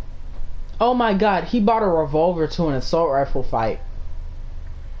 Oh my god, he bought a revolver to an assault rifle fight.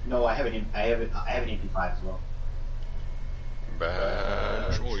 No, I have an MP5 as well.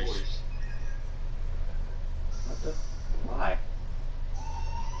 Bad choice. What the? Why?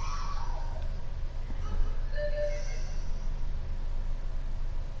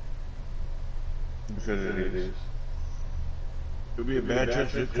 Because it is. It would be a bad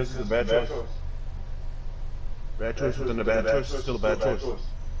choice just as a bad choice. Bad choice within a bad choice is still a bad choice.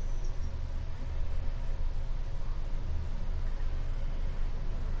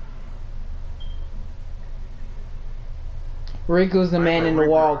 Riku's the man in the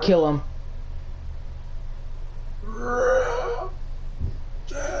wall, kill him.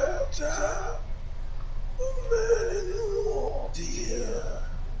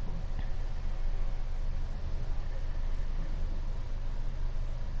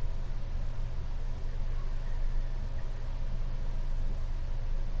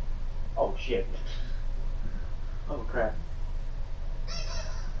 Oh shit. Oh crap.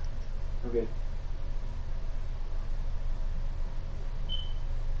 Okay.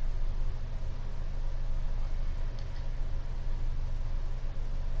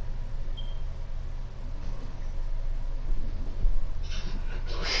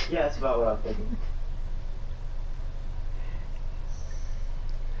 Yeah, that's about what I was thinking.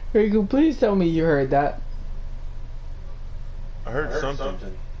 Riku, please tell me you heard that. I heard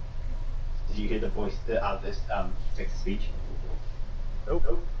something. Did you hear the voice of this text speech?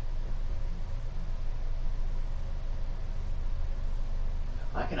 Nope.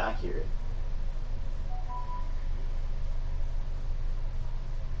 Why can I hear it?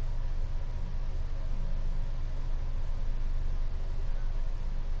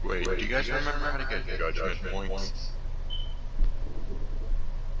 Wait, do you guys remember how to get judgment points?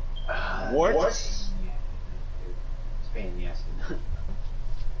 What? pain in the ass.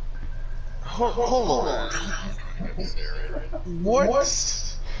 Hold on.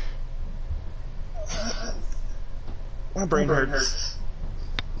 What? My brain hurts.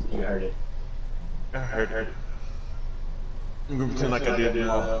 You heard it. I heard it. I'm gonna pretend like I didn't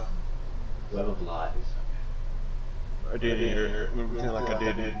know. Web of lies. I didn't hear it. I'm gonna pretend like I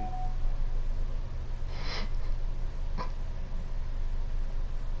didn't.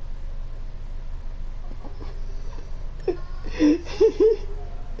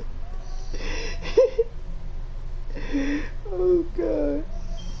 Oh god.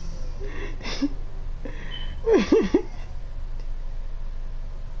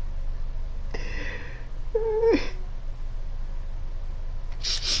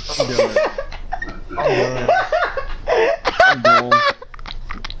 I'm done. I'm done.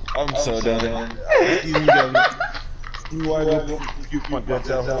 I'm so done. You done. You are you want that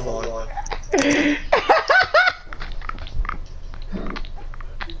out. Hold on.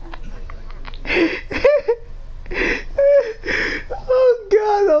 Oh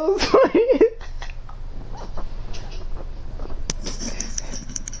god, that was funny.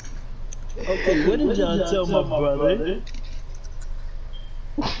 Okay, what did y'all tell my brother?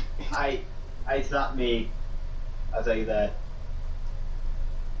 It's not me. I'll tell you that.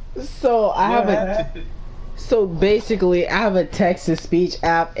 So I have a so basically I have a text to speech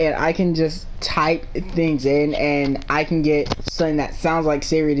app and I can just type things in and I can get something that sounds like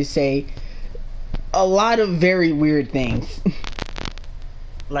Siri to say a lot of very weird things.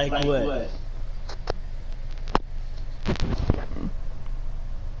 Like what?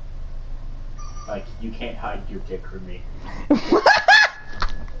 Like, you can't hide your dick from me.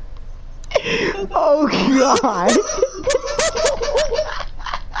 Oh god.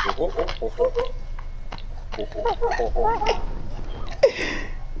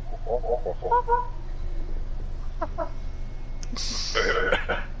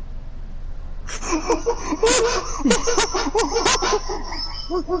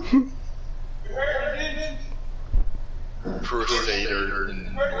 Crusader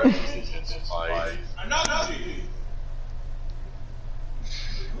and noises intensified.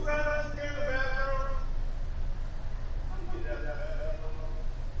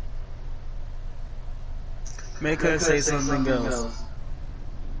 Make her say something else.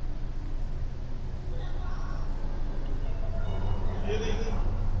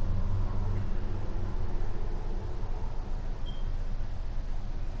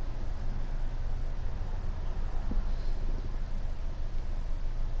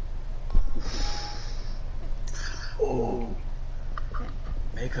 Oh.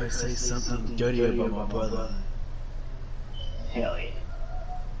 Make her say something dirty about my brother. Hell yeah.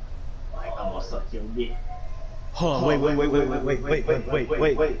 Like, almost sucked your dick. Hold on, wait.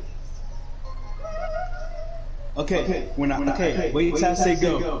 Okay, wait till I say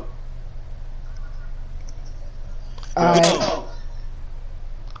go. Alright.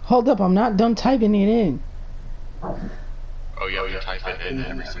 Hold up, I'm not done typing it in. Oh yeah, you type it in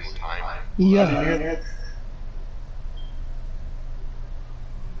every single time. Yeah.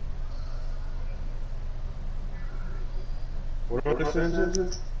 What about the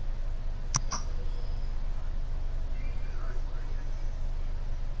sentence?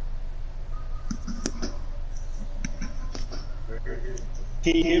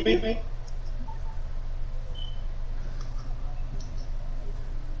 Can you hear me?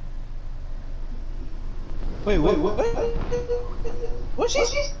 Wait, what? What's she?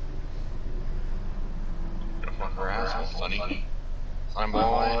 Don't fuck her ass, Sonny. Son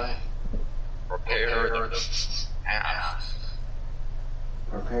boy. Prepare the ass.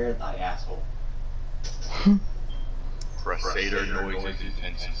 Prepare thy asshole. Crusader noises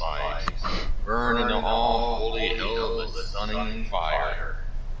intensified. Burn into all holy hell of the stunning fire.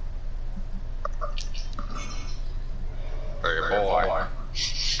 Hey boy,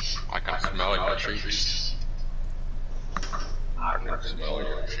 I can smell your cheeks. I can smell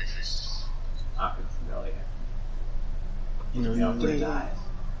your cheeks. I can smell it. You know Smell you your eyes.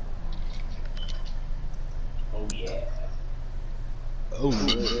 Oh yeah. Oh,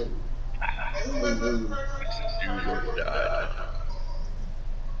 man.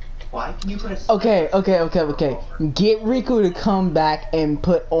 Why can you put a Okay. Get Riku to come back and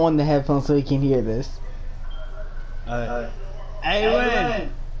put on the headphones so he can hear this. Hey,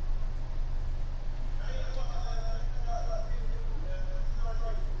 Ren!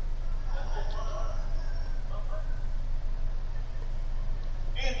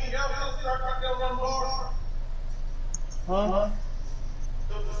 Huh?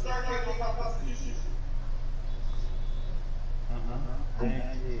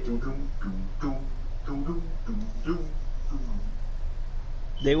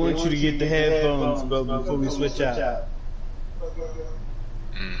 They want you to get the headphones, bro, before we switch out.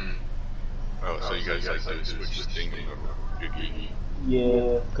 Mm. Oh, so you guys like to switch things over?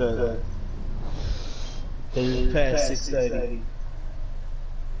 Yeah, cause it's past 6:30.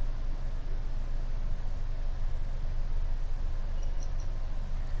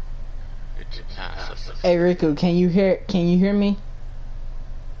 It's past. Hey Riku, can you hear me?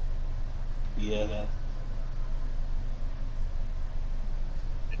 Yeah.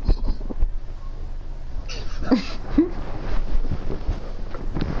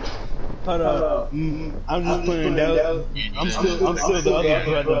 Hold on. I'm just putting it out. I'm still the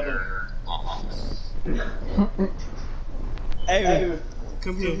other brother. Hey,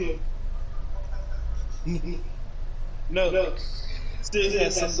 come here. No, Siri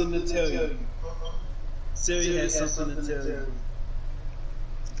has something to tell you. Siri has something to tell you.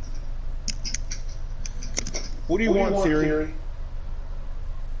 What do you want, Siri?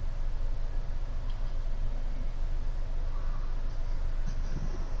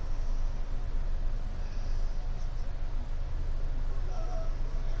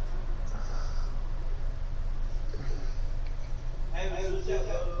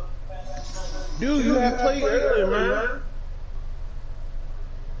 Dude, you have played earlier, man.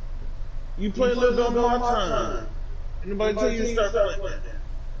 You play a little bit on my time. Anybody tell you to start playing?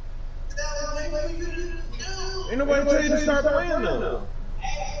 Ain't nobody tell you to start playing though.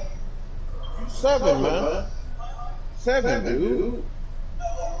 7, man. 7, dude.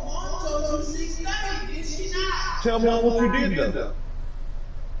 Tell Mom what you did though.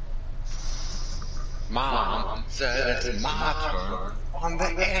 Mom said it's my turn on the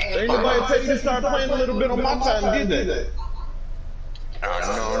Xbox. Ain't nobody tell you to start playing a little bit on my time, did they? No.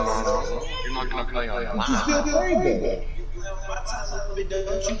 You're not gonna play on But you still mine. played though.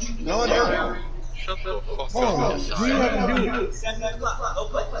 No, I don't. Shut the fuck Hold on, up. do you have to do it? 7 o'clock. Go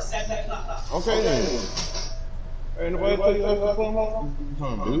play for 7 o'clock. Okay then. Ain't nobody tell you to play on my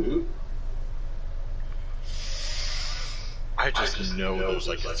time, dude. I just know there's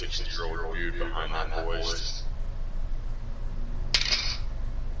like a 60-year-old dude behind that voice.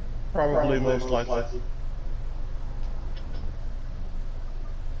 Probably most likely.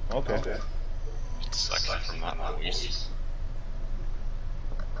 Okay. Sexy from that voice.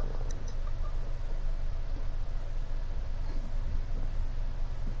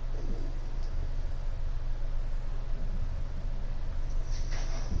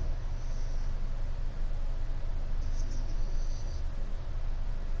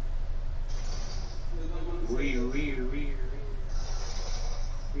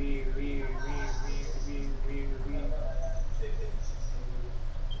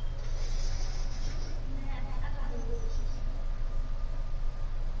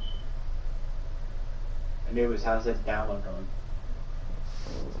 I knew his house had download on.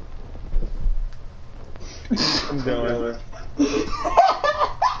 I'm done.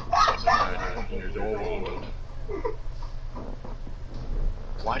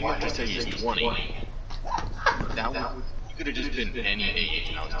 Why do you have to say he's 20? That would, you could have just been any age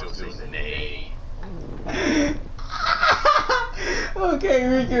and I would still say nay. Okay,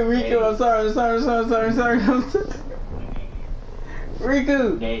 Riku, I'm sorry. I'm sorry.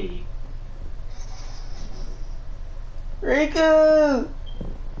 Riku! Nay. Riku!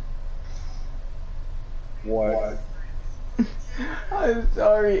 What? I'm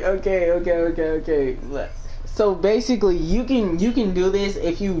sorry. Okay. So basically, you can do this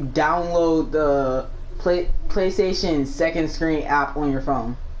if you download the PlayStation second screen app on your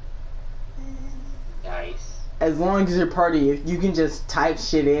phone. Nice. As long as your party, you can just type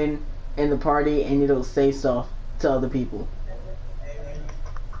shit in the party and it'll say stuff to other people.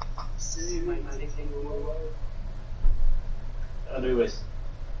 Lewis.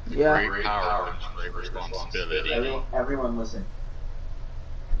 Yeah. Great power comes great responsibility. Everyone listen.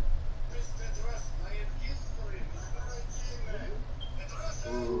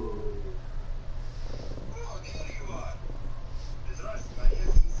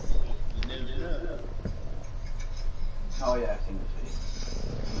 Oh yeah, I've seen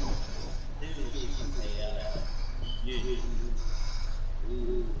this video.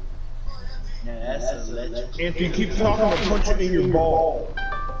 Yeah, that's electric. If you keep talking, I'll punch it in your ball.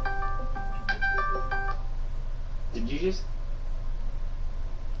 Did you just?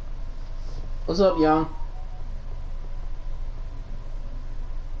 What's up, young?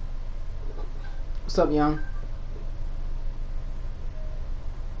 What's up, young?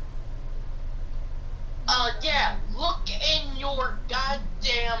 Yeah, look in your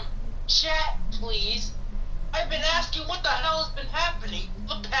goddamn chat, please. I've been asking what the hell has been happening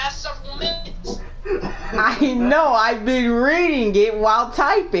for the past several minutes. I know, I've been reading it while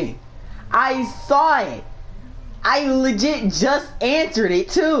typing. I saw it. I legit just answered it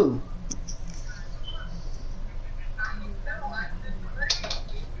too.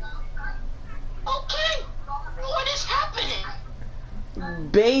 Okay, what is happening?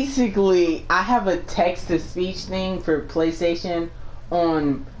 Basically, I have a text-to-speech thing for PlayStation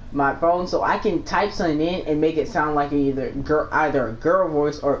on my phone, so I can type something in and make it sound like either a girl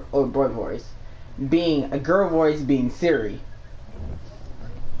voice or boy voice. Being a girl voice being Siri.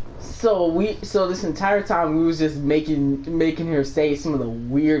 So this entire time we was just making her say some of the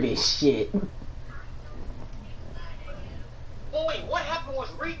weirdest shit. Boy, what happened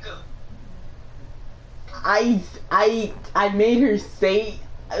with Rika? I made her say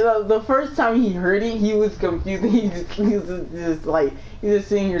the first time he heard it, he was confused. He was just like he's just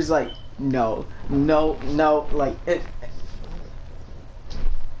sitting here, just like no, like it.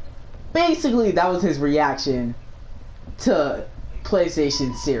 Basically, that was his reaction to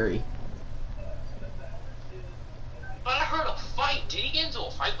PlayStation Siri. But I heard a fight. Did he get into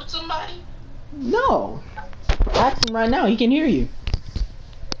a fight with somebody? No, ask him right now. He can hear you.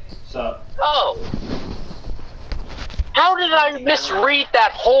 So. Oh. How did I misread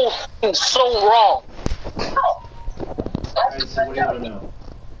that whole thing so wrong? Alright, so what do you want to know?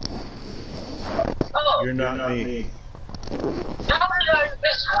 You're not me. How did I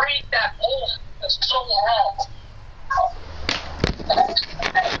misread that whole thing so wrong?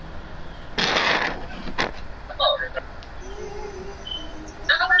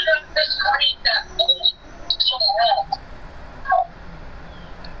 How did I misread that whole thing so wrong?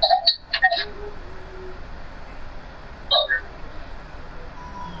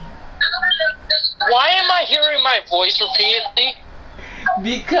 Why am I hearing my voice repeatedly?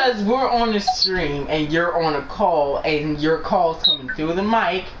 Because we're on a stream and you're on a call and your call's coming through the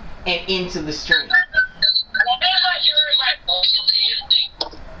mic and into the stream. Why am I hearing my voice repeatedly?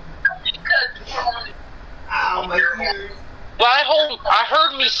 Because we're on a... Ow, my ears! But I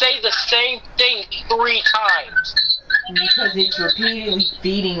heard me say the same thing 3 times. Because it's repeatedly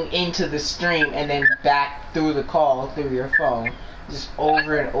feeding into the stream and then back through the call through your phone. Just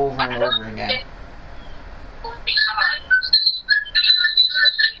over and over and over again.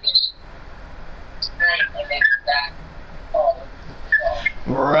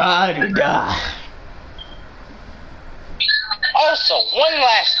 Ride or die. Also, one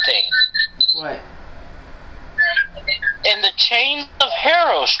last thing. What? In the Chains of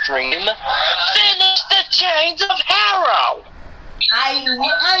Harrow stream, finish the Chains of Harrow! I'm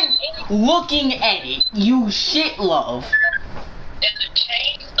looking at it, you shit love. In the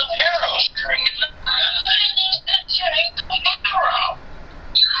Chains of Harrow stream, finish the Chains of Harrow!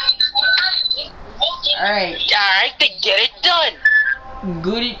 Alright, then get it done!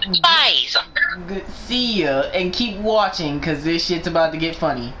 good Guys! Good see ya, and keep watching, cause this shit's about to get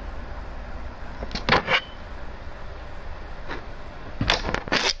funny.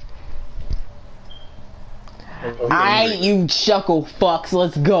 Alright, you chuckle fucks,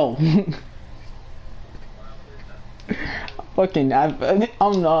 let's go. Fucking,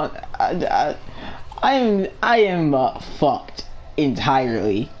 I'm not. I am fucked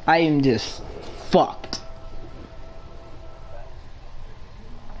entirely. I am just fucked.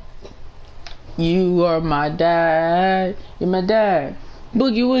 You are my dad. You're my dad.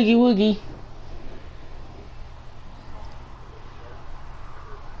 Boogie woogie woogie.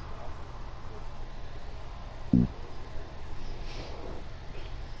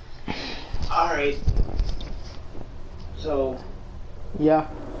 Alright. So. Yeah.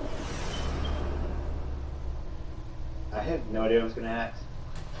 I have no idea what I was gonna ask.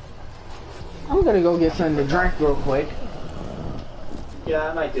 I'm gonna go get something to drink real quick. Yeah,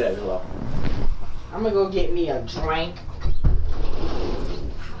 I might do that as well. I'm gonna go get me a drink.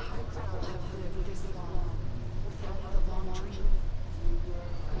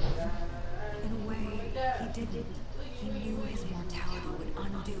 In a way, he didn't. He knew his mortality would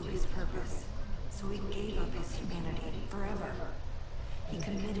undo his purpose, so he gave up his humanity forever. He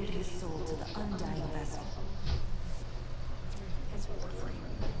committed his soul to the undying vessel. His warframe.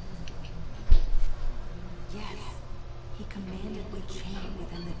 Yes, he commanded we chain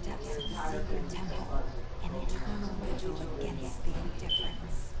within the depths of the sacred temple, an eternal vigil against the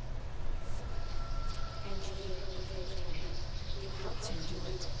indifference. And you helped him do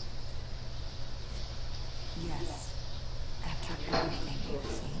it. Yes, after everything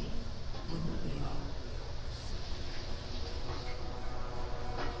you've seen, wouldn't you?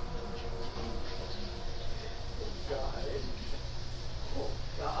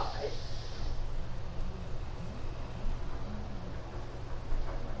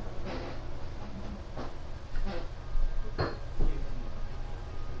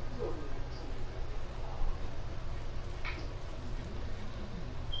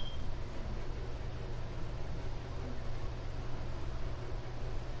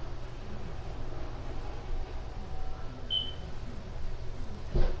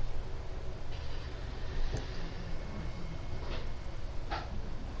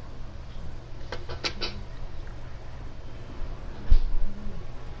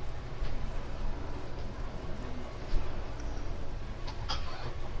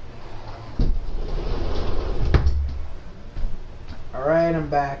 him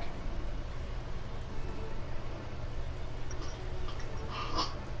back.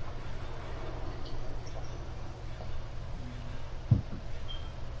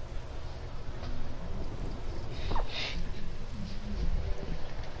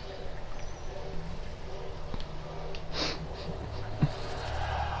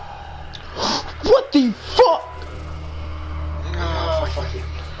 What the fuck?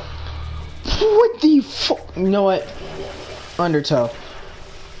 What the fuck? You know what? Undertow.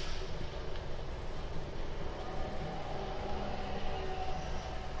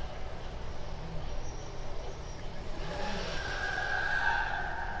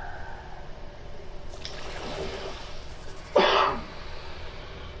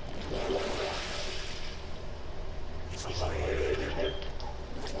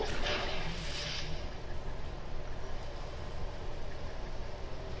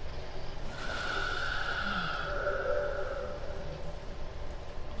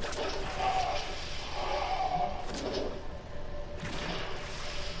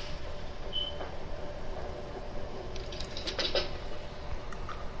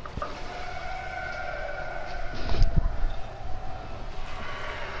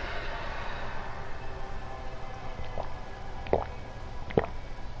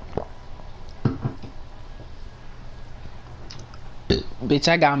 Bitch,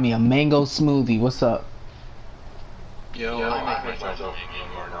 I got me a mango smoothie. What's up? Yo, I make myself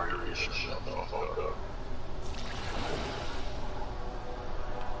a margarita. Shut the fuck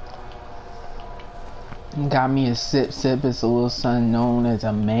up. Got me a sip. It's a little something known as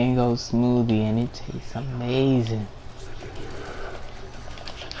a mango smoothie, and it tastes amazing.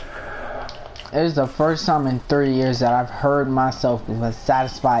 It is the first time in 30 years that I've heard myself with a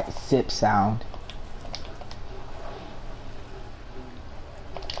satisfied sip sound.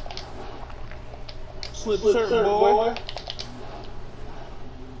 Slip shirt, boy.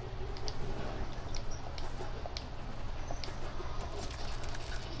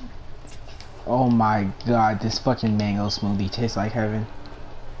 Oh my god, this fucking mango smoothie tastes like heaven.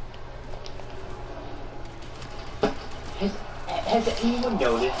 Has anyone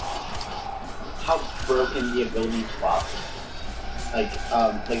noticed how broken the ability to swap? Like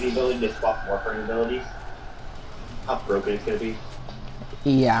the ability to swap warframe abilities? How broken it's gonna be?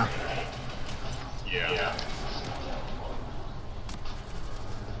 Yeah. Yeah.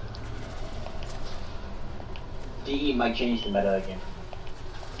 DE might change the meta again.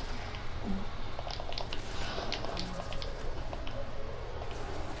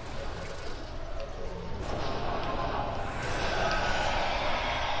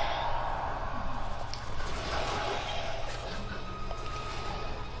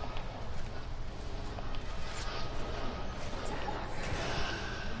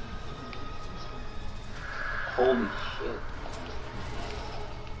 Holy shit.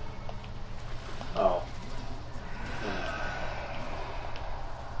 Oh.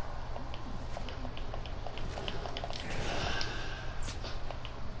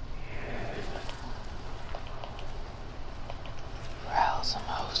 Rouse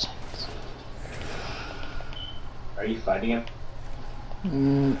emotions. Are you fighting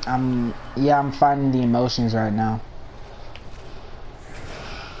him? I'm fighting the emotions right now.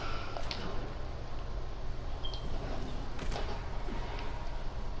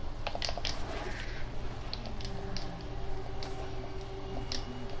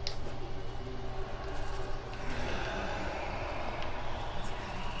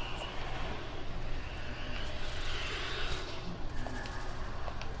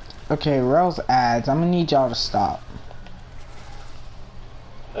 Okay, Rel's ads. I'm gonna need y'all to stop.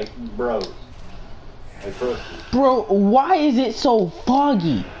 Like, bros. Like, bros. Bro, why is it so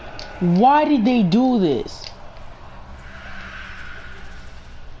foggy? Why did they do this?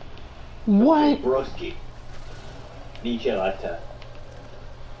 What? Broski. Need you like to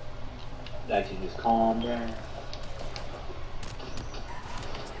actually just calm down.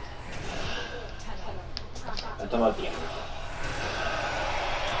 I'm talking about the enemy.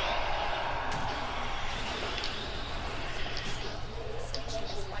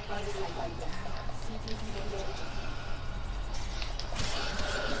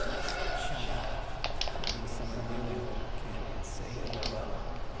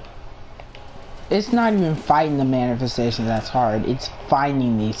 It's not even fighting the manifestations that's hard. It's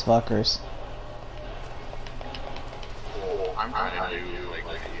finding these fuckers. I'm trying to do like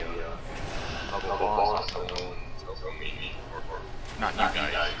the boss alone, so me, or not you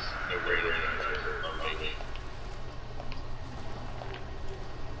guys, no greater than me.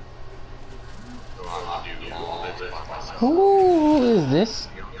 So I'll do all of this myself. Who is this?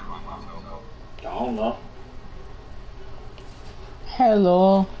 I don't know.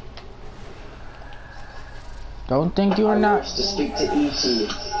 Hello. Don't think you are I not. wish to speak to E.T.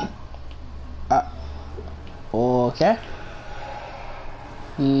 Okay.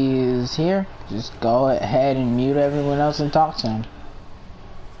 He's here. Just go ahead and mute everyone else and talk to him.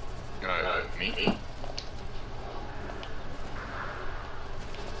 Me?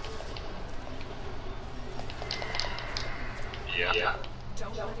 Yeah.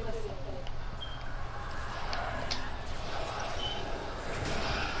 Don't let it listen.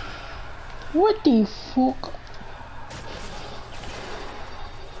 What the fuck?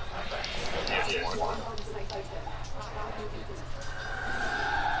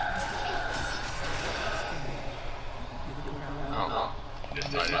 Oh.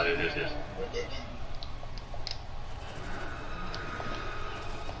 Decided it is.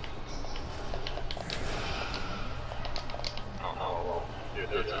 Oh, yeah,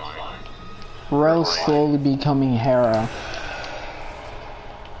 that's fine. Rose slowly becoming harrow.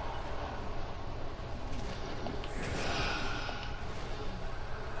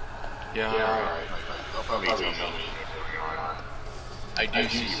 Yeah, alright. I'll probably tell me what's going on. I do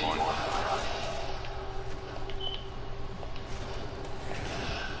see one.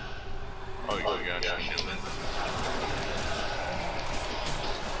 Oh, you got chilling.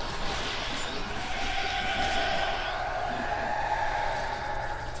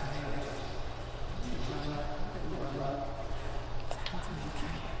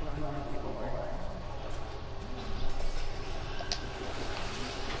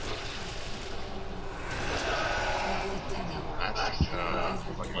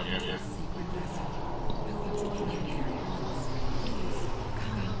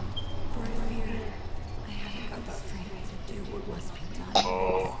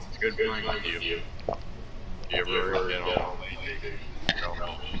 Oh, it's good playing with you. You ever get on lately?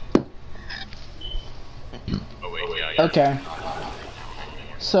 Oh wait, yeah. Okay.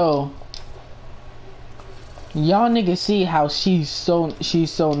 So y'all niggas see how she's so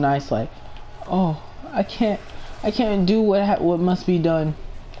nice, like, oh, I can't do what must be done.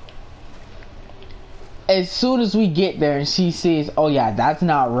 As soon as we get there and she says, oh yeah, that's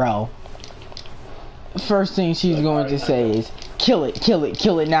not real, first thing she's going to say is, kill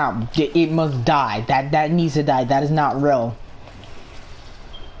it now. It must die. That needs to die. That is not real.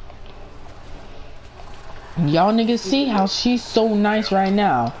 Y'all niggas see how she's so nice right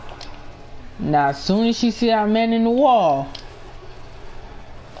now. Now as soon as she see that man in the wall,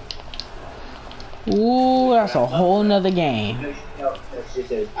 ooh, that's a whole nother game. No, she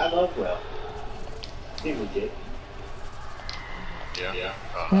says, I love Will. Seems legit. Yeah.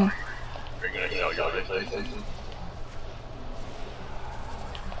 Are you gonna tell y'all this PlayStation?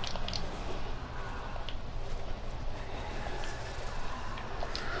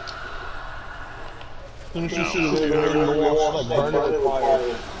 Finish this shit in the wall, like burn it with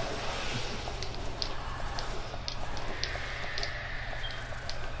fire.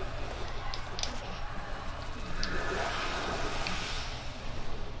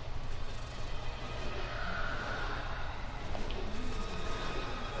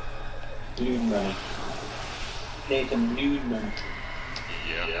 Nude money. Nathan, nude money.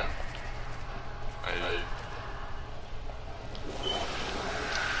 Yeah.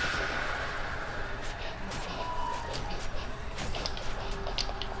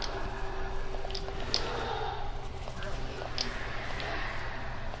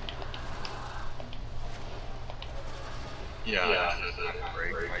 Yeah, that's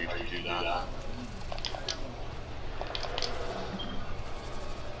great. I usually do that.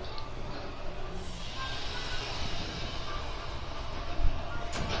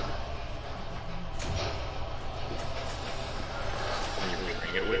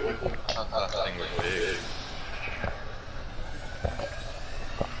 That thing was big.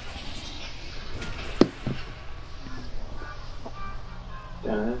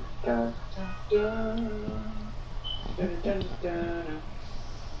 Dun, dun, dun, dun, dun, dun.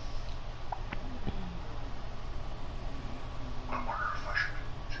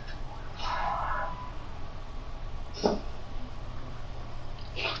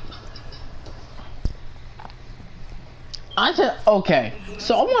 Okay,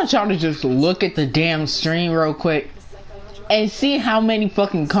 so I want y'all to just look at the damn stream real quick and see how many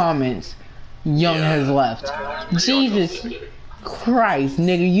fucking comments Young has left. Jesus Christ,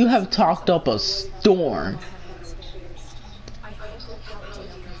 nigga, you have talked up a storm.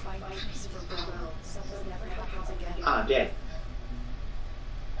 Ah, dead.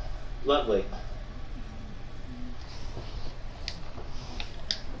 Lovely.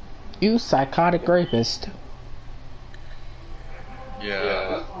 You psychotic rapist.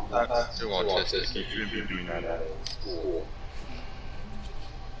 Yeah, that's too autistic. You shouldn't be doing that at school.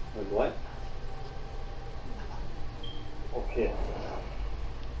 Like what? Okay.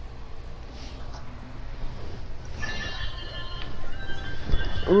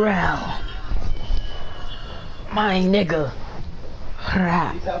 Rel. My nigga.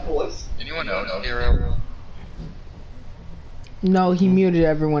 Rah. That voice? Anyone else here? No, he muted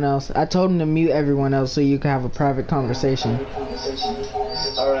everyone else. I told him to mute everyone else so you could have a private conversation.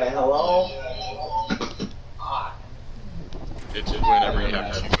 Alright, hello? It's whenever you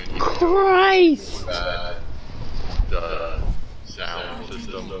have too many. Christ! The sound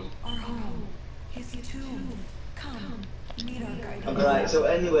system. Our home. His tomb. Come. Meet our guide. Alright, so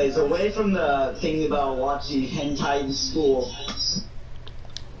anyways, away from the thing about watching hentai in school.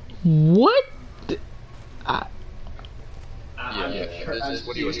 What? Yeah, this is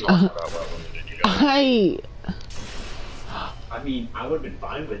what he was talking about. I mean, I would've been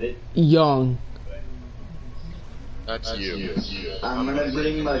fine with it. young. That's you. I'm gonna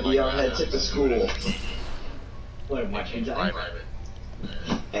bring my VR headset to school What, watch hentai?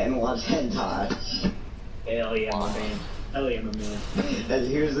 and watch hentai. Hell yeah, my man. Hell yeah, my man. And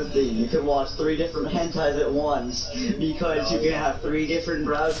here's the thing, you can watch 3 different hentais at once because you can have 3 different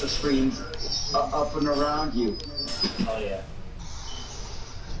browser screens up and around you. Oh yeah.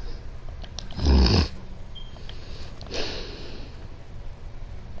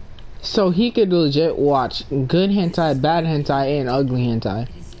 So he could legit watch good hentai, bad hentai, and ugly hentai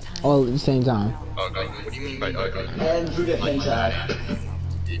all at the same time. Ugly? What do you mean by ugly? And Buddha hentai.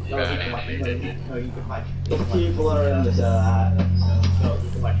 No, you can watch. If people are into that. No, you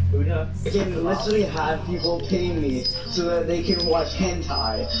can watch Buddha. I can literally have people pay me so that they can watch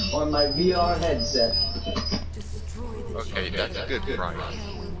hentai on my VR headset. Okay, that's a good price.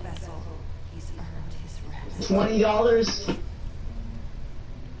 $20?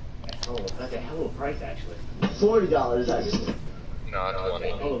 Oh, that's a hell of a price, actually. $40 actually. Not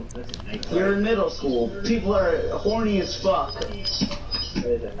 20. Oh, that's a nice price. You're in middle school. People are horny as fuck. That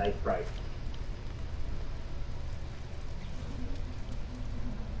is a nice price.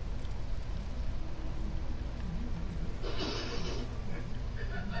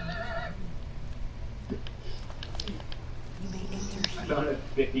 I found a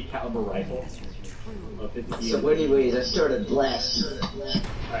 50 caliber rifle. Oh, 50 So anyways, I started blasting.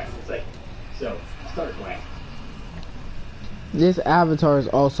 Alright, it's like, so, start blasting. This avatar is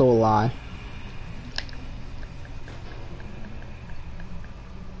also a lie.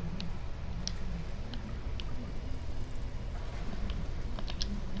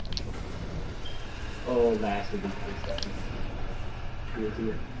 Oh, last would be 3 seconds.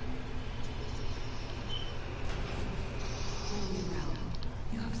 Here.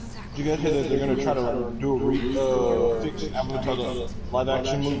 Did you guys hear that they're gonna try to do a fix Avatar the live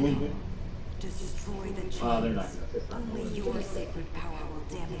action movie? Destroy the chains. Oh, they're not gonna fix that. Only your sacred power will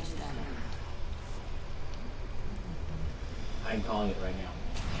damage them. I'm calling it right now.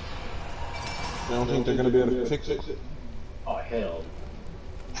 I don't think they're gonna be able to fix it. Oh, hell.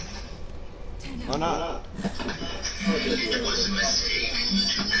 Why not?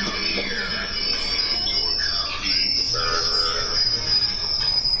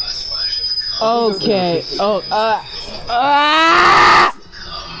 Okay. Oh,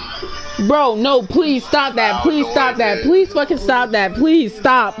 bro, no, please stop that. Please stop that. Please fucking stop that. Please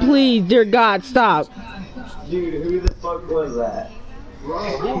stop. Please, dear God, stop. Dude, who the fuck was that?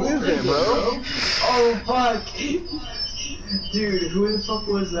 Bro, who is that, bro? Oh fuck! Dude, who the fuck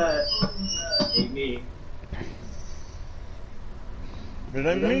was that? Ain't me. Did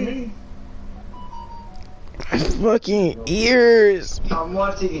that me? Fucking ears. I'm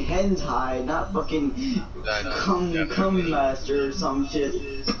watching hentai, not fucking cum master or some shit.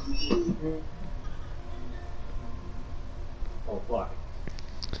 Oh, fuck.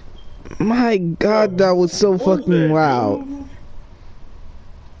 My God, that was so fucking loud.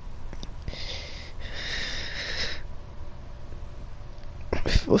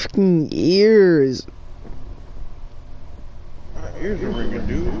 Fucking ears. My ears are ringing,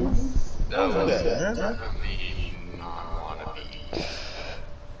 dude. That was that? definitely not wannabe.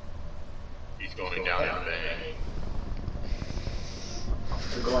 He's going down in a bang.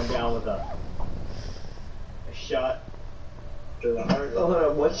 We're going down with a shot to the heart. Oh, hold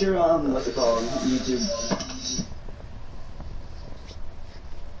on, what's your, what's it called? YouTube.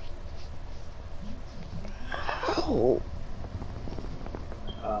 Oh.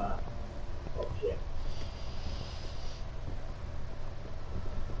 Oh shit.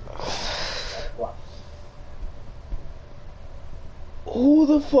 What? Who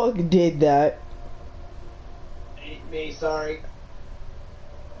the fuck did that? Ain't me, sorry.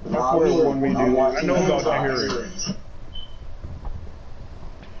 I swear it wasn't me, dude. I know y'all can hear it.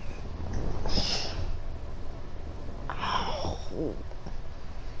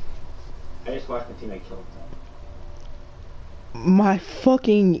 I just watched my teammate kill himself. My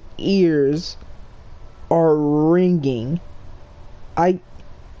fucking ears are ringing. I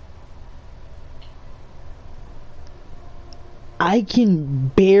can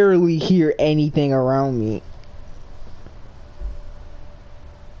barely hear anything around me.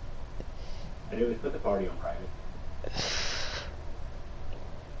 I knew we put the party on private.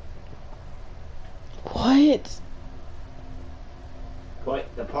 What?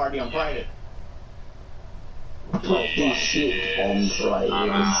 Put the party on private. Put the shit on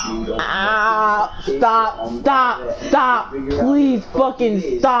private. Ah! Stop! Please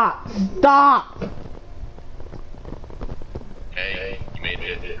fucking stop! Stop! Hey, you made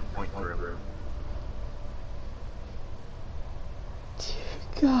it your point forever.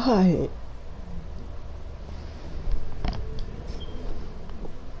 God.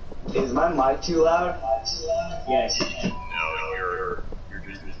 Is my mic too loud? Yes. No, you're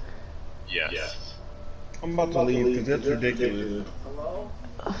just... Yes. I'm about to leave because that's ridiculous. Hello?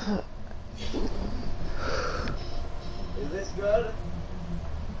 Is this good?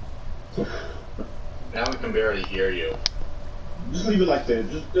 Now we can barely hear you. Just leave it like that.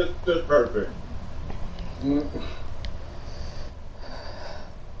 Just perfect.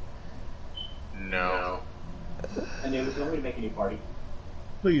 No. And it was going to make any party.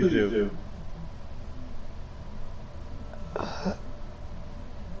 Please do.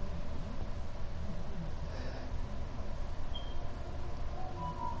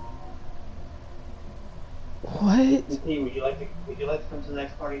 What? Hey, would you like to come to the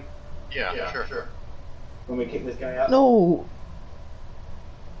next party? Yeah, sure. When we kick this guy out? No.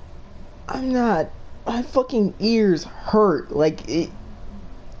 I'm not. My fucking ears hurt. Like, it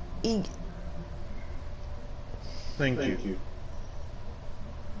Thank you.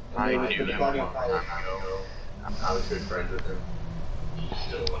 I knew him a long time ago. I was good friends with him. He's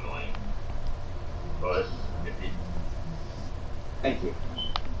still annoying. But if he... Thank you.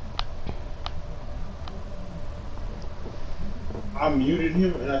 I muted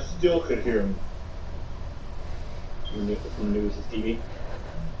him and I still could hear him. From the news to TV?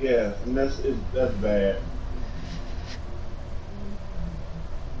 Yeah, and that's bad.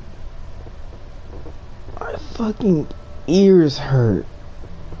 my fucking ears hurt.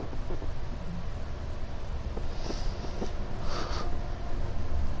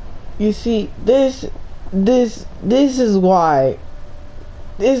 You see, this is why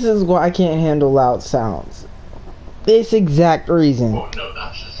I can't handle loud sounds. This exact reason. Oh no,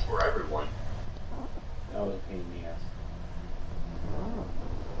 that's just for everyone. That was a pain in the ass.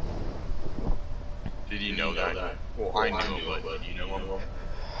 Did you know that? Well, I knew, but did you know him?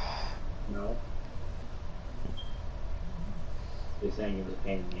 No. They're saying it was a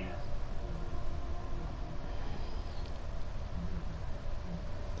pain in the ass.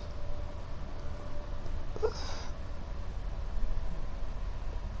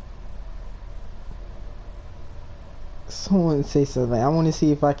 Someone say something. I want to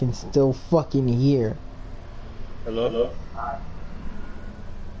see if I can still fucking hear. Hello?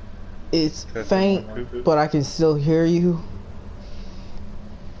 It's faint, but I can still hear you.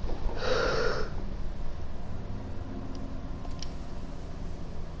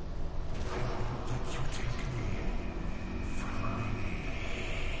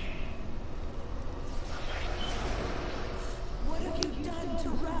 What have you done to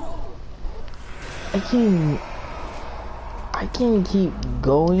Rel? I can keep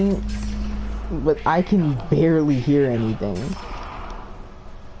going, but I can barely hear anything.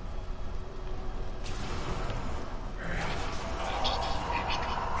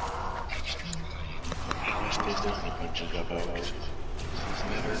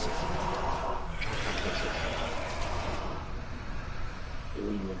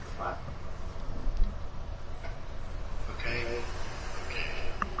 Okay.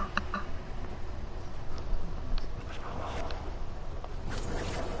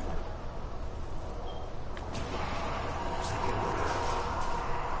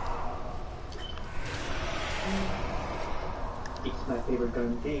 It's my favorite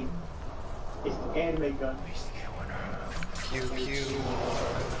gun game. It's the anime gun. Pew pew.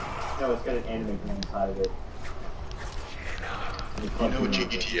 No, it's got an anime gun inside of it. You know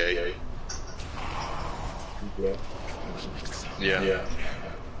GTA? Yeah. Yeah.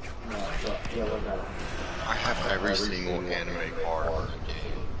 No, what got it? I have every single anime card in the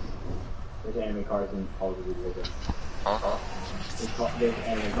game. There's anime cards in Call of Duty Warzone. Huh? There's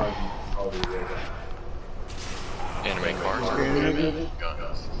anime cards in Call of Duty Warzone. Anime cards or anime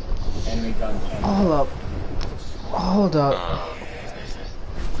guns? Anime guns. Anime Hold up.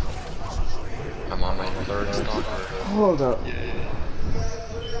 I'm on my third stalker. Hold up. Yeah.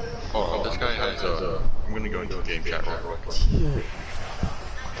 Oh, this guy has I'm gonna go into game chat real quick. Dude.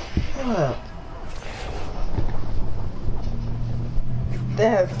 What?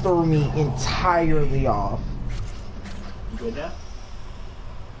 That threw me entirely off. You good now?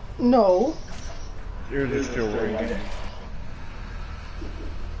 No. Yours is still ringing.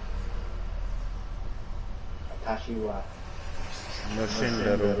 Kashiwa.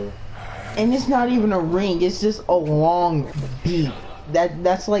 And it's not even a ring, it's just a long beat.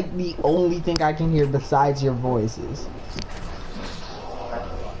 That's like the only thing I can hear besides your voices.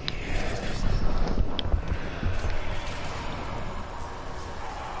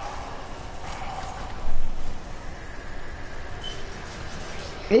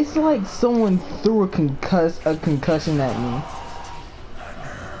 It's like someone threw a concussion at me.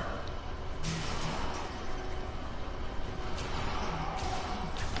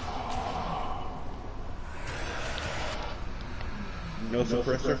 No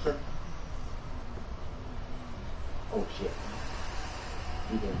suppressor? Oh shit.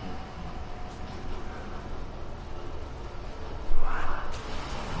 You did.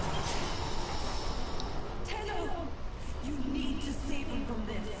 Tenno! You need to save him from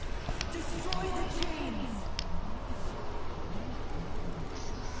this. Destroy the chains.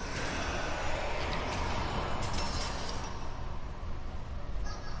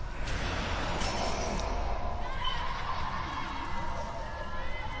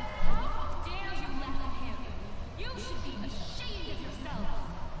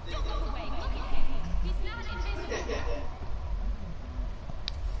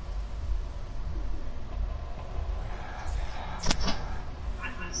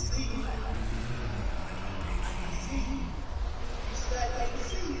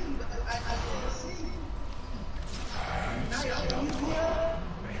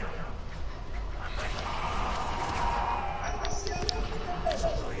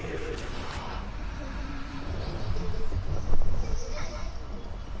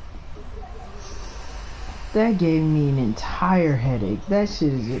 That gave me an entire headache. That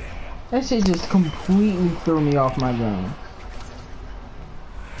shit just completely threw me off my game.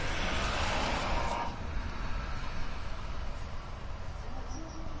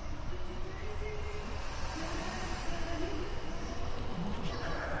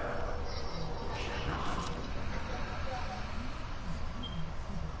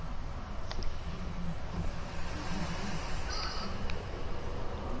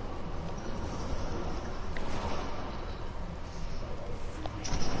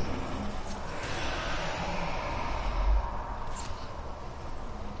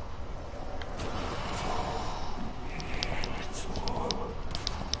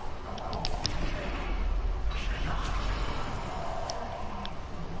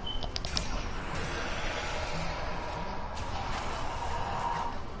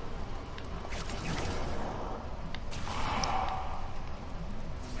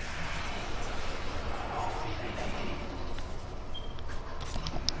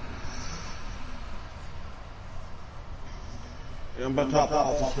 I'm about to hop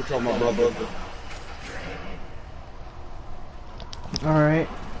off and switch on my brother. Alright.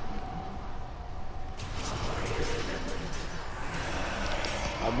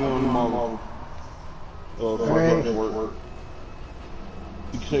 I'm doing my Alright. work.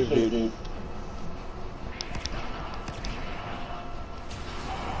 You can save the game.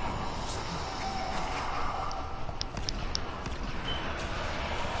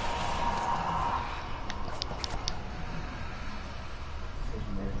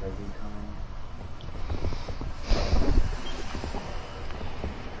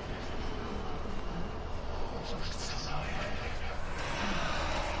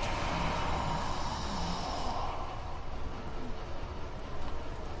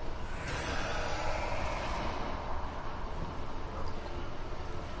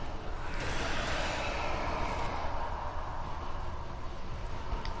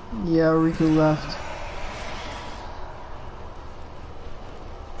 Yeah, Riku left.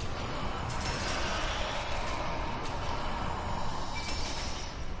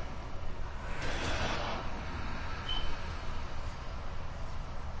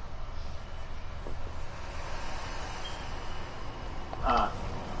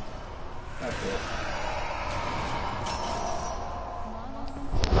 That's it.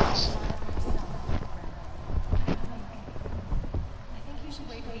 I think you should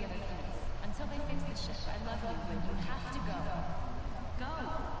wait for the other kids until they fix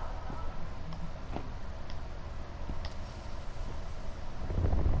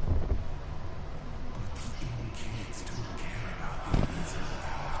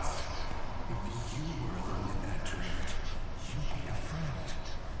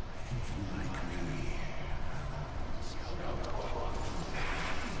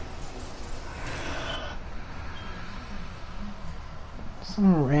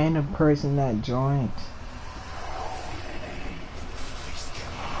Some random person that joined.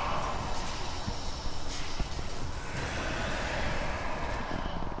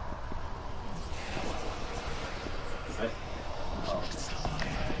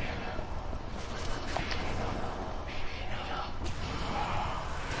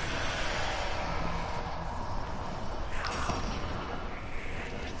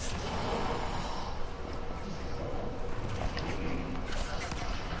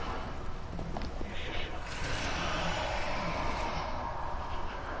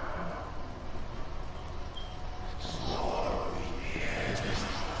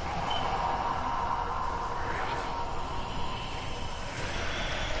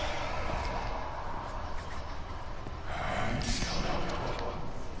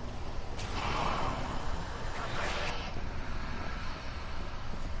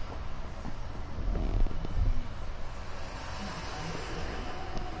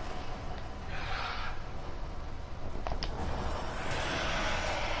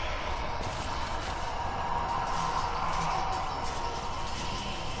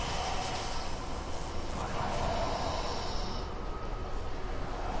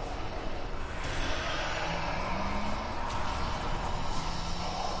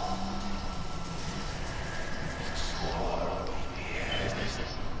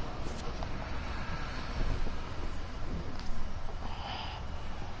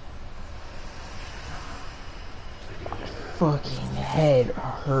 Fucking head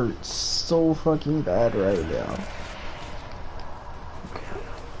hurts so fucking bad right now.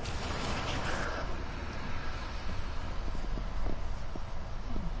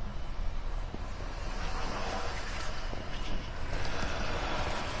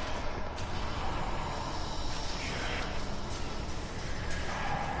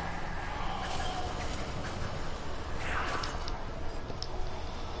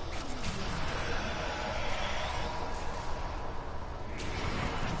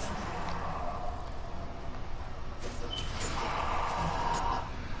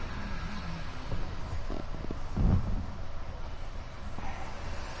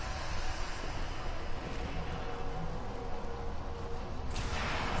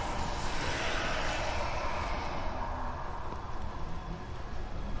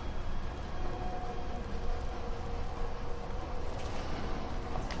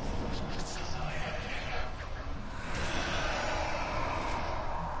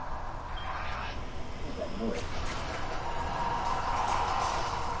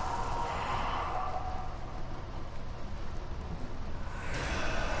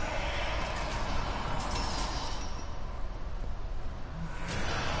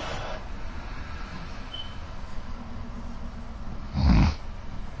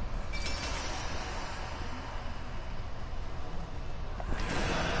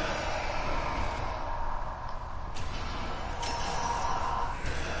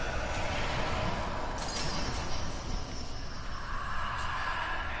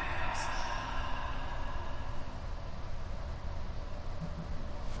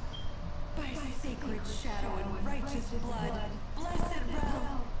 Sacred shadow and righteous blood, blessed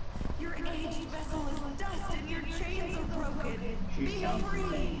realm. Your aged vessel is dust and your chains are broken. Be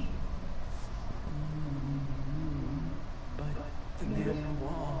free. But the man on the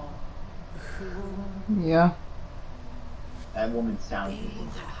wall, Yeah. That woman sounds. They will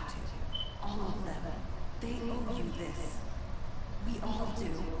have to. All of them. They owe you this. We all do.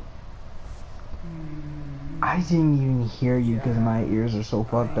 I didn't even hear you because my ears are so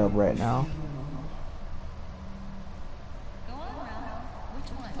fucked up right now. Go on, Ralph. Which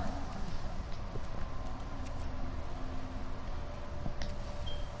one?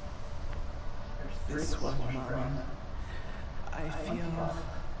 this one, Mama. I feel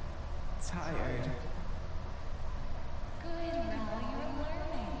tired. Good, Ralph. You're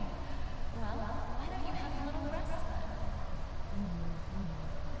learning. Well, why don't you have a little rest then?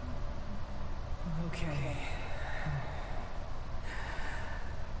 Okay.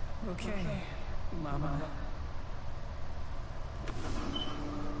 Okay, Mama.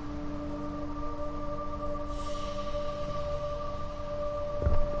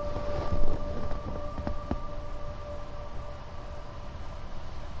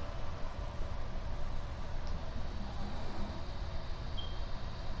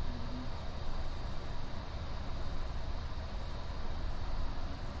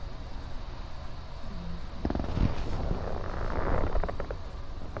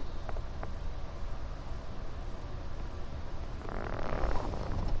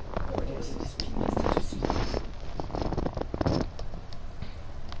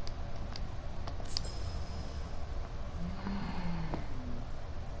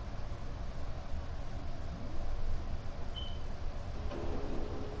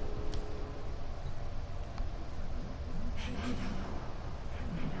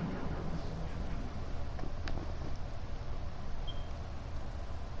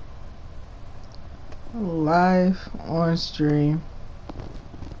 live on stream.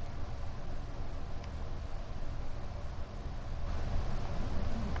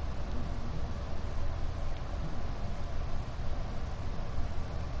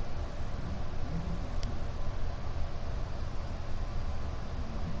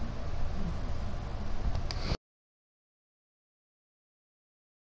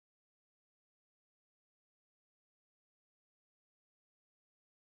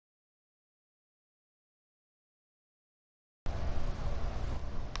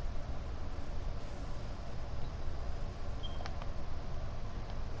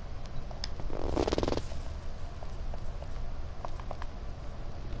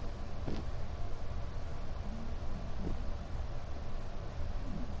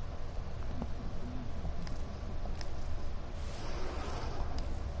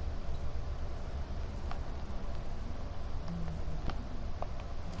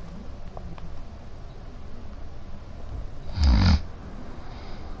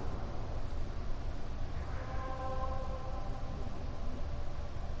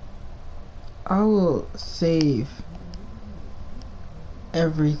 I will save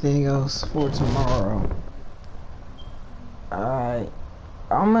everything else for tomorrow. Alright,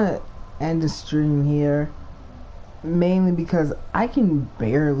 I'm gonna end the stream here, mainly because I can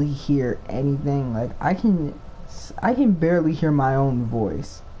barely hear anything. Like, I can barely hear my own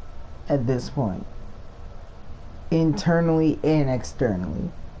voice at this point, internally and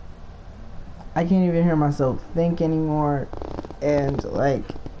externally. I can't even hear myself think anymore, and like,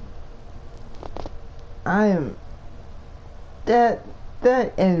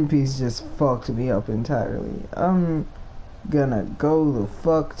 that end piece just fucked me up entirely. I'm gonna go the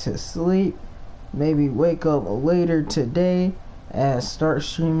fuck to sleep, maybe wake up later today and start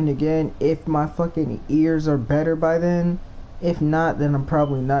streaming again if my fucking ears are better by then. If not, then I'm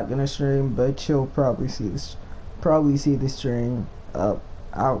probably not gonna stream, but you'll probably see the stream up.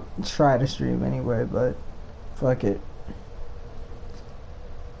 I'll try to stream anyway, but fuck it.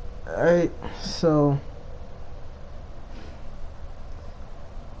 Alright, so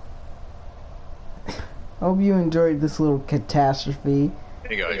hope you enjoyed this little catastrophe.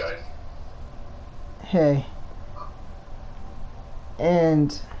 Hey guys. Hey.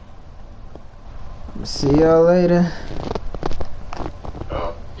 And see y'all later.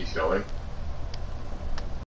 Oh, he's going.